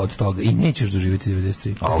pola od toga i nećeš doživjeti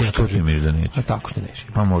 93. A što ti misliš da nećeš? A tako što nećeš.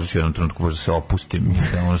 Pa možda ću jednom trenutku možda se opustim i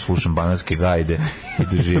da slušam banatske gajde i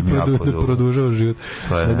doživim jako dobro. Da produžava život.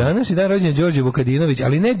 Danas je dan rođenja Đorđe Vukadinović,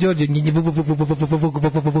 ali ne Đorđe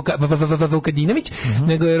Vukadinović,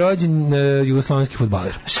 nego je rođen jugoslovenski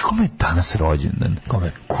fudbaler. Znaš kome je danas rođendan?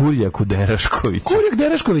 Kome? Kurjaku Deraškoviću. Kurjak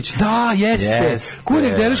Derašković, da, jeste.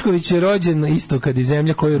 Kurjak Derašković je rođen isto kad je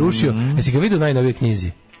zemlja koju je rušio. Jesi ga vidio u najnovijoj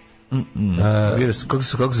knjizi? Kako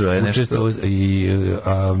se zove nešto? I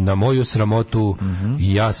na moju sramotu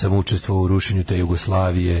i ja sam učestvovao u rušenju te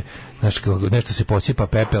Jugoslavije. Znaš, nešto se posipa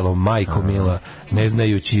pepelom, majko mila, ne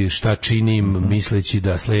znajući šta činim, misleći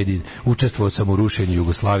da sledi. Učestvovao sam u rušenju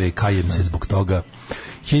Jugoslavije i kajem se zbog toga.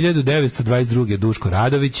 1922. Duško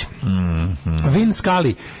Radović. Vin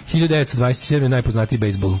Scully, 1927. najpoznatiji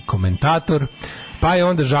bejsbol komentator. Pa je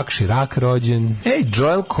onda Jacques Chirac rođen.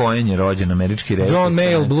 Joel Cohen je rođen, američki reper. John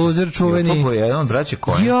Mayall, bluzer čuveni. To je jedan od braće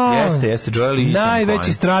Cohen. Jeste, Joel i najveći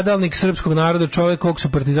Cohen. stradalnik srpskog naroda, čovjek kog su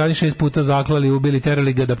partizani 6 puta zaklali, ubili,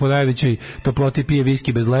 terali ga da po najvećoj toploti pije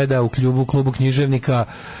viski bez leda u klubu književnika.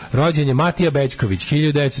 Rođen je Matija Bećković,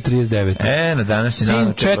 1939. Na današnji dan.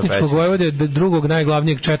 Sin četničkog vojvode, drugog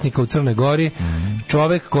najglavnijeg četnika u Crnoj Gori.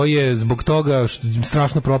 Čovjek koji je zbog toga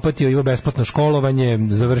strašno propatio, ima besplatno školovanje,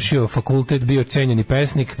 završio fakultet, bio cenjeni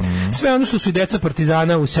pesnik. Sve ono što su i deca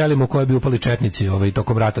partizana u selima u koje bi upali četnici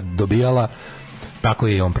tokom rata dobijala, tako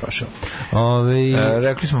je i on prošao.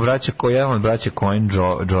 Rekli smo jedan od braća Cohen,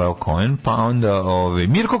 Joel Cohen, pa onda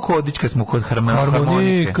Mirko Kodić, kad smo kod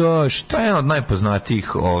harmonike. To je jedan od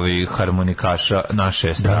najpoznatijih harmonikaša naše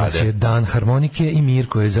estrade. Danas je dan harmonike i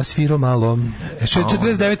Mirko je zasvirao malo.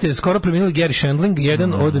 49. je skoro preminuli Gary Shandling,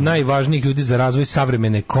 jedan od najvažnijih ljudi za razvoj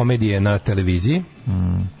savremene komedije na televiziji.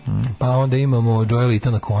 Pa onda imamo Joela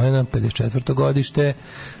Ethana Cohena, 54. godište.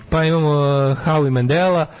 Pa imamo Howie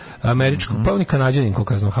Mandela, američkog, pa on je Kanadjanin,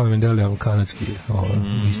 koliko ja znam, Howie Mandela je kanadski,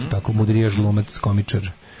 isto tako mudrijaš, glumac,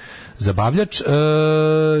 komičar, zabavljač.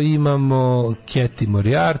 Imamo Katie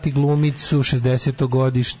Moriarty, glumicu, 60.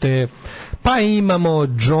 godište. Pa imamo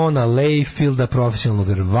Johna Layfielda, profesionalnog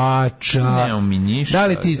rvača. Nemo mi ništa. Da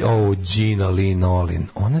li ti... Gina Lee Nolin.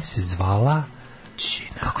 Ona se zvala...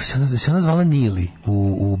 Kako se ona zvala Nili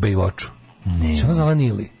u Baywatchu? Ne. Se ona zvala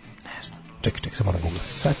Nili? Ne znam. Čekaj, sam moram googlat.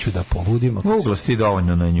 Sad ću da poludim. Googla ti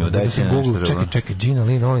dovoljno na nju. Daj se nešto. Čekaj, Gina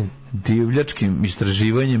Lee Nolin. Divljačkim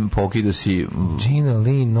istraživanjem pokido si Gina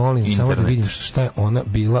Lee Nolin, internet. Samo da vidim šta je ona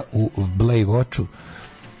bila u Baywatchu.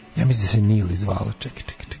 Ja mislim da se Nili zvala. Čekaj.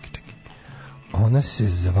 Ona se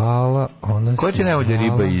zvala... Koja ti najbolja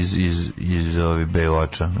riba iz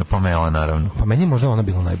Baywatcha? Pamela, naravno. Pa meni je možda ona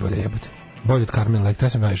bila najbolja, jebote. Bolje od Carmen Electra,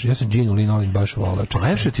 ja sam Ginu Lee Nolin baš volao.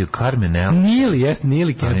 Lepše ti od Carmen Electra.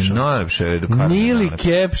 Nili Capshaw. Ali najlepše je od Carmen Nili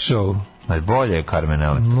Capshaw. Ali bolje je Carmen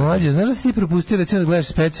Electra. Mlađe, znaš da si ti propustio recimo da gledaš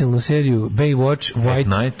specijalnu seriju Baywatch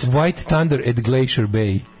White Thunder at Glacier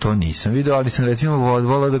Bay? To nisam vidio, ali sam recimo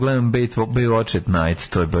volao da gledam Baywatch at Night,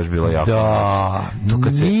 to je baš bilo jako. Da,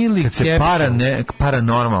 kad se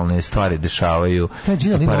paranormalne stvari dešavaju,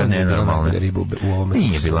 paranormalne ribu u ovome.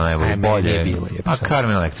 Nije bilo najbolje, bolje. A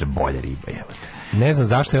Carmen Electra bolje riba je. Ne znam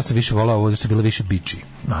zašto, ja sam više volao ovo, zašto je bila više biči.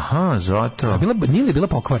 Aha, zato. Nije li bila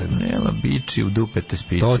pokvarena? Nijela biči u dupete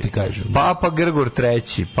spiči. To ti kažem. Papa Grgur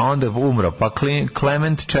III, pa onda umro, pa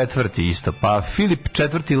Klement IV isto, pa Filip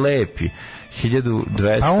IV Lepi,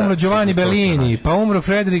 1200. Pa umro Giovanni Bellini, pa umro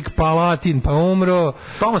Frederik Palatin, pa umro...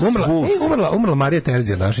 Thomas Wolfe. Umrla Marija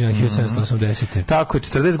Terzijan, naša 1780. Tako je,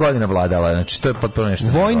 40 godina vladala, znači to je potpuno nešto.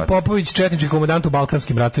 Vojin Popović, četnički komandant u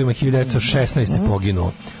Balkanskim ratovima, 1916.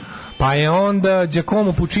 poginuo. Pa je onda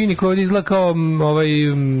Giacomo Puccini koji izgleda kao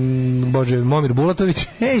Momir Bulatović.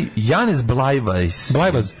 Hej, Janez Blajvaz.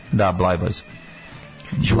 Blajvaz? Da, Blajvaz.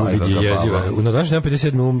 Na današnji dan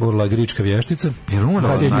 57. umrla grička vještica. Jer umrla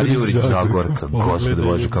Marija Jurić Zagorka. Gospode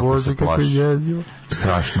Bože, kako se plaši.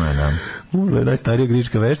 Strašno je, da. Umrla je najstarija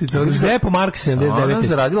grička vještica. Zepo Mark 79. Ona je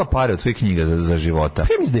zaradila pare od svojih knjiga za života. Ja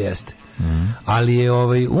mislim da jeste. Ali je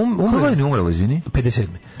umro je umrlo, izvini? 57.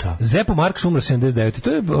 Da. Zepo Marks umro 79.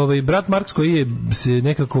 To je brat Marks koji je se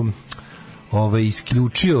nekako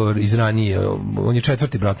isključio iz ranije. On je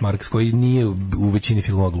četvrti brat Marks koji nije u većini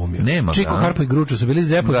filmova glumio. Nema Chico, Harpo i Gručo su bili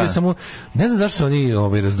Zepo, koji samo ne znam zašto su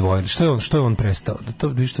oni razdvojili. Što je on prestao? To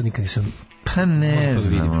više nikad nisam. Pa ne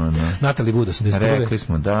znam. Natalie Wood 81. Rekli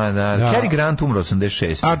smo, da. Cary Grant umro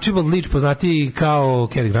 86. Archibald Leach poznati kao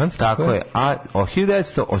Cary Grant. Tako je. A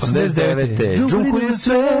 1989. Džumhur je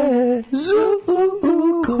sve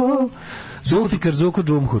Zuko. Zulfikar Zuko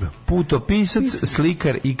Džumhur. Putopisac,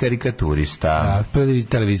 slikar i karikaturista. Prvi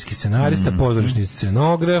televizijski scenarista, pozorišni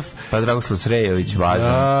scenograf. Pa Dragoslav Srejović,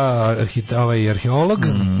 važan. Arheolog.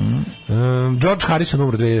 George Harrison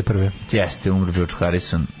umro 2001. Jeste, umro George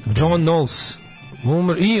Harrison. John Knowles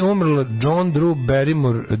umrla John Drew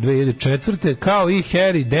Barrymore 2004. kao i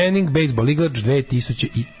Harry Denning, bejsbol igrač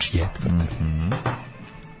 2004.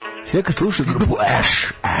 Sve kad sluša grupu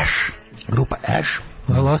Ash. Grupa Ash.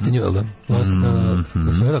 Lost in You,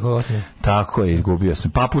 tako je, izgubio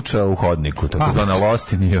sam. Papuča u hodniku, tako zvana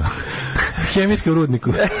Lost in You. Hemijska u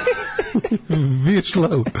rudniku. Višla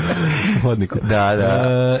u hodniku.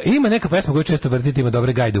 Da. Ima neka pesma koju često vrtite, ima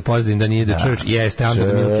dobre gajde u pozadini, da nije The Church. Jeste, Under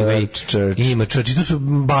the Milky Way. Ima Church. I tu su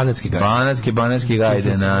banatski gajde. Banatski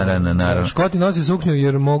gajde, naravno. Škoti nosi suknju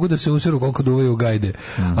jer mogu da se useru koliko duvaju gajde.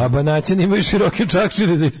 A Banaćani imaju široke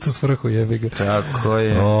čakšire za istu svrhu, jebiga. Tako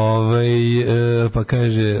je. Pa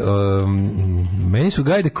kaže, meni su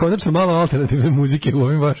gajde konačno malo alternativne muzike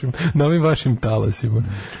na ovim vašim talasima.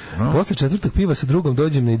 Posle četvrtog piva sa drugom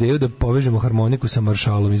dođem na ideju da povežemo harmoniku sa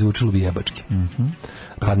maršalom, izvučilo bi jebački.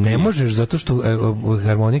 Pa ne možeš, zato što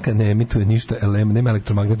harmonika ne emituje ništa, nema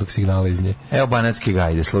elektromagnetnog signala iz nje. Evo banatski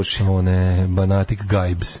gajde, slušaj. One Banatic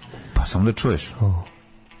Gajbs. Pa samo da čuješ.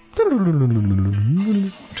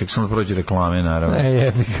 Ček sam da prođe reklame, naravno.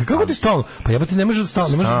 Kako ti stalno? Pa jebate, ne može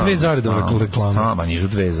dve zaredom reklame. Pa nisu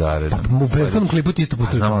dve zaredom. U prethodnom klipu ti isto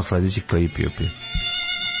pustio. Znam vam sledeći klip i opi.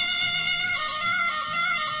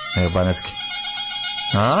 Evo banatski.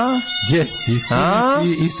 Yes,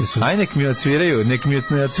 iste su. Ajde, nek mi odsviraju, nek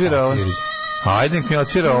mi odsvira ovo. Ajde, nek mi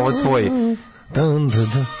odsvira ovo tvoje.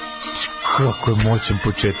 Kako je moćan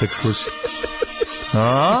početak, slušaj.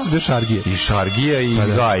 Šargije. I šargija i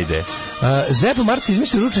gajde. Zepo Marks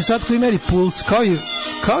izmislio ručni sat koji meri puls,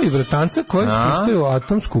 kao i vratanca koji spuštaju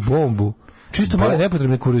atomsku bombu. Čisto mali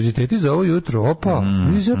nepotrebne kurioziteti za ovo jutro. Opa,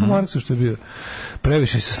 vidi Zepo Marksa što je bio.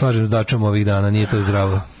 Previše se slažem s Dačom ovih dana, nije to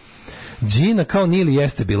zdravo. Gina kao Nili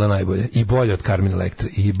jeste bila najbolja i bolja od Carmen Electra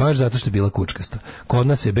i baš zato što je bila kučkasta. Kod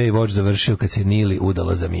nas je Baywatch završio kad se Nili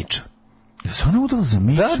udala za Miča. Je se ona udala za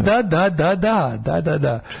Miča?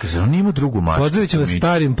 Da. Čekaj, zar on nije imao drugu mačku? Pozdravit ću vas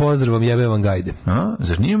starim pozdravom, jebe vam gajde.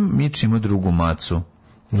 Zar nije Mič imao drugu macu?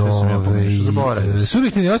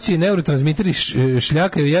 Subjektivni osjećaj i neurotransmiteri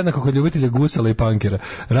šljakaju jednako kod ljubitelja gusala i pankera.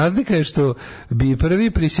 Razlika je što bi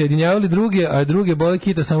prvi prisjedinjavali druge, a druge bole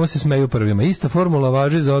kita samo se smeju prvima. Ista formula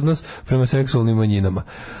važi za odnos prema seksualnim manjinama.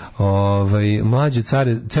 Mlađe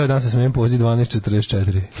care, ceo dan se smejem po ozi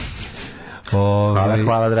 12:44.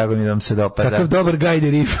 Hvala, drago mi da vam se dopada. Kakav dobar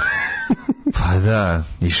gajde rif. Pa da,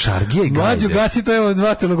 i šargije i gajde. Mlađu, gasi to, evo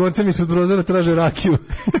dva telogorca mi ispod prozora traže rakiju.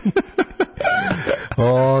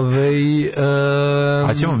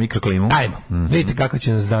 A ćemo mikroklimu? Ajmo, vidite kako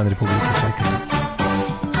će nas dan Republike čekati.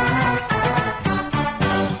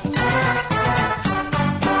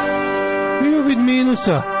 Vid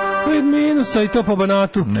minusa. Minusa i to po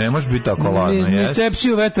Banatu. Ne može biti tako ladno, Ni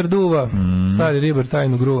stepsiju vetar duva. Stari ribar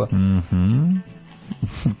tajnu gruva.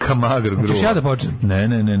 Kamagr gruva. Hoćeš ja da počnem?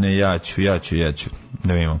 Ne, ja ću.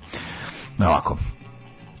 Da vidimo. Ovako.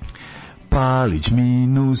 Palić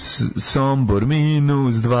minus, Sombor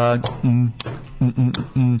minus 2,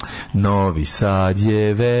 Novi Sad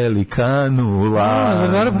je velika nula,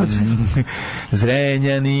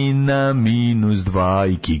 Zrenjanina minus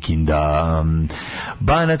 2 i Kikinda,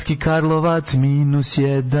 Banatski Karlovac minus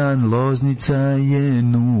 1, Loznica je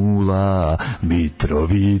 0,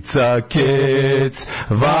 Mitrovica kec,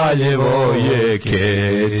 Valjevo je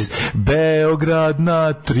kec, Beograd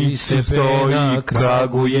na 3 stoji,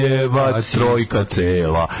 Kragujevac trojka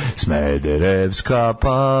cela, Smederevska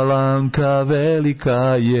Palanka velika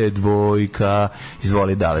je 2.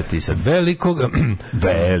 Izvoli dale ti sad. Velikog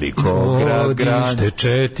gradište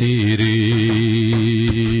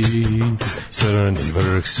 4, Crni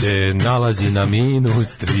vrh se nalazi na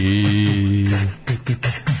minus 3,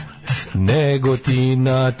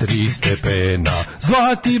 Negotina 3 stepena,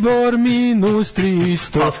 Zlatibor minus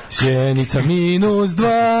 300, Sjenica minus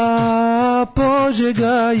 2,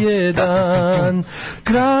 Požega 1,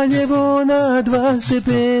 Kraljevo na 2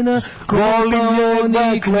 stepena,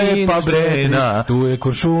 Kopaonik lepa Brena, tu je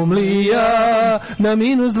Kuršumlija na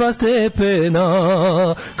minus 2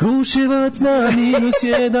 stepena, Kruševac na minus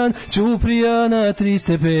 1, Ćuprija na 3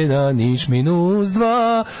 stepena, Niš minus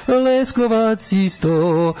 2, Leskovac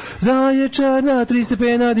isto, Zaječar na 3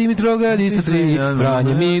 stepena, Dimitrograd isto 3,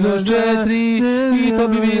 Vranje minus 4 i to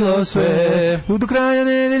bi bilo sve. Do kraja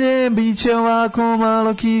nedelje bit će ovako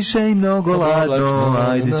malo kiše i mnogo ladno.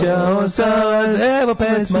 Ajde, ćao sad, evo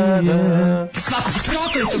pesma. Svakog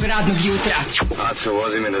prokletog radnog jutra. Aco,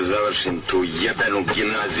 vozi me da završim tu jebenu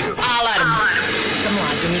gimnaziju. Alarm sa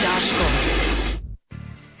Mlađom i Daškom.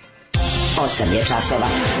 8 je časova.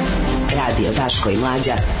 Radio Daško i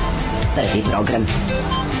Mlađa. Prvi program.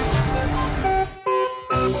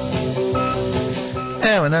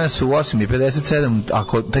 Evo nas u 8:57,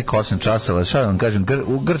 ako tek 8 časova, šta da vam kažem,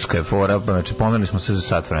 Grčka je fora, znači pomerili smo se za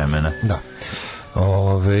sat vremena. Da.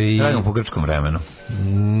 Radimo po grčkom vremenu.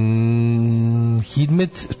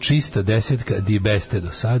 Hidmet čista desetka, di beste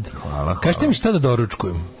do sad. Hvala. Kažete mi šta da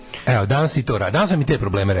doručkujem? Evo, danas i to radi. Danas sam i te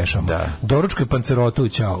probleme rešamo. Da. Doručkuj pancerotu,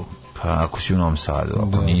 čao. Pa ako si u Novom Sadu,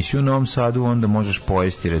 ako nisi u Novom Sadu, onda možeš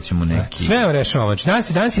pojesti recimo neki... Sve vam rešavamo.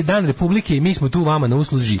 Znači, danas je dan Republike i mi smo tu vama na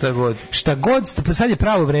usluzi. Šta god, sad je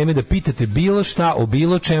pravo vreme da pitate bilo šta o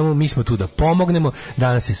bilo čemu, mi smo tu da pomognemo.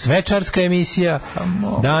 Danas je svečarska emisija.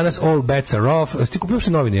 Danas all bets are off. Ti kupio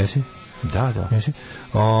se novine, jesi? Da. Jesi?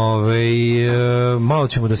 Malo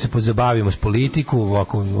ćemo da se pozabavimo s politiku,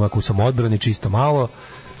 ovako sam odbrani čisto malo.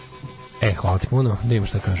 Hvala ti puno. Da imamo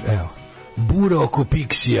šta kaže. Evo. Bura oko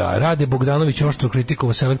Piksija. Rade Bogdanović oštro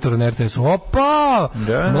kritikovao selektora na RTS-u. Opa!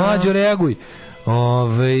 Mlađo, reaguj.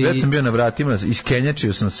 Već sam bio na vratima,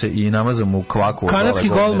 iskenjačio sam se i namazao mu kvaku. Kanadski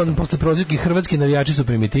golman posle prozivki hrvatski navijači su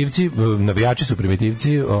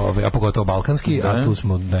primitivci, a pogotovo balkanski, a tu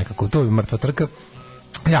smo nekako, to je mrtva trka.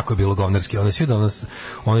 Jako je bilo govnarski, one svi danas,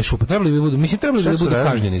 one šupe, trebali bi da budu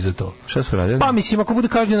kažnjeni za to. Šta su radili? Pa mislim, ako bude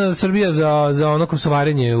kažnjena Srbija za ono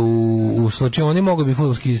krsovarenje u slučaju, oni mogu bi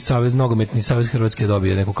fudbalski savez, nogometni savez Hrvatske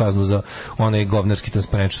dobije neku kaznu za onaj govnarski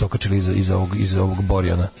transparent što se okačili iz ovog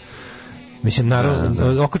Borjana. Mislim,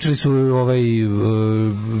 naravno, okačili su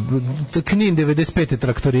Knin 95.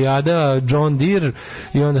 traktorijada, John Deere,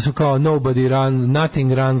 i onda su kao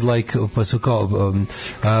nothing runs like, pa su kao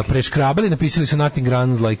preškrabali, napisali su nothing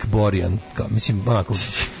runs like Borjan. Kao, mislim, onako,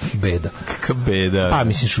 beda. Kaka beda. Pa,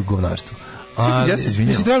 mislim, govnarstvo. Ja se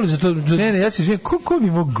izvinjam. Ne, ja se izvinjam, koliko mi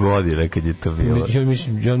imao godina kad je to bilo?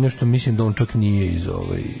 Ja nešto mislim da on čak nije iz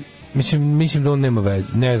Mislim da on nema veze,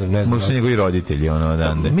 ne znam. Možda su njegovi roditelji,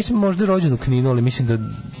 odande. Mislim, možda je rođen u Kninu, ali mislim da,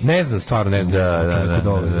 ne znam, stvarno ne znam.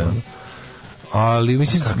 Da. Ali,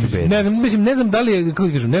 mislim, ne znam da li je, kako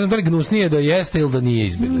kažem, ne znam da li gnusnije da jeste ili da nije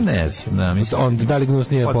izbjeglica. Ne znam, mislim. Da li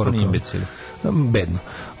gnusnije je poruka? Bedno.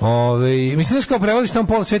 Mislim, znaš kao prevališ tamo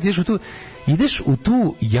pola sveta, ideš u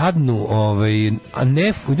tu jadnu,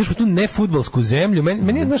 ideš u tu nefudbalsku zemlju.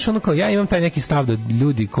 Meni je, znaš, ono kao, ja imam taj neki stav da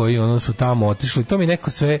ljudi koji su tamo otišli, to mi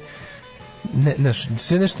neko sve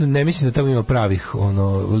nešto, ne mislim da tamo ima pravih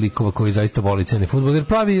likova koji zaista voli cene fudbal, jer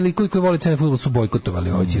pravi likovi koji voli cene fudbal su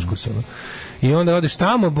bojkotovali ovaj cirkus. I onda odeš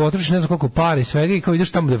tamo, potrošiš ne znam koliko pare i svega i kao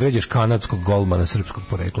ideš tamo da vređaš kanadskog golmana srpskog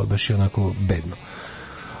porekla, baš je onako bedno.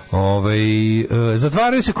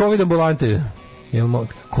 Zatvaraju se COVID ambulante.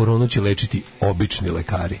 Koronu će lečiti obični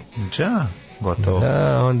lekari. Gotovo.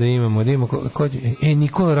 Da, onda imamo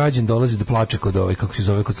Nikola Rađen dolazi da plače kod kako se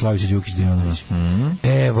zove, kod Slavića Đukić Dejanović.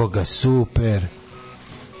 Evo ga, super.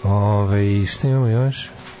 Šta imamo još?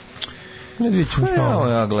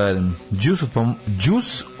 Ja gledam.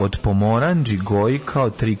 Džus od pomoranđi goji kao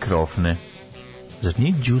 3 krofne. Zar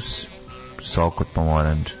nije džus sok od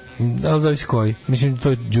pomoranđe? Da li zavisi koji? Mislim, to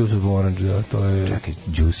je džus od pomoranđe, da, to je... Čekaj,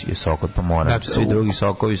 džus je sok od pomoranđe, svi drugi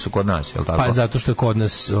sokovi su kod nas, je li tako? Pa zato što je kod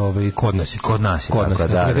nas, kod nas je. Kod nas je, tako,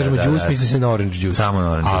 da. Da kažemo džus, misli se na orange juice. Samo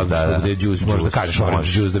na orange juice, da. A gde je juice, možda kažeš orange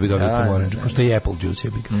juice da bi dobio pomoranđe, pošto je apple juice,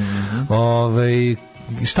 je bih.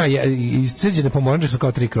 Šta je, isceđene pomoranđe su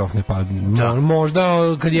kao 3 krofne, pa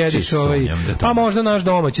možda kad jediš pa možda naš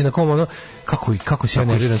domaći na kom ono, kako se ja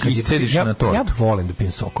nerviram kad iscediš na tortu. Ja volim da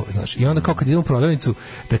pijem sokove, znaš, i onda kao kad idem u prodavnicu,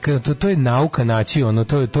 to je nauka naći, ono,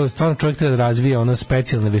 to je stvarno čovjek treba da razvija ono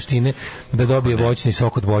specijalne veštine da dobije voćni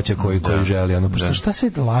sok od voća koji želi, ono, pošto šta sve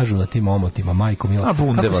lažu na tim omotima, majko mila,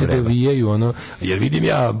 kako se dovijaju, ono, jer vidim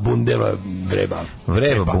ja bundeva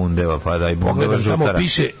vreba bundeva, pa da i bundeva žutara. Tamo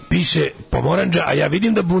piše pomoranđa, a ja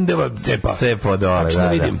vidim da bundeva cepa dole,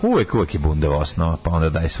 da. Uvijek je bundeva osnova, pa onda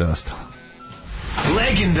daj sve ostalo.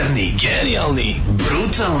 Legendarni, genijalni,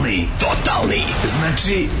 brutalni, totalni.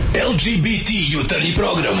 Znači, LGBT jutarnji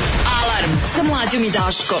program. Alarm sa Mlađom i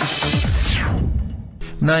Daškom.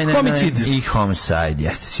 Homicid i Homicide,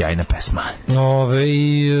 jeste sjajna pesma.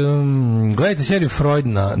 Gledajte seriju Freud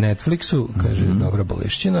na Netflixu, kaže dobra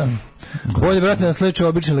bolešćina. Bolje, brate, nas leče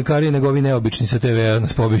obični lekari nego ovi neobični sa TV-a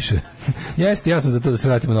nas pobiše. Jeste, ja sam za to da se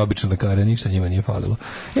vratimo na obične lekare, ništa njima nije falilo.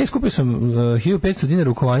 Skupio sam 1500 dinara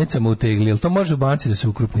u kovanicama u tegli, jel to može u banci da se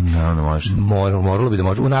ukrupni? Naravno može. Moralo bi da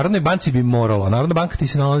može. U Narodnoj banci bi moralo, a Narodna banka ti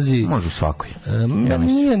se nalazi... Može u svakoj.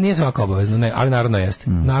 Nije svaka obavezna, ne, ali Narodna jeste.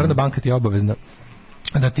 Narodna banka ti je obavezna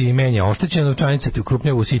da ti menja oštećena novčanica, ti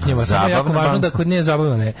ukrupnjava, usitnjava. Samo je jako važno da kod nije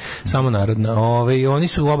zabavna, ne, samo narodna. Oni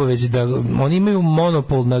su u obavezi da, oni imaju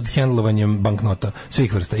monopol nad hendlovanjem banknota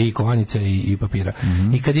svih vrsta, i kovanice i papira.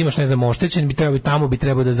 I kad imaš, ne znam, oštećen, bi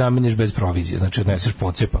trebao da zameniš bez provizije. Znači, odneseš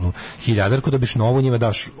pocepanu 1000, dobiš novu, njima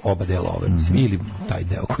daš oba dela ove, ili taj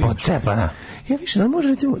deo koji imaš. Pocepana? Ja više,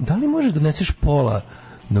 da li možeš da odneseš pola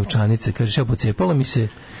novčanice, kažeš, ja pocepalo mi se,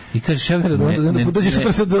 i kažeš, onda dođeš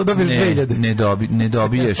sutra se dobiješ 2000.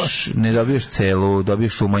 Ne dobiješ celu,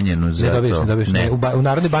 dobiješ umanjenu za to. Ne dobiješ. U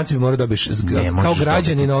Narodnoj banci bi morao dobiješ, kao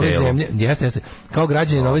građanin ove zemlje, jeste, kao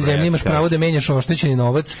građanin ove zemlje imaš pravo da menjaš oštećeni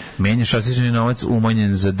novac. Menjaš oštećeni novac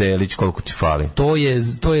umanjen za delić koliko ti fali.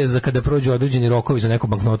 To je za kada prođu određeni rokovi za neku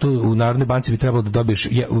banknotu, u Narodnoj banci bi trebalo da dobiješ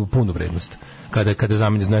punu vrednost. Kada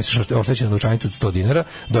zameniš oštećenu novčanicu od 100 dinara,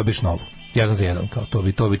 dobiješ novu. 1 za 1, kao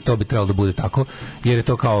to bi trebalo da bude tako, jer je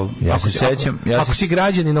to kao ako si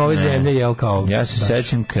građanin ove zemlje, jel, kao ja se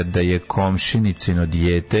sećam kada je komšinicino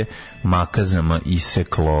dijete makazama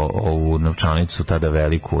iseklo ovu novčanicu tada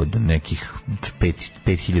veliku od nekih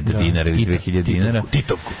 5000 dinara ili 2000 dinara,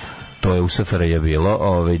 Titovku. To je u SFRJ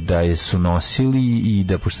bilo, da je su nosili i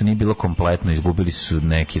da pošto nije bilo kompletno, izgubili su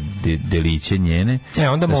neke deliće njene.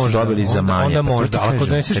 Onda da možda. Dobili za manje. Onda možda, ako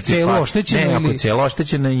doneseš celo oštećeno ili... Ne, ako celo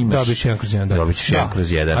oštećeno imaš... Dobiš 1/1. Dobiš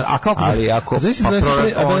 1/1. A kako? Ali ako...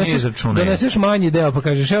 Doneseš manji deo, pa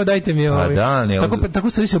kažeš, evo dajte mi ovaj... Tako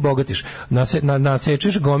stvari se obogatiš.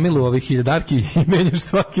 Nasečeš gomilu ovih 1000 i menjaš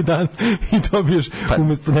svaki dan i dobiješ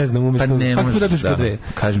umesto, ne znam, svaki dobiješ po 2.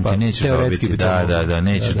 Kažem ti, nećeš dobiti. Da,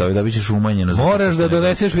 nećeš dobiti. Ćeš umanjeno. Moraš da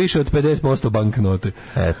doneseš više od 50% banknote.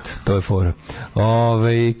 Eto. To je fora.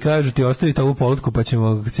 Kažu ti, ostavite ovu polutku pa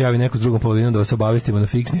ćemo se javi neku s drugom polovinom da vas obavestimo na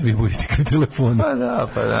fiksni, a vi budete kod telefona.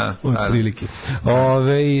 Pa da. Od prilike.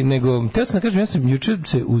 Nego, teo sam da kažem, ja sam juče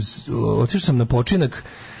otišao sam na počinak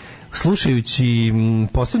slušajući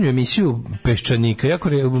poslednju emisiju Peščanika.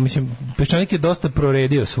 Peščanik je dosta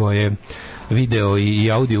proredio svoje video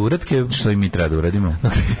i audio uratke. Što i mi treba da uradimo?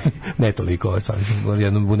 Ne toliko,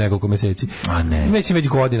 u nekoliko meseci. Već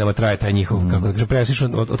godinama traje taj njihov, kako da kažem, presiš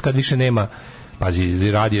od kad više nema,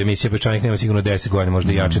 pazi, radio emisija Peščanik nema sigurno 10 godina,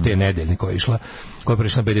 možda i jače, te nedeljne koja je išla, koja je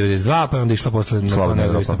prešla na B92, pa je onda išla posle na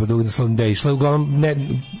nezavisno da je išla, uglavnom,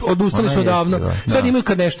 odustali su odavno. Sad imaju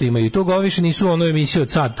kad nešto imaju, i to uglavnom više nisu ono emisije od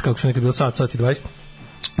sad, kako su nekad bilo sat i 20,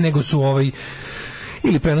 nego su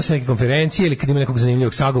ili prenose neke konferencije, ili kad ima nekog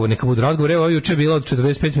zanimljivog sagovornika budu razgovor. Evo, juče je bilo od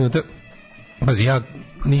 45 minuta. Pazi, ja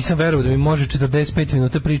nisam verovao da mi može 45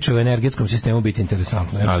 minuta priče o energetskom sistemu biti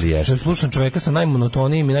interesantno. Ali jeste. Slušam čoveka sa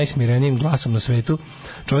najmonotonijim i najsmirenijim glasom na svetu.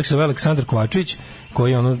 Čovjek se zove Aleksandar Kovačević,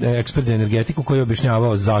 koji je ekspert za energetiku, koji je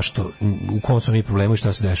objašnjavao zašto, u kom smo mi problemu i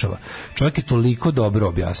šta se dešava. Čovjek je toliko dobro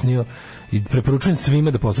objasnio i preporučujem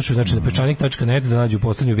svima da poslušaju, znači na peščanik.net da nađu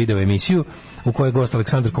poslednju video emisiju u kojoj je gost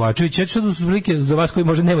Aleksandar Kovačević. Ja ću sad otprilike, za vas koji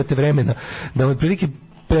možda nemate vremena, da vam otprilike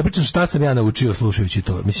prepričam šta sam ja naučio slušajući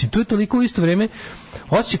to. Mislim, to je toliko u isto vrijeme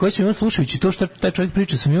osjećaj koji sam imao slušajući to što taj čovjek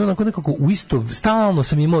priča, sam imao nekako u isto, stalno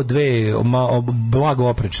sam imao dve blago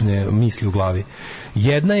oprečne misli u glavi.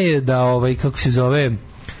 Jedna je da, kako se zove,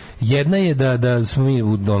 jedna je da smo mi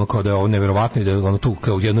ono kao da je ovo neverovatno i da ono tu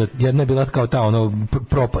kao jedna je bila kao ta ono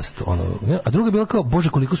propast ono, a druga je bila kao bože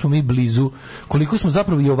koliko smo mi blizu, koliko smo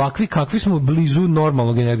zapravo i ovakvi kakvi smo blizu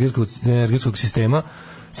normalnog energetskog sistema,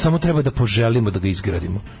 samo treba da poželimo da ga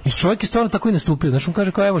izgradimo. I čovjek je stvarno tako i nastupio. Znaš, on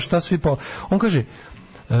kaže kao evo šta svi on kaže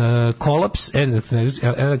kolaps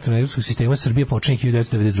elektroenergetskog sistema Srbije počinje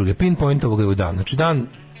 1992. Pinpoint ovoga je u dan. Znači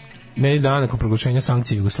ne dan nakon proglašenja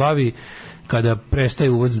sankcija Jugoslaviji, kada prestaje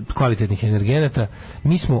uvoz kvalitetnih energenata,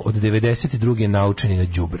 mi smo od 92. naučeni na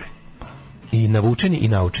đubre. I navučeni i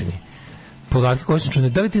naučeni. Podatke koje su čune,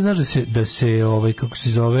 da li ti znaš da se kako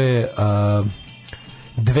se zove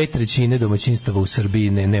 2/3 domaćinstava u Srbiji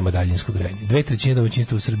nema daljinskog grejanja. 2/3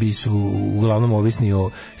 domaćinstava u Srbiji su uglavnom ovisni o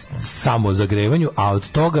samozagrevanju, a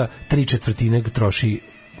od toga 3/4 troši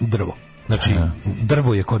drvo. Znači,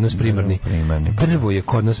 drvo je kod nas primarni. Drvo je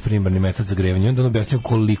kod nas primarni metod zagrevanja. Onda on objasnio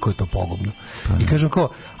koliko je to pogubno. I kažem kao,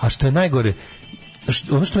 a što je najgore,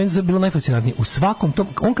 ono što meni je bilo najfascinantnije, u svakom tom,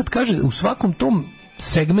 on kad kaže, u svakom tom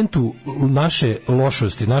segmentu naše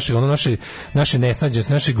lošosti, naše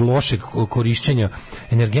nesnađenosti, našeg lošeg korišćenja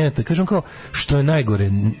energenata, kažem kao, što je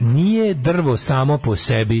najgore, nije drvo samo po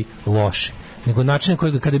sebi loše, nego način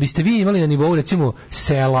kojega, kada biste vi imali na nivou recimo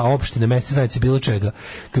sela, opštine, mesne zajednice, bilo čega,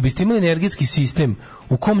 kada biste imali energetski sistem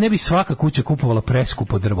u kom ne bi svaka kuća kupovala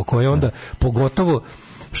preskupo drvo, koje onda pogotovo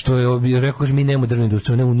što je rekao, kaže, mi nemamo drvnu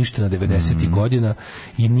industriju, ona je uništena 90. godina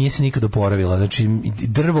i nije se nikad oporavila. Znači,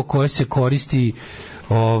 drvo koje se koristi,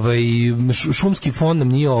 šumski fond nam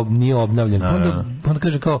nije obnavljen. Onda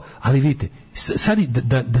kaže kao, ali vidite, sad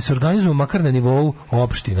da se organizujemo makar na nivou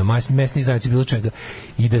opština, mesnih zajednica, bilo čega,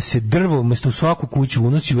 i da se drvo umjesto u svaku kuću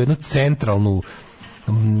unosi u jednu centralnu,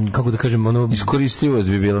 kako da kažem, ono, iskoristivost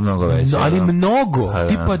bi bila mnogo veća, ali mnogo,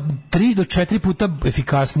 tipa 3 do 4 puta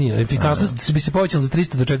efikasnije. Efikasnost bi se povećala za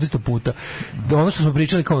 300 do 400 puta. Ono što smo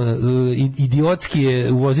pričali kao idiotski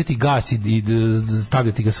je uvoziti gas i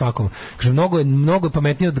stavljati ga svakom. Kaže, mnogo je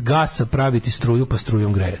pametnije od gasa praviti struju pa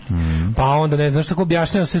strujom grejati. Pa onda ne znaš tako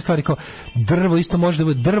objašnjava sve stvari kao drvo isto može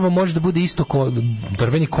da bude isto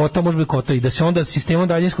drveni kotao može biti kotao i da se onda sistemom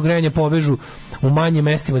daljinskog grejanja povežu u manjim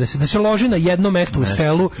mestima, da se loži na jedno mesto u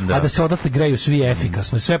selu, a da se odatle greju svi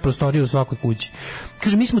efikasno, sve prostorije u svakoj kući.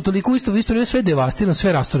 Kaže, mi smo toliko isto vrijeme sve devastirano,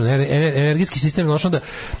 sve rastureno, energetski sistem je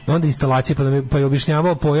onda instalacije, pa je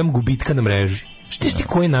objašnjavao pojam gubitka na mreži. Štiš ti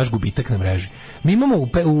koji je naš gubitak na mreži? Mi imamo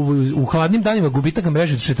u hladnim danima gubitak na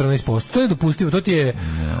mreži od 14%. To je dopustivo, to ti je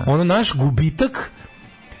ono naš gubitak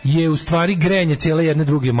je u stvari grejanje cijele jedne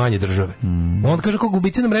druge manje države. On kaže kako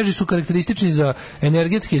gubici na mreži su karakteristični za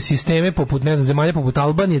energetske sisteme poput, ne znam, zemalja poput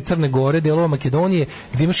Albanije, Crne Gore, delova Makedonije,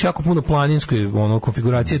 gdje imaš jako puno planinske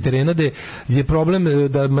konfiguracije terena, gdje je problem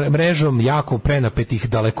da mrežom jako prenapetih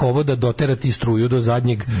dalekovoda doterati struju do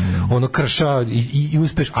zadnjeg krša i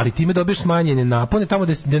uspeš, ali time dobiješ smanjene napone, tamo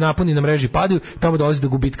gdje naponi na mreži padaju, tamo dolazi do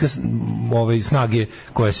gubitka snage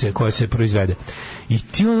koja se proizvede. I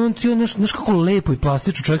ti znaš kako lepo i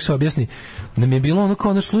plastično čovjek se objasni, da mi je bilo ono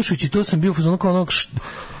kao, slušajući to sam bio ono kao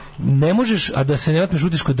ne možeš, a da se ne otmeš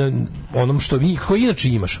utisku da onom što koji inače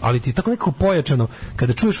imaš, ali ti je tako nekako pojačano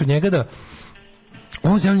kada čuješ od njega da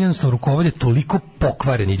ovo zemlje jednostavno rukovode toliko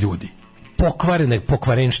pokvareni ljudi,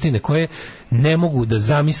 pokvarenštine koje ne mogu da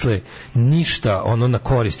zamisle ništa na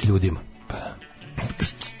korist ljudima.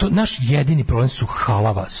 Naš jedini problem su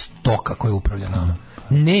halava stoka koja upravlja nama.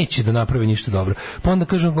 Neće da napravi ništa dobro. Pa onda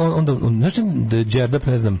kažem, znači da je Đerdap,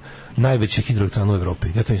 ne znam, najveća hidroelektrana u Evropi.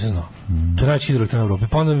 Ja to nisam znao. To je najveća hidroelektrana u Evropi.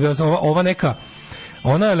 Pa onda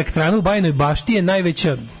ona elektrana u Bajinoj Bašti je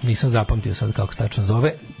najveća, nisam zapamtio sad kako se tačno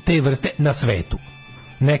zove, te vrste na svetu.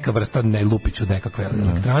 Neka vrsta, ne lupić od nekakve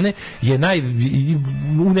elektrane, je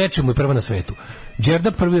u nečemu je prva na svetu.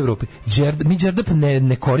 Đerdap prvi u Evropi. Mi Đerdap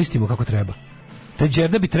ne koristimo kako treba. Taj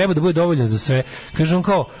Đerdap bi trebao da bude dovoljan za sve. Kaže on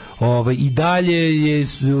kao, i dalje je,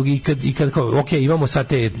 i kad kao, ok, imamo sad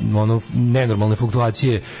te nenormalne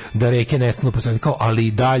fluktuacije da reke nestanu posredno, kao, ali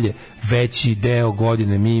i dalje veći deo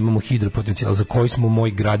godine mi imamo hidropotencijal za koji smo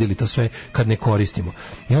gradili to sve kad ne koristimo.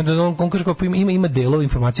 I onda on kaže kao, ima delove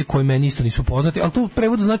informacije koje meni isto nisu poznati, ali to u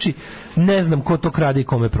prevodu znači ne znam ko to krade i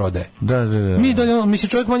kome prodaje. Da. Mi dalje, mislim,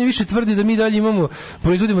 čovjek manje više tvrdi da mi dalje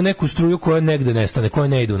proizvodimo neku struju koja negde nestane, koja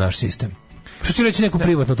ne ide u naš sistem. Što će reći neko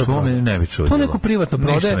privatno to prodaje? Ne bi čuo. To neko privatno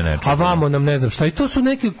prodaje, a vamo nam ne znam šta. I to su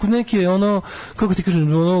neke ono, kako ti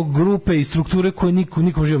kažem, ono grupe i strukture koje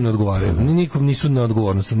nikom živom ne odgovaraju. Nikom nisu na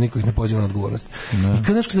odgovornost, niko ih ne poziva na odgovornost. I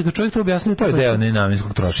kada ga čovjek to objasni, to je deo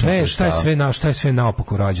nenamenskog trošenja. Šta je sve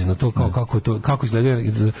naopako rađeno, to kao kako izgleda,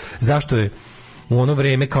 zašto je u ono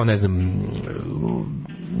vreme, kao ne znam,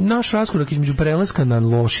 naš raskorak između prelaska na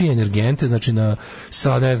lošije energente, znači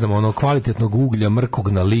sa ne znam, ono kvalitetnog uglja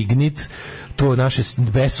mrkog na lignit, to naše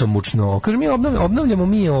besomučno, kažem, mi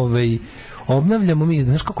obnavljamo mi,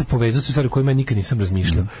 znaš kako povezao su stvari o kojima ja nikad nisam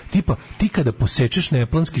razmišljao. Tipa, ti kada posečeš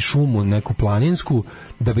neplanski šumu, neku planinsku,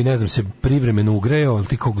 da bi, ne znam, se privremeno ugrejao, ili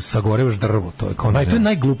ti kao sagorevaš drvo, to je kao to je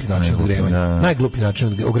najgluplji način ogrevanja. Najgluplji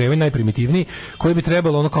način ogrevanja, najprimitivniji, koji bi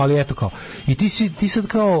trebalo ono kao, ali eto kao. I ti sad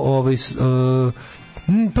kao,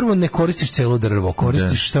 prvo ne koristiš celo drvo,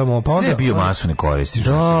 koristiš tamo, pa onda ne biomasu ne koristiš.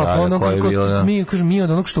 Da, pa ono mi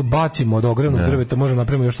od onog što bacimo od ogrevnog drveta možemo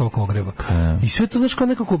napravimo još toliko ogreva. I sve to znaš kao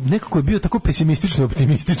nekako je bio tako pesimistično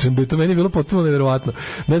optimističan da je to meni bilo potpuno neverovatno.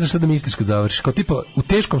 Ne znaš šta da misliš kad završiš. Kao tipa u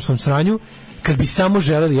teškom sam sranju, kad bi samo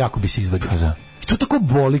želeli, jako bi se izvadio. I to tako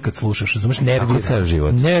boli kad slušaš, razumeš,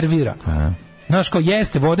 nervira. Znaš, kao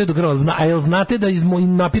jeste, vode do grla, a jel znate da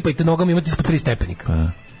napipajte nogama imate ispod 3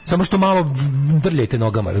 stepenika? Samo što malo drljajte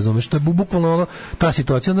nogama, razumeš? To je bukvalno ono, ta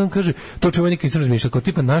situacija. Onda on kaže, to će ovaj nikad nisam razmišljao, kao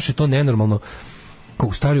tipa naše to nenormalno, kao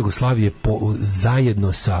u staroj Jugoslaviji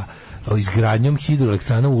zajedno sa izgradnjom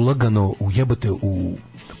hidroelektrana ulagano u jebote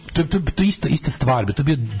to je ista stvar, to je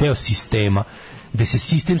bio deo sistema gde se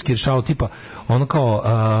sistemski rješavalo, tipa ono kao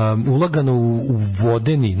ulagano u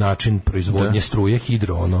vodeni način proizvodnje struje,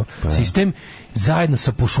 hidro sistem, zajedno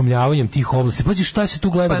sa pošumljavanjem tih oblasti. Pazi šta se tu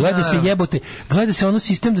gleda, gleda se ono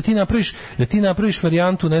sistem da ti napraviš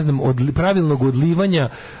varijantu, ne znam, pravilnog odlivanja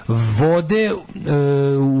vode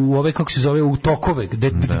u ove, kako se zove, u tokove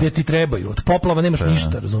gde ti trebaju. Od poplava nemaš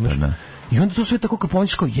ništa, razumeš? I onda to sve tako kad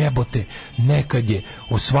pomisliš kao jebote, nekad je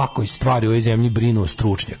o svakoj stvari u ovoj zemlji brinuo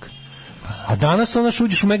stručnjak. A danas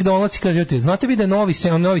uđeš u McDonald's i kaže, znate vi da je novi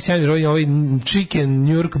sandvič, ovaj chicken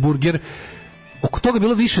New York burger, oko toga je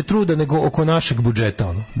bilo više truda nego oko našeg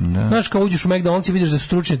budžeta. Znaš, kao uđeš u McDonald's i vidiš da su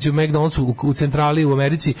stručnjaci u McDonald'su u centrali u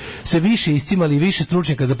Americi se više iscimali i više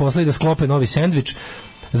stručnjaka zaposlili da sklope novi sandvič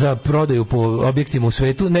za prodaju po objektima u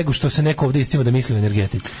svetu, nego što se neko ovdje iscima da misli o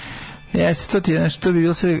energetici. Jeste, to bi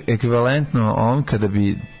bilo sve ekvivalentno ovom kada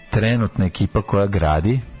bi trenutna ekipa koja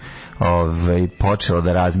gradi počela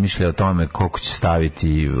da razmišlja o tome koliko će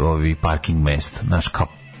staviti ovi parking mesta. Znaš, kao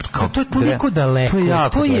to je toliko daleko.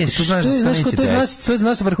 To je za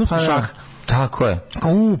nas vrhunski šah. Tako je.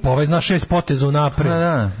 Pa ovaj zna 6 poteza unapred.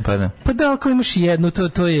 Pa da, ako imaš jednu,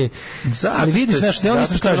 to je... Ali vidiš, znaš, on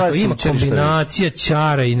isto kaže, ima kombinacija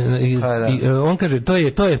čara i on kaže,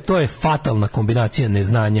 to je fatalna kombinacija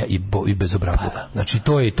neznanja i bezobrazluka. Znači,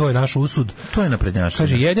 to je naš usud. To je naprednjačina.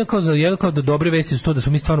 Kaže, jedno kao da dobre vesti su to da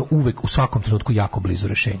smo mi stvarno uvek u svakom trenutku jako blizu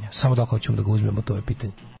rešenja. Samo da hoćemo da ga uzmemo, to je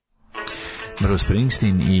pitanje. Bruce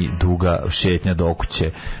Springsteen i duga šetnja do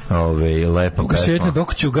kuće, lepa duga šetnja do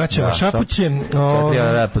kuće u gaćama šapuće.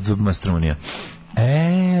 Pod zubima strunija.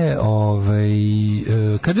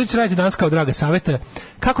 Kad već radite danas kao draga saveta,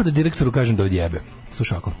 kako da direktoru kažem da odjebe?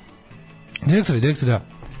 Slušaj ako. Direktor da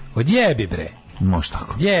odjebi bre. Može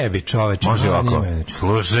tako. Jebi čoveče. Može ovako.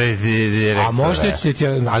 Slušaj ti direktore. A možete ti,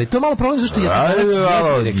 ali to je malo problem zašto ja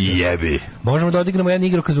jebi. Možemo da odigramo jedan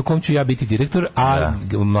igrokaz u kom ću ja biti direktor, a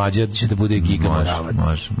Mladja će da bude Giga Moravac.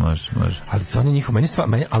 Može. Ali to nije njihov,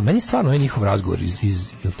 meni stvarno je njihov razgovor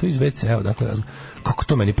jel to iz WC-a, dakle razgovor. Kako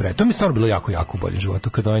to meni to mi je stvarno bilo jako, jako bolje u životu.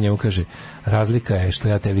 Kada on njemu kaže, razlika je što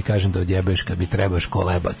ja tebi kažem da odjebeš kad mi trebaš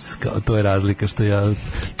kolebac. Kao, to je razlika što ja...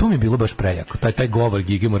 To mi je bilo baš prejako. Taj govor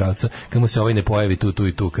Gige Moravca, kad mu se ovaj ne pojavi tu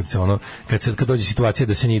i tu, kad dođe situacija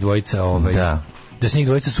da se njih dvojica... da se njih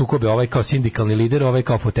dvojica sukobe, ovaj kao sindikalni lider, ovaj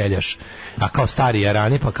kao foteljaš, a kao stari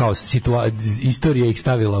jarani, pa kao istorija ih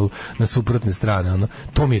stavila na suprotne strane.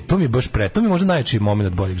 To mi baš to mi možda najjači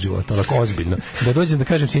moment boljeg života, onako ozbiljno. Da dođem da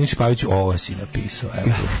kažem Siniši Paviću, ovo si napisao,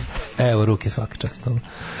 evo ruke svaka čast.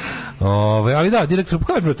 Ali da, direktor,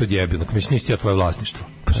 kako je bilo to djebilo? Mislim, nisi ti tvoje vlasništvo.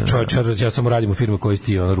 Ja samo radim u firmi koji si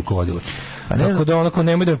ti rukovodilac. Tako da onako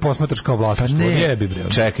nemoj da me posmatraš kao vlasništvo. Jebi bre.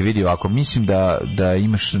 Čekaj, vidi ovako, mislim da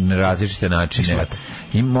imaš različite načine.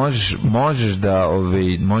 I možeš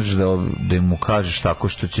da mu kažeš tako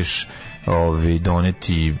što ćeš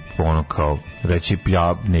doneti ono kao reći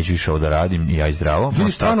ja neću više ovo da radim i ja i zdravo.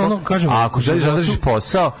 Stvarno ono kažem. A ako želiš da držiš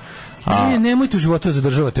posao, Nemojte u životu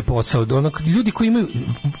zadržavate posao.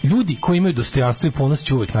 Ljudi koji imaju dostojanstvo i ponos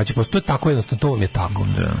će uvijek naći posao. To je tako jednostavno, to vam je tako.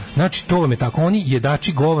 Znači, to vam je tako. Oni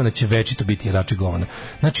jedači govana će večito biti jedači govana.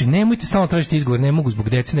 Znači, nemojte stalno tražiti izgovor, ne mogu zbog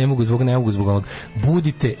dece, ne mogu zbog onog.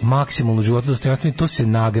 Budite maksimalno u životu dostojanstveni, to se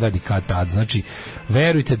nagradi kad tad. Znači,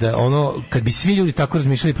 verujte da kad bi svi ljudi tako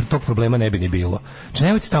razmišljali, tog problema ne bi ni bilo. Znači,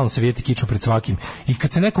 nemojte stalno se vidjeti kičom pred svakim. I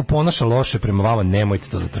kad se neko ponaša loše prema vama, nemojte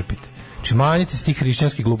to da trpite. Znači, manjite se tih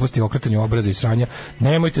hrišćanskih gluposti, okretanja obraza i sranja,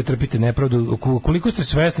 nemojte trpite nepravdu, koliko ste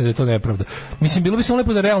svesni da je to nepravda. Mislim, bilo bi samo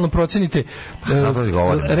lepo da realno procenite,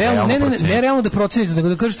 ne realno da procenite, nego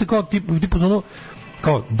da kažete kao tipu zonu,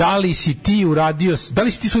 kao da li si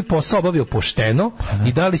ti svoj posao obavio pošteno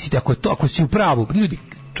i da li si ti, ako si u pravu, ljudi,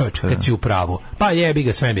 čovječe, kad si u pravu, pa jebi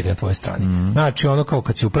ga, sve mi na tvojoj strani. Znači, kao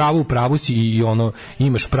kad si u pravu si i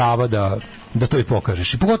imaš prava da to i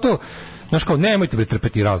pokažeš. I pogotovo, znaš, kao, nemojte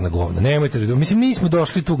trpeti razna govna, mislim, mi smo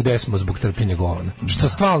došli tu gde smo zbog trpljenja govna, što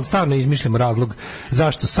stvarno izmišljamo razlog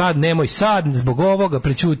zašto sad, nemoj sad, zbog ovoga,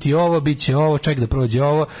 prećuti ovo, bit će ovo, ček da prođe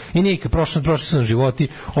ovo, i nikad, prošli su nam životi,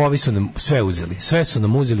 ovi su nam sve su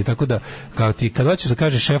nam uzeli, tako da, kad hoćeš da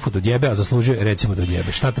kažeš šefu do djebe, a zaslužuje, recimo do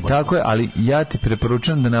djebe, šta te tako je, ali ja ti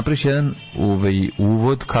preporučujem da napraviš jedan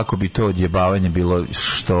uvod kako bi to odjebavanje bilo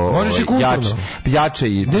što jače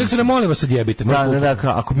i... Direktore, molim vas, odjebite. Da,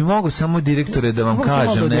 ako bi mogo samo direktore da vam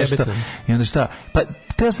kažem nešto i onda šta, pa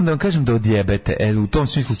teo sam da vam kažem da odjebete, u tom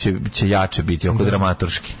smislu će jače biti oko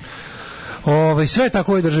dramaturški. Sve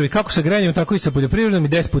tako u ovoj državi, kako sa grenjem, tako i sa poljoprivredom, i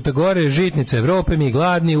 10 puta gore, žitnica Evrope, mi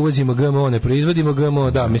gladni, uvozimo GMO, ne proizvodimo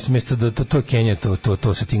GMO, da, mislim da to je Kenija,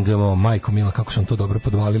 to sa tim GMO, majko mila, kako su nam to dobro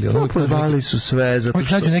podvalili. Podvalili su sve, zato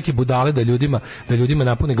što... Nađu neke budale da ljudima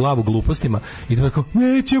napune glavu glupostima i da kao,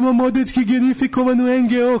 nećemo modetski genifikovanu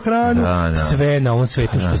NGO hranu, sve na ovom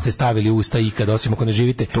svetu što ste stavili u usta ikad, osim ako ne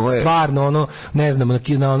živite stvarno, ne znam,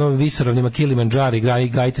 na onom visoravnima Kilimandžara i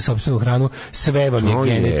gajite sopstvenu hranu, sve vam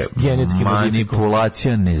je genetski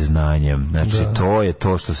manipulacija neznanjem. Znači, to je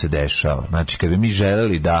to što se dešava. Znači, kad bi mi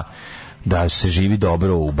želeli da se živi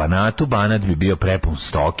dobro u Banatu, Banat bi bio prepun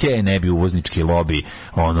stoke, ne bi uvoznički lobi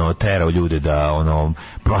terao ljude da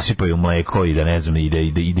prosipaju mleko i da ne znam, i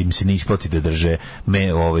da im se ne isplati da drže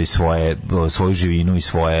svoju živinu i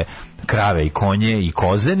svoje krave i konje i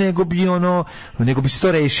koze, nego bi se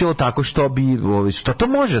to rešilo tako što to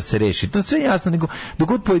može da se reši, to je sve jasno, nego dok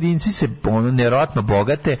god pojedinci se nevjerojatno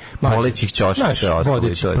bogate, molećih ćošak se ostalo.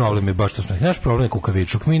 Problem je baš to što naš problem je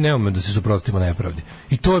kukavičuk, mi nemamo da se suprotstavimo nepravdi.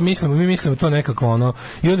 I to mi mislimo to nekako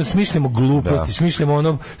i onda smišljamo gluposti,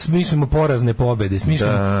 smišljamo porazne pobede,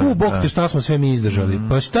 smišljamo, Bog te šta smo sve mi izdržali.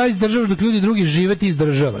 Pa šta izdržavaš dok ljudi drugi žive, ti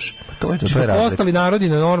izdržavaš. To je razlika. Ostali narodi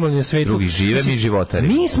na normalnom svijetu. Drugi žive, mi životari.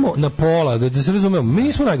 Mi smo na pola, da se razumemo, mi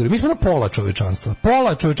nismo najgori, mi smo na pola čovečanstva.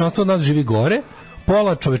 Pola čovečanstva od nas živi gore,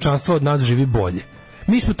 pola čovečanstva od nas živi bolje.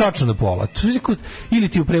 Mi smo tačno na pola. Ili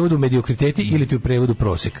ti u prevodu mediokriteti, ili ti u prevodu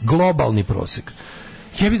prosek. Globalni prosek.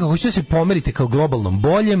 Jebi ga, hoćete da se pomerite kao globalnom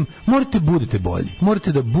boljem, morate budete bolji.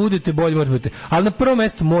 Morate da budete bolji, ali na prvom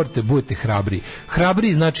mjestu morate budete hrabri.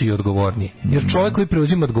 Hrabri znači i odgovorniji. Jer čovjek koji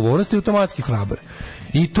preuzima odgovornost je automatski hrabar.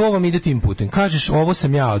 I to vam ide tim putem. Kažeš, ovo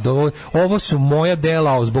sam ja, ovo su moja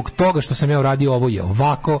dela, zbog toga što sam ja uradio, ovo je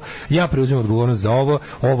ovako, ja preuzimam odgovornost za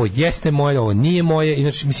ovo jeste moje, ovo nije moje.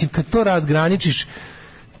 Inače, mislim, kad to razgraničiš,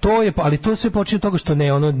 ali to sve počinje od toga što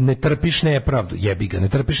ne trpiš nepravdu, jebi ga, ne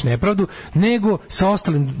trpiš nepravdu, nego sa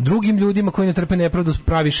ostalim drugim ljudima koji ne trpe nepravdu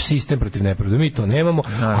praviš sistem protiv nepravde. Mi to nemamo,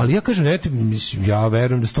 ali ja kažem, ja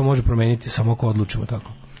verujem da se to može promeniti samo ako odlučimo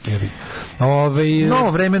tako.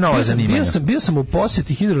 Novo vreme, nova zanimanja. Bio sam u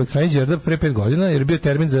posjeti hidroelektrani Đerdap pre 5 godina jer je bio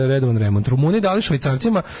termin za redovan remont. Rumuni dali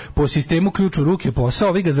Švajcarcima po sistemu ključ u ruke posao,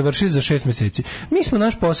 ovi ga završili za 6 mjeseci. Mi smo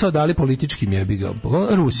naš posao dali političkim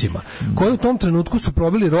Rusima, koji u tom trenutku su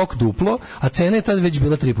probili rok duplo, a cena je tad već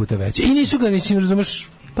bila 3 puta veća. I nisu ga, mislim, razumeš.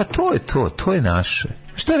 Pa to je naše.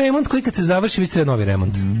 Što je remont koji kad se završi već je novi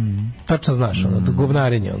remont. Tačno znaš,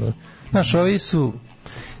 govnarenje, Znaš, ovi su...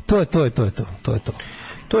 To je to.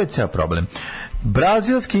 To je ceo problem.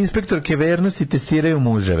 Brazilski inspektorke vernosti testiraju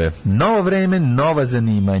muževe. Novo vreme, nova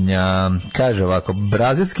zanimanja. Kaže ovako,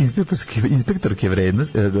 brazilski inspektorke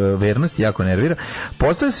vernosti jako nervira.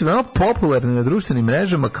 Postaju se veoma popularne na društvenim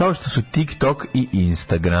mrežama kao što su TikTok i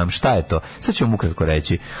Instagram. Šta je to? Sad ću vam ukratko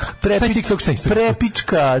reći.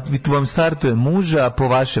 Prepička vam startuje muža po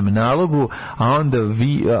vašem nalogu,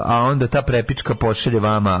 a onda ta prepička pošalje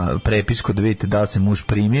vama prepisku da vidite da li se muž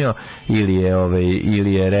primio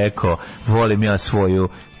ili je rekao volim ja svoju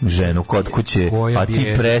ženu kod kuće, a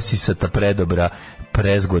ti presisata predobra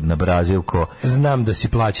prezgodna Brazilko. Znam da si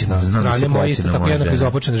plaćena. Strane moje isto tako jednako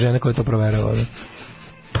izopačene žene koje to proverava.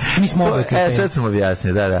 Mi smo oboje kreteni. Sad sam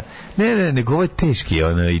objasnio, da. Ne, nego ovo je teški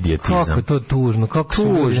idiotizam. Kako to tužno, kako su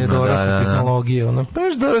ljudi ne dorasti tehnologije, ono.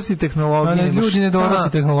 Baš dorasti tehnologije. Ljudi ne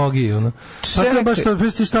dorasti tehnologije, ono. Čekaj, baš to,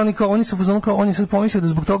 presti šta oni kao, oni su fazonu kao, oni sad pomislili da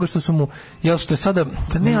zbog toga što su mu, jel što je sada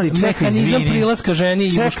mehanizam prilaska ženi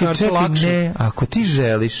i muškarcu lakše. Ne, ako ti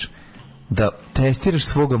želiš da testiraš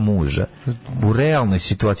svoga muža u realnoj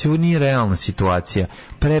situaciji, ovo nije realna situacija.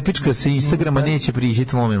 Prepička sa Instagrama neće prići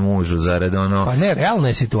tvome mužu zarad ono... Pa ne, realna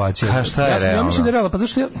je situacija. A šta je realno? Ja mislim da je realna, pa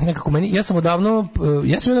zašto nekako meni, ja sam odavno,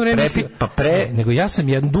 ja sam jedno vreme... Nego ja sam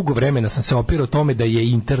dugo vremena sam se opirao tome da je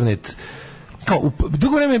internet... Kao,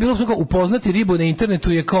 dugo vreme je bilo kao upoznati ribu na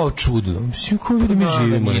internetu je kao čudno. Mislim, kao ljudi mi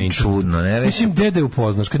živimo na internetu. Čudno, ne? Mislim, gde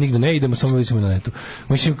upoznaš, kad nigde ne idemo, samo vidimo na netu.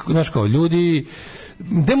 Mislim, znaš kao, ljudi,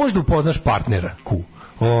 gde možda upoznaš partnera,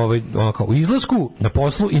 ono kao u izlasku, na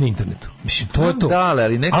poslu i na internetu. Mislim, to je to.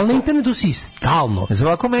 Ali na internetu si stalno. Za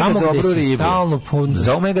ovako mega dobru ribu.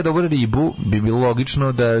 Za mega dobru ribu bi bilo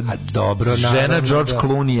logično da žena George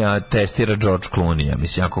Clooney testira George Clooney.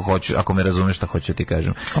 Mislim, ako me razumeš šta hoću ti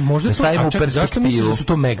kažem. A možda zašto misliš da su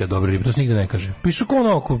to mega dobre ribe? To se nigde ne kaže. Pišu kao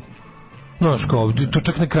ono oko... Znaš, kao, to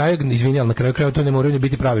čak na kraju, izvini, ali na kraju to ne moraju ni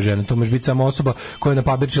biti prave žene, to može biti samo osoba koja je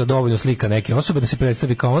napabičila dovoljno slika neke osobe da se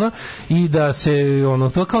predstavi kao ona i da se, ono,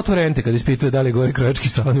 to kao Torrente kad ispituje da li gore krajački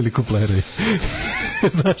salon ili kupleraj.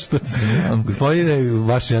 Znaš što? Gospodine,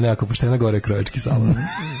 vaša žena jako poštena, gore krajački salon.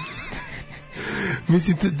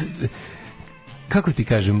 Mislim, kako ti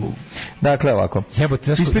kažem? Dakle, ovako.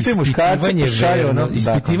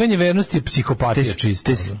 Ispitivanje vernosti je psihopatija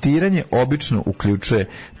čista. Testiranje obično uključuje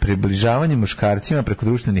približavanje muškarcima preko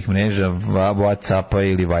društvenih mreža,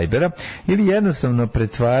 WhatsAppa ili Vibera, ili jednostavno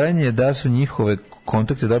pretvaranje da su njihove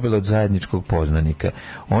kontakte dobile od zajedničkog poznanika.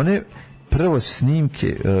 One prave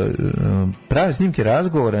snimke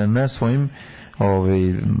razgovora na svojim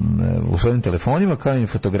u svojim telefonima kao i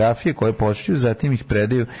fotografije koje pošalju, zatim ih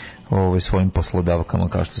predaju svojim poslodavkama,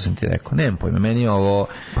 kao što sam ti rekao. Nemam pojma, meni je ovo...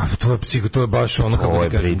 Pa to je baš ono, kako ti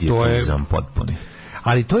kažem, to je potpuni.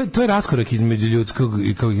 Ali to je raskorak između ljudskog,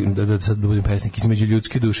 da sad budem pesnik, između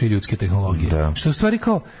ljudske duše i ljudske tehnologije. Da. Što u stvari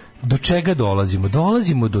kao, do čega dolazimo?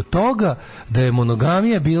 Dolazimo do toga da je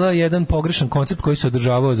monogamija bila jedan pogrešan koncept koji se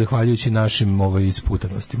održavao zahvaljujući našim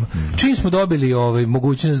isputanostima. Čim smo dobili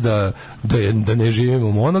mogućnost da ne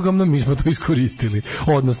živimo monogamno, mi smo to iskoristili.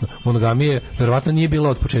 Odnosno, monogamije verovatno nije bila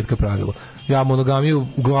od početka pravilo. Ja monogamiju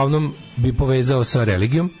uglavnom bi povezao sa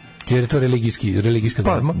religijom, jer je to religijska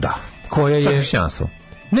norma. Da. Koja je hrišćanstvo.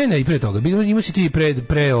 Ne, i pre toga. Imao si ti pre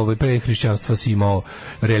hrišćanstva si imao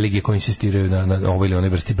religije koje insistiraju na ovoj ili onoj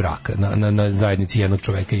vrsti braka, na zajednici jednog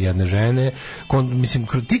čoveka i jedne žene. Mislim,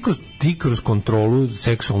 ti kroz kontrolu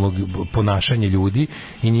seksualnog ponašanja ljudi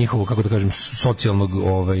i njihovo, kako da kažem, socijalnog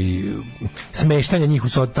smeštanja njih u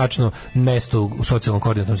tačno mesto u socijalnom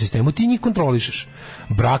koordinatnom sistemu, ti njih kontrolišeš.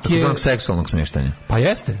 Brak je... seksualnog smeštanja. Pa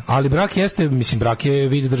jeste, ali brak je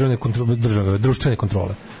vid društvene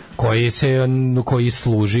kontrole. Koji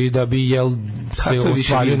služi da bi se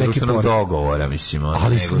ostvario neki društvenog dogovora, mislim,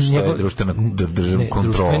 ali nego što je društvena kontrola.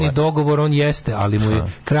 Društveni dogovor on jeste, ali mu je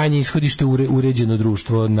krajnje ishodište uređeno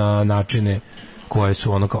društvo na načine koje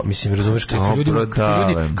su ono kao, mislim, razumeš,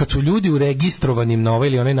 kad su ljudi uregistrovanim na ovaj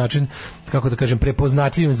ili onaj način, kako da kažem,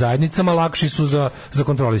 prepoznatljivim zajednicama, lakši su za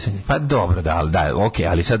kontrolisanje. Pa dobro, okej,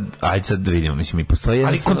 ali ajde sad da vidimo, mislim, i postoji...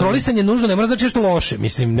 Ali kontrolisanje nužno ne mora znači nešto loše,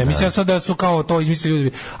 mislim, ne mislim ja sad da su kao to izmislili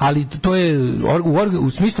ljudi, ali to je, u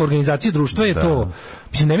smislu organizacije društva je to...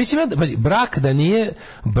 Mislim, ne mislim brak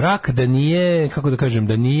da nije, kako da kažem,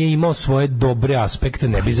 da nije imao svoje dobre aspekte,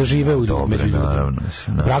 ne bi zaživeo među ljudima.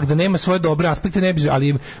 Brak da nema svoje dobre aspekte, ne bi,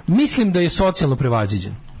 ali mislim da je socijalno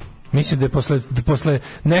prevaziđen. Mislim da je posle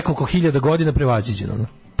nekoliko hiljada godina prevaziđen, ono.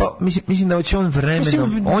 Pa mislim da će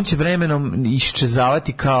on će vremenom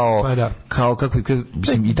iščezavati kao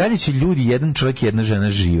mislim, i dalje će ljudi, jedan čovjek i jedna žena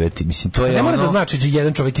živeti. Mislim, to je ne mora da znači da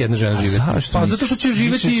jedan čovjek i jedna žena živeti. Pa zato što će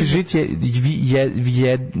živeti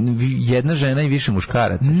jedna žena i više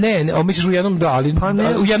muškaraca. Ne, misliš u jednom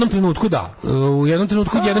u jednom trenutku da. U jednom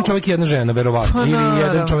trenutku jedan čovjek i jedna žena, verovatno. Ili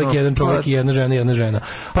jedan čovjek i jedna žena.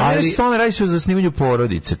 Ali to ne radi se o zasnivanju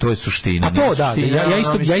porodice, to je suština. A to da,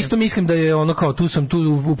 ja isto mislim da je ono kao tu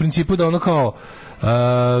u principu da ono kao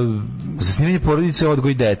zasnivanje porodice,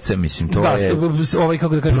 odgoj dece, mislim, to je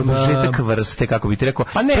kako da kažem, produžetak vrste, kako bi ti rekao,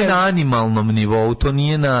 to je na animalnom nivou, to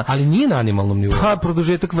nije na... Ali nije na animalnom nivou. Pa,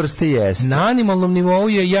 produžetak vrste jeste. Na animalnom nivou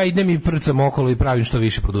je ja idem i prcam okolo i pravim što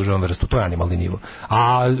više produžavam vrstu, to je animalni nivo.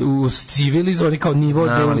 A u civilizovani kao nivo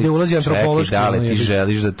gde ulazi antropološki... Čekaj, da li ti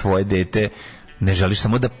želiš da tvoje dete Ne želiš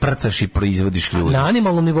samo da prcaš i proizvodiš ljude. Na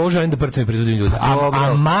animalnom nivou želim da prcam i proizvodim ljude.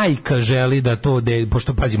 A majka želi da to,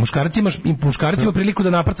 pošto pazi, muškarcima priliku da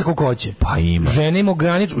naprca koliko hoće. Pa ima. Žena ima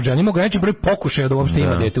ograničen broj pokušaja da uopšte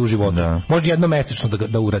ima dete u životu. Može jednomesečno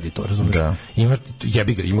da uradi to, razumiješ? Ima,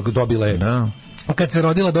 jebi ga, dobila je. Kad se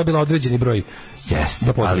rodila, dobila određeni broj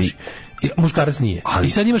da podrži. Muškarac nije. I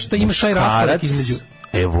sad imaš taj raskorak između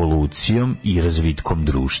evolucijom i razvitkom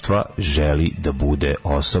društva želi da bude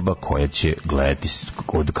osoba koja će gledati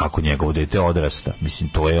kako njegovo dete odrasta. Mislim,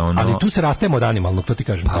 to je ono... Ali tu se rastajemo od animalnog, to ti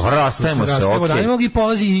kažem. Pa rastajemo se, okej. Od animalnog i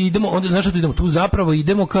polazi i idemo, znaš što idemo? Tu zapravo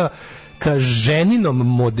idemo ka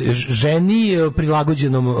ženi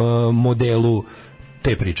prilagođenom modelu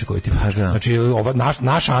te priče koje ti kažeš. Znači,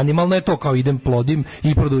 naša animalna je to, kao idem, plodim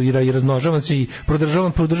i razmnožavam se i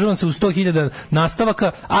prodržavam se u 100.000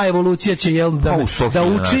 nastavaka, a evolucija će da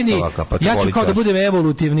učini, ja ću kao da budem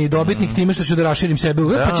evolutivni dobitnik time što ću da raširim sebe,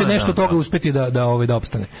 pa će nešto toga uspeti da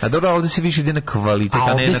opstane. A dobro, ovdje se više ide na kvalitet,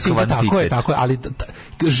 a ne na kvantitet. Tako je, ali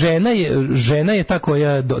žena je ta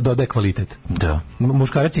koja dodaje kvalitet.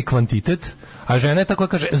 Muškarac je kvantitet, a žena je ta koja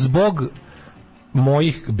kaže, zbog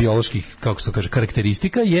mojih bioloških, kako se to kaže,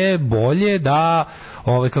 karakteristika je bolje da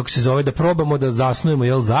da probamo da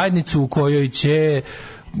zasnujemo zajednicu u kojoj će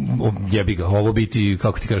jebi ga, ovo biti,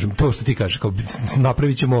 kako ti kažem, to što ti kažeš, kao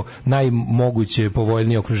napravit ćemo najmoguće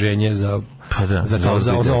povoljnije okruženje za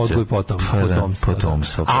odgoj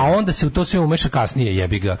potomstva. A onda se u to sve umeša kasnije,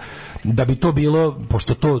 jebi ga, da bi to bilo,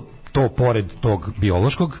 pošto to pored tog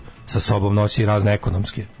biološkog sa sobom nosi razne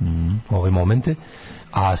ekonomske momente,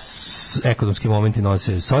 a ekonomski momenti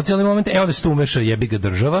nose socijalni momente, onda se tu umeša jebi ga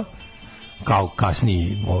država, kao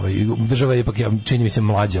kasniji, država je ipak, čini mi se,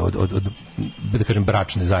 mlađa od da kažem,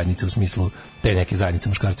 bračne zajednice, u smislu te neke zajednice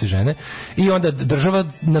muškarci i žene, i onda država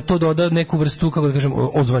na to doda neku vrstu, kako da kažem,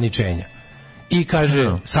 ozvaničenja. I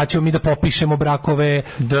kaže, sad ćemo mi da popišemo brakove,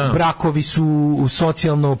 brakovi su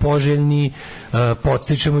socijalno poželjni,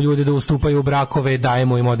 podstičemo ljude da ustupaju u brakove,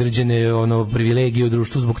 dajemo im određene privilegije u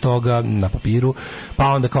društvu zbog toga na papiru, pa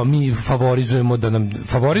onda kao mi favorizujemo da nam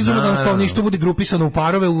stanovništvo bude grupisano u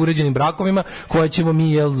parove u uređenim brakovima, koje ćemo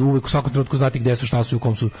mi uvek u svakom trenutku znati gde su, šta su,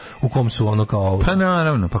 u kom su ono kao... Pa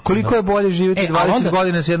naravno, pa koliko je bolje živjeti 20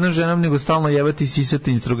 godina s jednom ženom nego stalno jebati i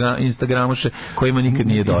sisati Instagramuše kojima nikad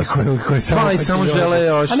nije dosta. Samo žele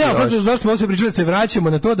još. A ne, zašto smo ovdje pričali da se vraćamo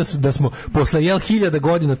na to da smo posle 1000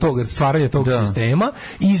 godina tog stvaranja tog sistema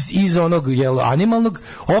iz onog animalnog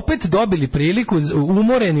opet dobili priliku,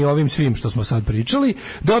 umoreni ovim svim što smo sad pričali,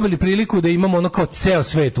 dobili priliku da imamo ono kao ceo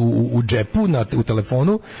svet u džepu, u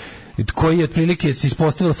telefonu, koji je otprilike se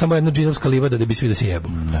ispostavila samo jedna džinovska livada da bi svi da se jebu.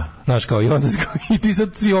 Znaš, kao i onda i ti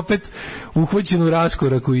sad si opet uhvaćen u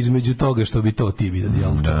raskoraku između toga što bi to ti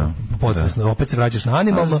vidio, podsvesno. Opet se vraćaš na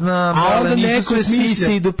animalno. Znam, a onda neko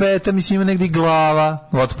smisli i do peta, mislim, ima negdje glava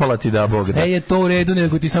otpala ti da Bog da. Sve je to u redu,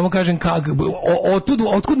 nego ti samo kažem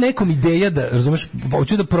otkud nekom ideja da, razumeš,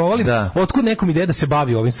 hoću da provalim, otkud nekom ideja da se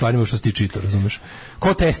bavi ovim stvarima što si ti čitao, razumeš?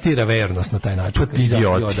 Ko testira vernost na taj način? Pa ti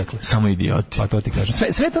idioti, samo idioti. Pa to ti kažem.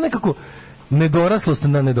 Sve to nekako nedoraslost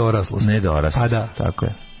na nedoraslost. Nedoraslost, tako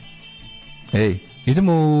je. Ej,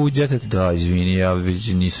 idemo u Jet Set. Da, izvini, ja već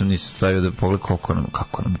nisam stavio da pogled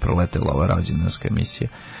kako nam proletela ova rođendanska emisija.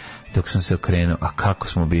 Dok sam se okrenuo, a kako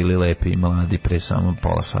smo bili lepi i mladi pre samo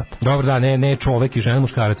pola sata. Dobro, da, ne čovek i žena,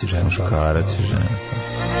 muškarac i žena. Muškarac i žena.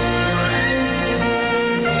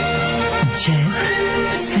 Jet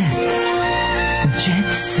Set. Jet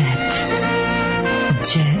Set.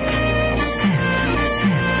 Jet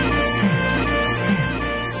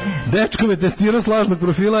Dečko me testirao s lažnog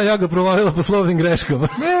profila, a ja ga provalila po slovnim greškama.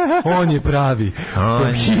 On je pravi.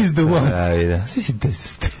 He's the one. Pravi, da. Svi si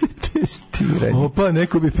testiranje. Opa,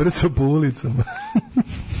 neko bi prcao po ulicama.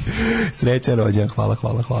 Srećan rođendan,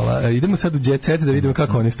 hvala. Idemo sad u Jet Set da vidimo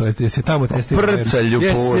kako oni stoje. Se tamo testira vernost. Prcalju po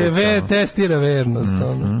ulicama. Se testira vernost.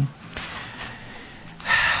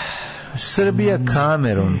 Srbija,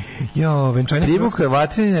 Kamerun. Pribukao je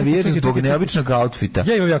vatreni navijač zbog neobičnog outfita.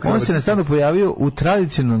 On se nastavno pojavio u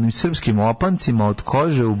tradicionalnim srpskim opancima od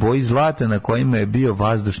kože u boji zlata na kojima je bio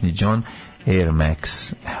vazdušni John Air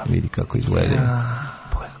Max. Evo vidi kako izgleda.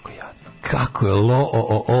 Kako je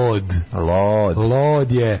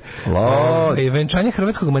Lod je. Venčanje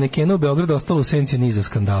hrvatskog manekena u Beogradu ostalo u senci niza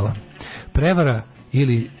skandala. Prevara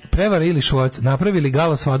ili šovac napravili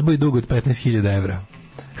gala svadbu i dug od 15.000 evra.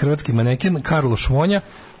 Hrvatski maneken Karlo Švonja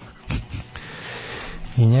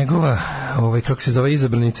i njegova kako se zove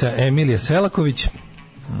izabranica Emilija Selaković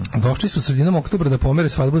došli su sredinom oktobra da pomere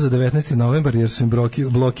svadbu za 19. novembar jer su im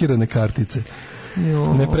blokirane kartice.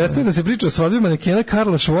 Ne prestaje da se priča o svadbima manekena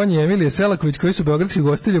Karla Švonje i Emilije Selaković, koji su beogradski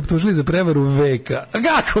gostitelji optužili za prevaru veka. A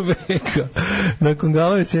kako veka? Nakon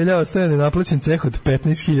gala veselja ostaje nenaplaćen ceh od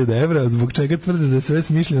 15.000 evra, zbog čega tvrde da je sve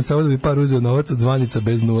smišljeno samo da bi par uzeo novac od zvanica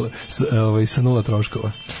bez nula, sa nula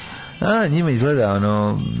troškova. A, njima izgleda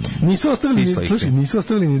nisu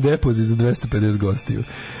ostavili ni depozit za 250 gostiju.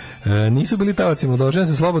 Nisu bili taoci, Mladožen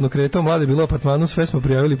se slobodno kretao, Mlade bilo u apartmanu, sve smo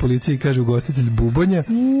prijavili policiji, kaže ugostitelj Bubonja.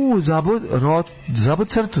 Zabod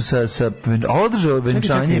crtu sa održao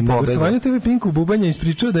venčanje i pobegu. Na gostovanju TV Pinku Bubanja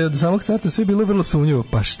ispričao da je od samog starta sve bilo vrlo sumnjivo.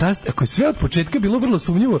 Pa šta ste, ako je sve od početka bilo vrlo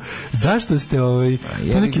sumnjivo, zašto ste to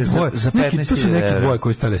su neki dvoje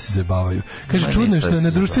koji stale se zabavaju. Kaže, čudno je što na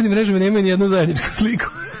društvenim mrežama nemaju ni jednu zajedničku sliku.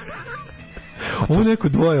 Ovo neko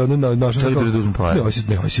dvoje, ono naša sad da uzmu pare.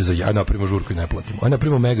 Ne, se za ja napravimo žurku i ne platimo. Aj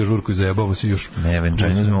napravimo mega žurku i zajebamo se još. Ne,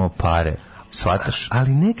 venčanje uzmemo pare. Shvataš? Ali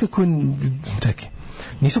nekako, čekaj,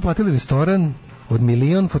 nisu platili restoran od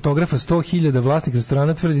 1.000.000, fotografa 100.000, vlasnik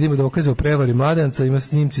restorana tvrdi da ima dokaze o prevari mladenca, ima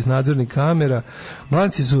snimci s nadzornih kamera.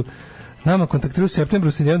 Mladenci su nama kontaktirali u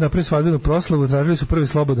septembru, se nijedno napravili svadbenu proslavu, tražili su prvi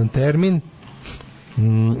slobodan termin.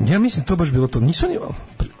 Ja mislim to baš bilo to. Nisu ni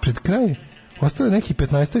pred kraj. Ostalo je nekih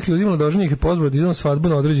 15 ljudi, Mladožen ih je pozvao da idu na svadbu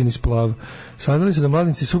na određeni splav. Saznali su da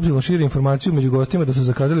mladinci suptilno šire informaciju među gostima da su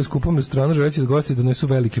zakazali skupom restoranu želeći da gosti donesu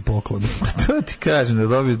velike poklone. To ti kažem, da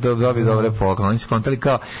dobi dobre poklone. Oni su kontali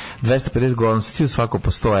kao 250 gostiju, svako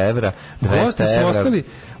po 100 evra, 200 evra.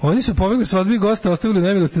 Oni su pobegli svadbi gosta, ostavili u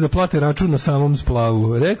nemilosti da plate račun na samom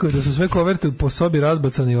splavu. Rekao je da su sve koverte po sobi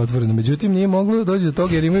razbacane i otvorene. Međutim, nije moglo da dođe do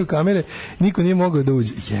toga jer imaju kamere, niko nije mogao da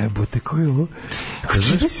uđe. Jebote, ko je ovo?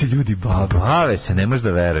 Čime se ljudi bave se, ne možeš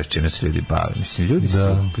da veruješ čime se ljudi bave. Mislim,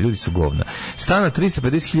 ljudi su govna. Stana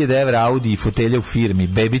 350.000 evra, Audi i fotelja u firmi.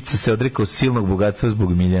 Bebica se odrekao silnog bogatstva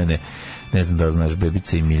zbog Miljane. Ne znam da znaš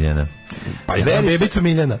Bebica i Miljana. Pa ja Bebicu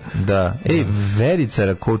Miljana. Da. Verica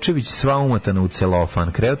Rakočević sva umotana u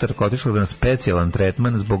celofan. Kreatorka otišla na specijalan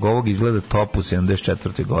tretman, zbog ovog izgleda top u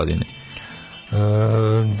 74. godini.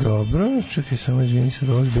 Dobro, čekaj, samo izvini se,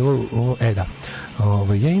 ovo je bilo ovo, da.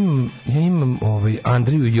 Ja imam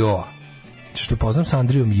Andriju Jo. Što poznam sa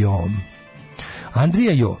Andrijom Jom.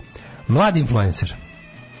 Andrija Jo, mlad influencer.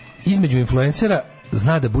 Između influencera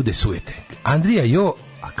zna da bude sujete. Andrija Jo,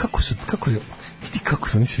 a kako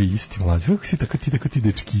su oni svi isti, mlađi? Kako si tako ti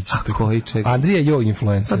dečkići? A koji čekaj? Andrija Jo,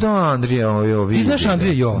 influencer. Pa da, Andrija Jo. Ti znaš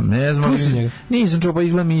Andrija Jo? Ne znam. Nisam čuo, pa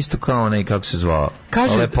izgleda mi isto kao onaj, kako se zvao.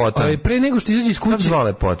 Kaže, Lepotan. Pre nego što izađe iz kuće... Kako zvao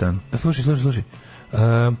Lepotan? Slušaj.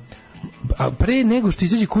 A pre nego što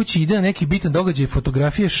izađe kući ide na neki bitan događaj,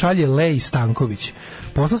 fotografije šalje Lej Stanković.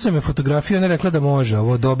 Poslao sam je fotografiju, ona je rekla da može,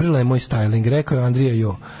 ovo odobrila je moj styling, rekao je Andrija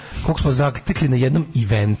Jo. Koliko smo zatekli na jednom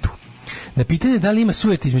eventu. Na pitanje da li ima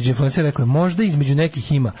sujeta između influencera, rekao je možda između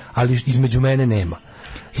nekih ima, ali između mene nema.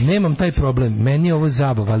 Nemam taj problem, meni je ovo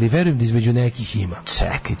zabava, ali verujem da između nekih ima.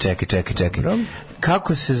 Čekaj.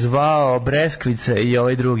 Kako se zvao Breskvica i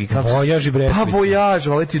ovaj drugi? Vojaž i Breskvica. Pa Vojaž,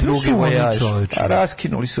 ovaj ti drugi Vojaž. A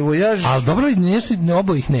raskinuli su Vojaž. Ali dobro,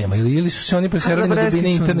 obo ih nema, ili su se oni preserali na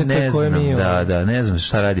dubine interneta koje mi je... Da, ne znam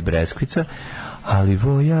šta radi Breskvica. Ali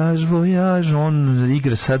Vojaž, on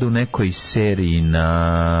igra sad u nekoj seriji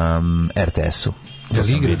na RTS-u.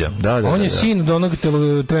 Da, on je sin od onog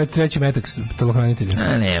treći metak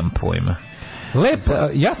telohranitelja. Nemam pojma.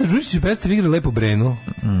 Jasna Đučić predstavi igra Lepo Brenu.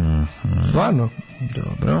 Stvarno.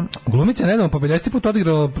 Dobro. Glumica nedavno po 50. put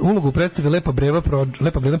odigrala ulogu u predstavi Lepa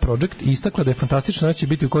Brena Project i istakla da je fantastično da će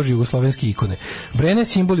biti u koži jugoslovenske ikone. Brena je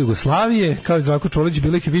simbol Jugoslavije, kao i Zdravko Čolić,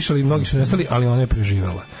 bilo ih je više, ali mnogi su nestali, ali ona je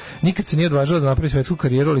preživala. Nikad se nije odvažila da napravi svetsku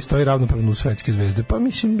karijeru, ali stoji ravnopravno u svetske zvezde. Pa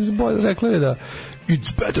mislim, rekla je da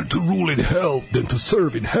it's better to rule in hell than to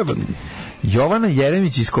serve in heaven. Jovana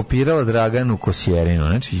Jeremić iskopirala Draganu Kosjerinu.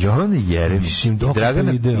 Znači, Jovana Jeremić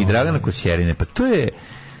i Dragana Kosjerine. Pa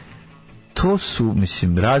to su,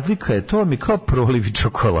 mislim, razlika je, to mi kao prolivi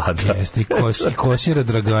čokolada. Jeste, i Kosjera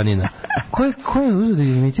Draganina. Ko je uzeo da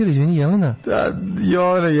imitira, izvini, Jelena? Da,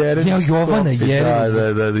 Jovana Jeremić. Jovana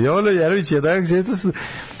Jeremić. Da, Jovana Jeremić je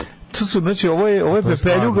to su, znači, ovo je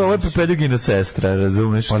Pepeljuga, ovo je Pepeljugina sestra,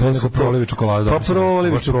 razumeš? Pa ne, neko prolivi čokolada. Pa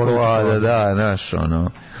prolivi čokolada, da, znaš,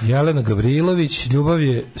 ono. Jelena Gavrilović, ljubav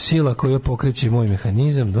je sila koja pokreće moj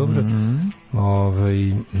mehanizam, dobro.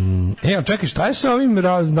 Čekaj, šta je sa ovim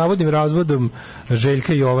navodnim razvodom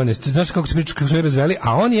Željka i Jovane? Znaš kako se priča, kako su je razveli,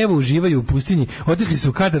 a oni evo uživaju u pustinji, otišli su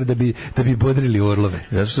u kadar da bi bodrili orlove.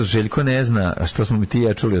 Zato što Željko ne zna što smo mi ti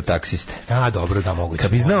ja čuli od taksiste. A, dobro, da, moguće.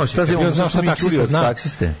 Kad bi znao šta smo mi čuli od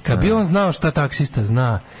taksiste. Kad bi on znao šta taksista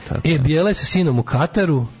zna. Bijela je sa sinom u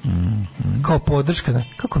Kataru, kao podrška,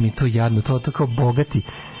 kako mi to jadno, to kao bogati,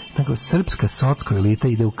 srpska socko elita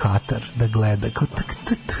ide u Katar da gleda, kao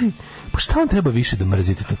Pa šta on treba više da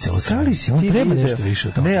mrzite to celo sranje? On treba nešto više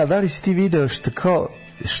od toga. Ne, a da li si ti video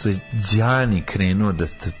što je Đani krenuo da...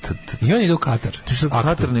 I on ide u Katar. Što je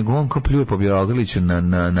Katar, nego on kao pljuje po Bjelogrliću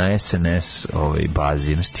na SNS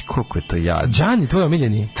bazi. Znaš ti koliko je to jadno. Đani, tvoj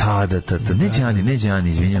omiljeni? Da. Ne Đani,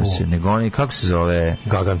 izvinjam se. Nego oni, kako se zove?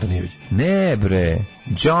 Gaga Antonijević. Ne, bre.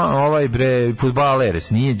 Fudbaleres,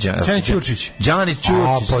 nije Đani. Đani Ćurčić. Đani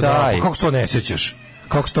Ćurčić, taj. Kako se to ne sjećaš?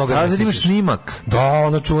 Kako se toga ne sjećaš? Imaš snimak. Da,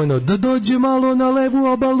 ono čuveno. Da dođe malo na levu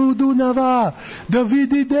obalu Dunava, da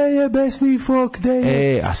vidi gde je besni fok, gde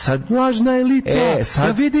je a sad, lažna elita,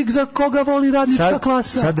 da vidi za koga voli radnička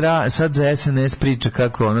klasa. Sad za SNS priča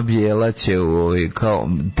kako ona Bijela će kao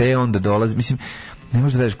te onda dolazi, mislim, ne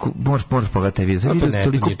možeš da veš, možeš pogledati taj video.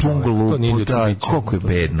 Toliko punglu, koliko je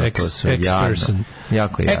bedno. To sve jadno.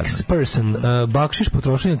 Jako jadno. Ex-person. Bakšiš,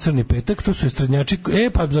 potrošenje crni petak, to su estradnjači.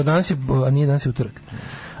 Pa za danas je, a nije danas je utorak.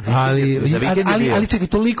 Ali čekaj,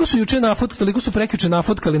 toliko su juče nafotkali, toliko su prekjuče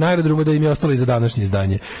nafotkali na aerodromu da im je ostalo i za današnje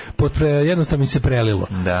izdanje. Jednostavno im se prelilo.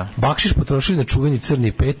 Da. Bakšiš potrošili na čuveni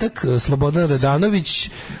crni petak. Slobodan Radanović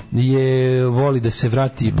voli da se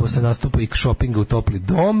vrati posle nastupa i šopinga u topli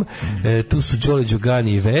dom. Tu su Đole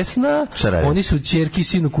Đogani i Vesna. Oni su ćerki i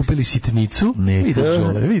sinu kupili sitnicu. Vidi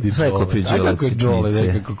Đole. Šta je kupio Đole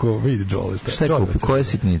sitnice? Vidi Đole. Šta je kupio? Koja je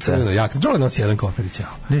sitnica? Đole nosi jedan koferić.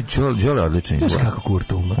 Ne, Đole odlično izgleda. Kako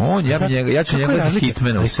kurtulno. Ja ću njega za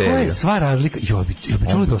Hitmana u seriju. Koja je sva razlika? Bi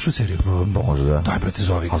Đole došao u seriju? Možda. Daj, brate,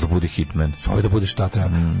 zovi. Ali da bude Hitman. Zovi da bude šta treba.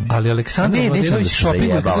 Ali Aleksandar Mladenović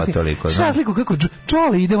šopinguje. Šta razliku kako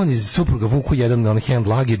Đole ide, on iz supruga vuku jedan hand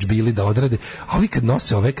luggage bili da odrade, a ovi kad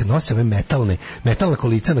nose ove metalna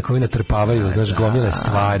kolica na koje natrpavaju, znaš, gomile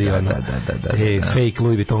stvari, fake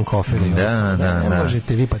Louis Vuitton koferi. Ne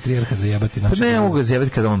možete vi patrijarha zajebati naše. Ne mogu ga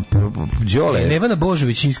zajebati kada on Đole. Nevana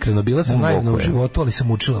Božović, iskreno, bila sam naivna u životu, ali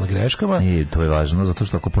sam učila na greškama. I to je važno, zato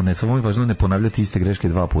što ako ponesamo je važno ne ponavljati iste greške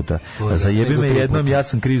dva puta. Zajebi me jednom, ja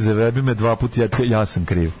sam kriv, zajebi me dva puta, ja sam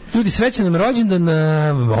kriv. Ljudi, srećan nam rođendan,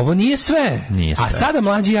 ovo nije sve. A sada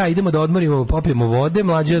Mlađi ja idemo da odmorimo, popijemo vode,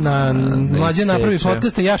 Mlađa napravi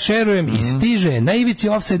podcaste, ja šerujem i stiže na ivici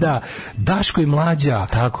ofsajda Daško i Mlađa.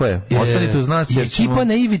 Tako je, ostanite uz nas. Ekipa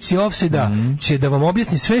na ivici ofsajda će da vam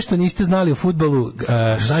objasni sve što niste znali o fudbalu,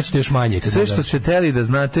 znaćete još manje. Sve što ste hteli da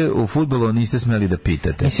znate u fudbalu niste smeli da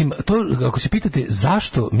pitate. Mislim, to, ako se pitate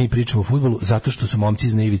zašto mi pričamo o fudbalu, zato što su momci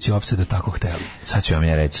iz na ivici ofsajda tako hteli. Sad ću vam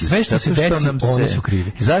ja reći. Sve što se desi, oni su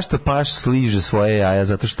krivi. Zašto paš sliže svoje jaja?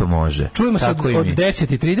 Zato što može. Čujemo se od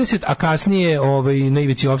 10:30, a kasnije na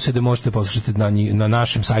ivici ofsajda možete poslušati na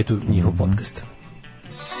našem sajtu njihov podcast.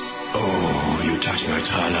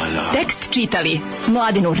 Tekst čitali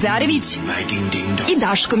Mladen Urdarević i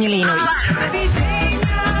Daško Milinović.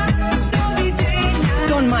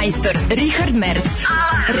 Ton majstor Richard Merc.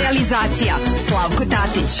 Realizacija Slavko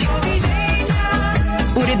Tatić.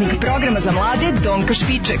 Urednik programa za mlade Donka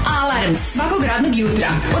Špiček. Alarms svakog radnog jutra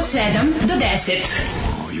od 7 do 10.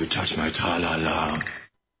 You touch my tra-la-la.